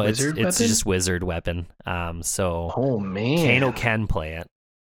 It's a wizard weapon. It's just wizard weapon. So oh man, Kano can play it.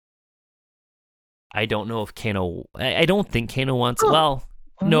 I don't know if Kano. I don't think Kano wants. Oh. Well,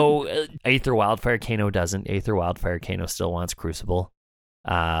 no, Aether Wildfire Kano doesn't. Aether Wildfire Kano still wants Crucible.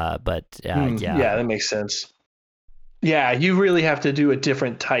 But yeah, that makes sense. Yeah, you really have to do a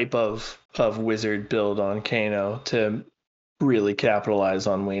different type of wizard build on Kano to really capitalize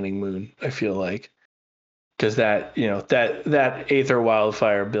on Waning Moon, I feel like. Because that Aether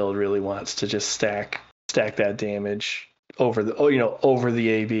Wildfire build really wants to just stack that damage over the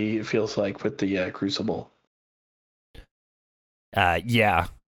AB, it feels like, with the Crucible. Yeah,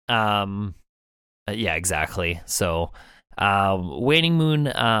 exactly. So Waning Moon,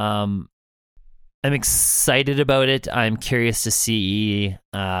 I'm excited about it. I'm curious to see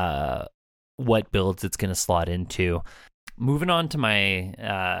what builds it's going to slot into. Moving on to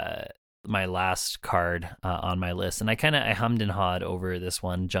my my last card on my list, and I hummed and hawed over this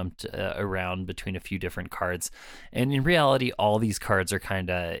one, jumped around between a few different cards, and in reality, all these cards are kind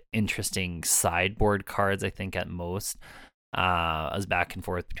of interesting sideboard cards, I think, at most. I was back and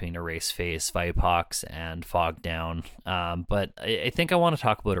forth between Erase Face, Vipox, and Fog Down. But I think I want to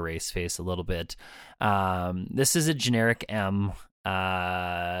talk about Erase Face a little bit. This is a generic M.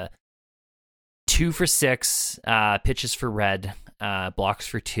 2 for 6, pitches for red, blocks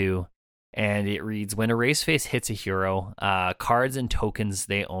for 2. And it reads, when Erase Face hits a hero, cards and tokens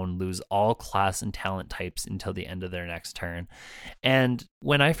they own lose all class and talent types until the end of their next turn. And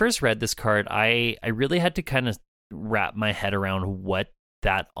when I first read this card, I really had to kind of wrap my head around what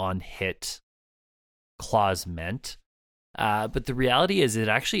that on hit clause meant, but the reality is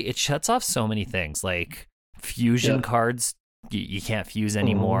it shuts off so many things, like fusion cards you can't fuse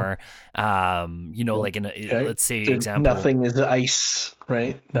anymore. Like let's say example, nothing is ice,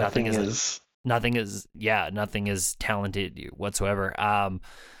 right? Nothing is talented whatsoever.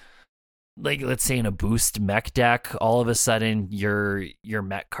 Like, let's say in a boost mech deck, all of a sudden your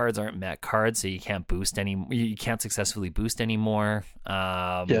mech cards aren't mech cards, so you can't boost you can't successfully boost anymore.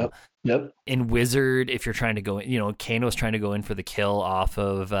 Yep. In Wizard, if you're trying to go, Kano's trying to go in for the kill off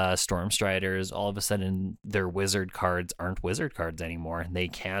of Stormstriders, all of a sudden their Wizard cards aren't Wizard cards anymore. They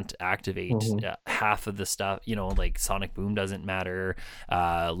can't activate half of the stuff. Like Sonic Boom doesn't matter.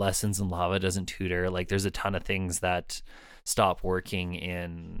 Lessons in Lava doesn't tutor. Like, there's a ton of things that stop working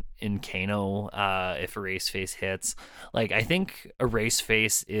in Kano if Erase Face hits. Like, I think Erase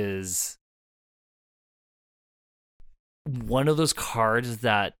Face is one of those cards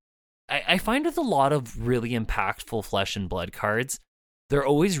that I find with a lot of really impactful Flesh and Blood cards, they're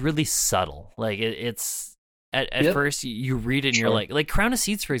always really subtle. Like, it's at first you read it and you're like Crown of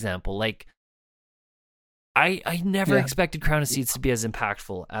Seeds, for example. Like, I never expected Crown of Seeds to be as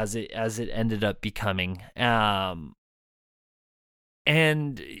impactful as it ended up becoming.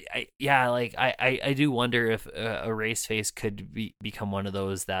 And I do wonder if Erase Face could become one of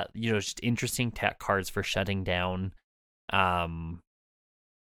those that, just interesting tech cards for shutting down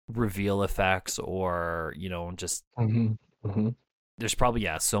reveal effects, or just there's probably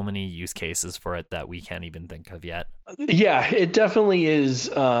so many use cases for it that we can't even think of yet. It definitely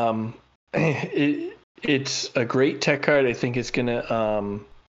is. It's a great tech card. I think it's gonna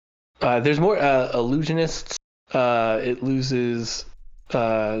there's more illusionists. It loses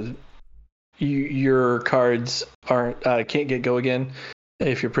your cards can't get go again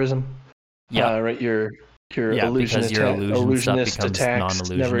if you're Prism. Right, your illusionist attacks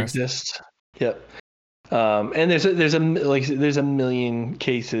never exist. Yep. And there's a million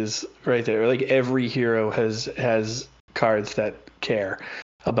cases right there. Like, every hero has cards that care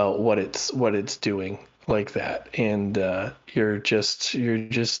about what it's doing like that, and you're just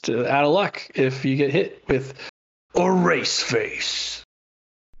out of luck if you get hit with Erase Face.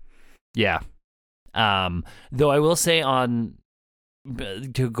 Yeah. Though I will say,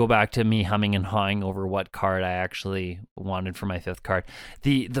 to go back to me humming and hawing over what card I actually wanted for my 5th card,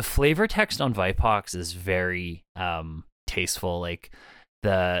 the flavor text on Vipox is very tasteful. Like,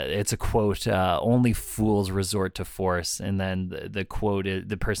 it's a quote, only fools resort to force, and then the quote,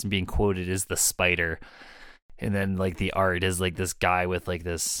 the person being quoted is the spider, and then like the art is like this guy with like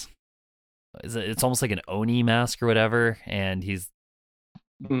this, it's almost like an Oni mask or whatever, and he's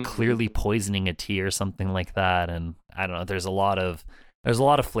clearly poisoning a tea or something like that. And I don't know, there's a lot of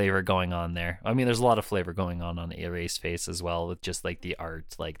flavor going on there. I mean, there's a lot of flavor going on Erase Face as well, with just like the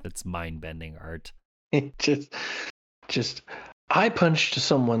art, like that's mind-bending art. It just I punched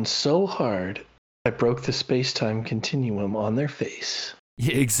someone so hard I broke the space-time continuum on their face.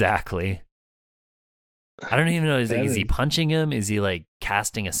 Yeah, exactly. I don't even know. Is he punching him? Is he like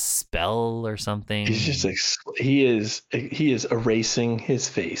casting a spell or something? He's just he is erasing his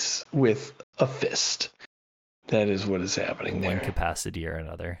face with a fist. That is what is happening there. One capacity or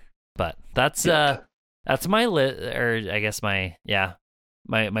another. But that's my list, or I guess my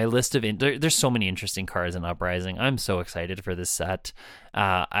list of there's so many interesting cards in Uprising. I'm so excited for this set.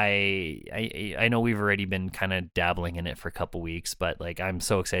 I know we've already been kind of dabbling in it for a couple weeks, but like I'm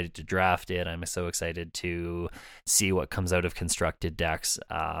so excited to draft it. I'm so excited to see what comes out of constructed decks.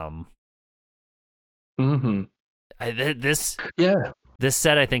 This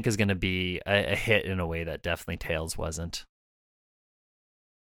set I think is going to be a hit in a way that definitely Tails wasn't.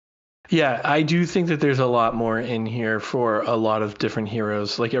 Yeah, I do think that there's a lot more in here for a lot of different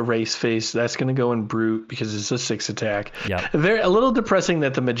heroes. Like Erase Face, that's going to go in Brute because it's a 6 attack. Yeah. They're a little depressing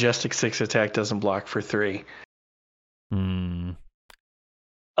that the Majestic 6 attack doesn't block for 3. There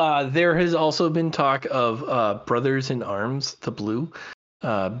has also been talk of Brothers in Arms, the blue,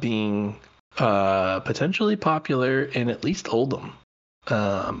 being potentially popular in at least Oldhim.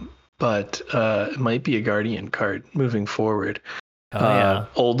 But it might be a Guardian card moving forward.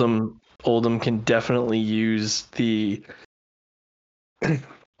 Oldhim can definitely use the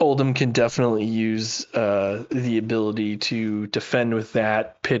ability to defend with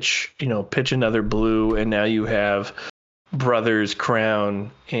that, pitch another blue, and now you have Brothers,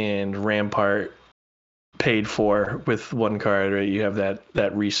 Crown, and Rampart paid for with one card, right? You have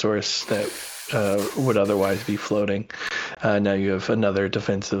that resource that would otherwise be floating. Now you have another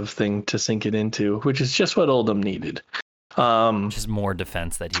defensive thing to sink it into, which is just what Oldhim needed. Just more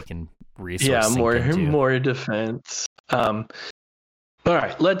defense that he can resource. Yeah, more defense. All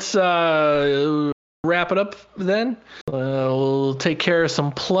right, let's wrap it up then. We'll take care of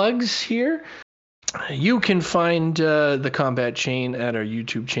some plugs here. You can find the Combat Chain at our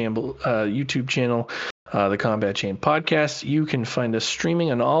YouTube channel, the Combat Chain Podcast. You can find us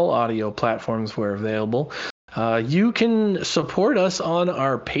streaming on all audio platforms where available. You can support us on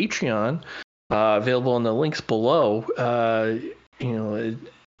our Patreon. Available in the links below.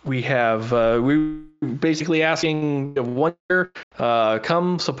 We basically asking one year,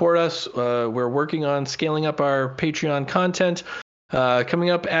 come support us. We're working on scaling up our Patreon content. Coming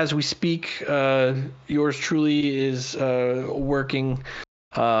up as we speak, yours truly is working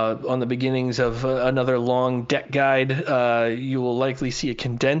on the beginnings of another long deck guide. You will likely see a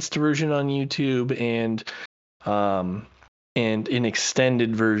condensed version on YouTube and an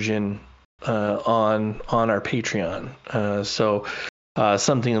extended version on our Patreon. So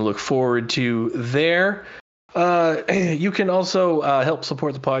something to look forward to there. You can also help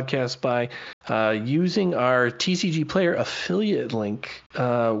support the podcast by using our TCG Player affiliate link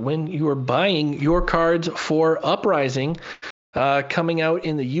when you are buying your cards for Uprising, coming out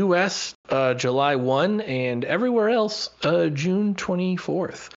in the US July 1 and everywhere else June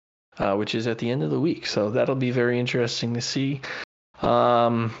 24th, which is at the end of the week. So that'll be very interesting to see.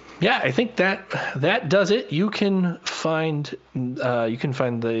 I think that does it. You can find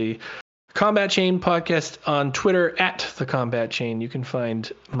the Combat Chain Podcast on Twitter at the Combat Chain. You can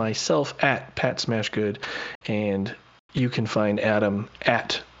find myself at Pat Smashgood, and you can find Adam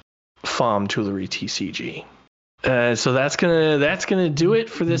at Fom Tuileries TCG. So that's gonna do it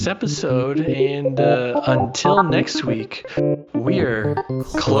for this episode, and until next week, we're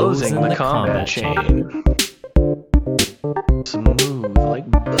closing the Combat Chain. Smooth.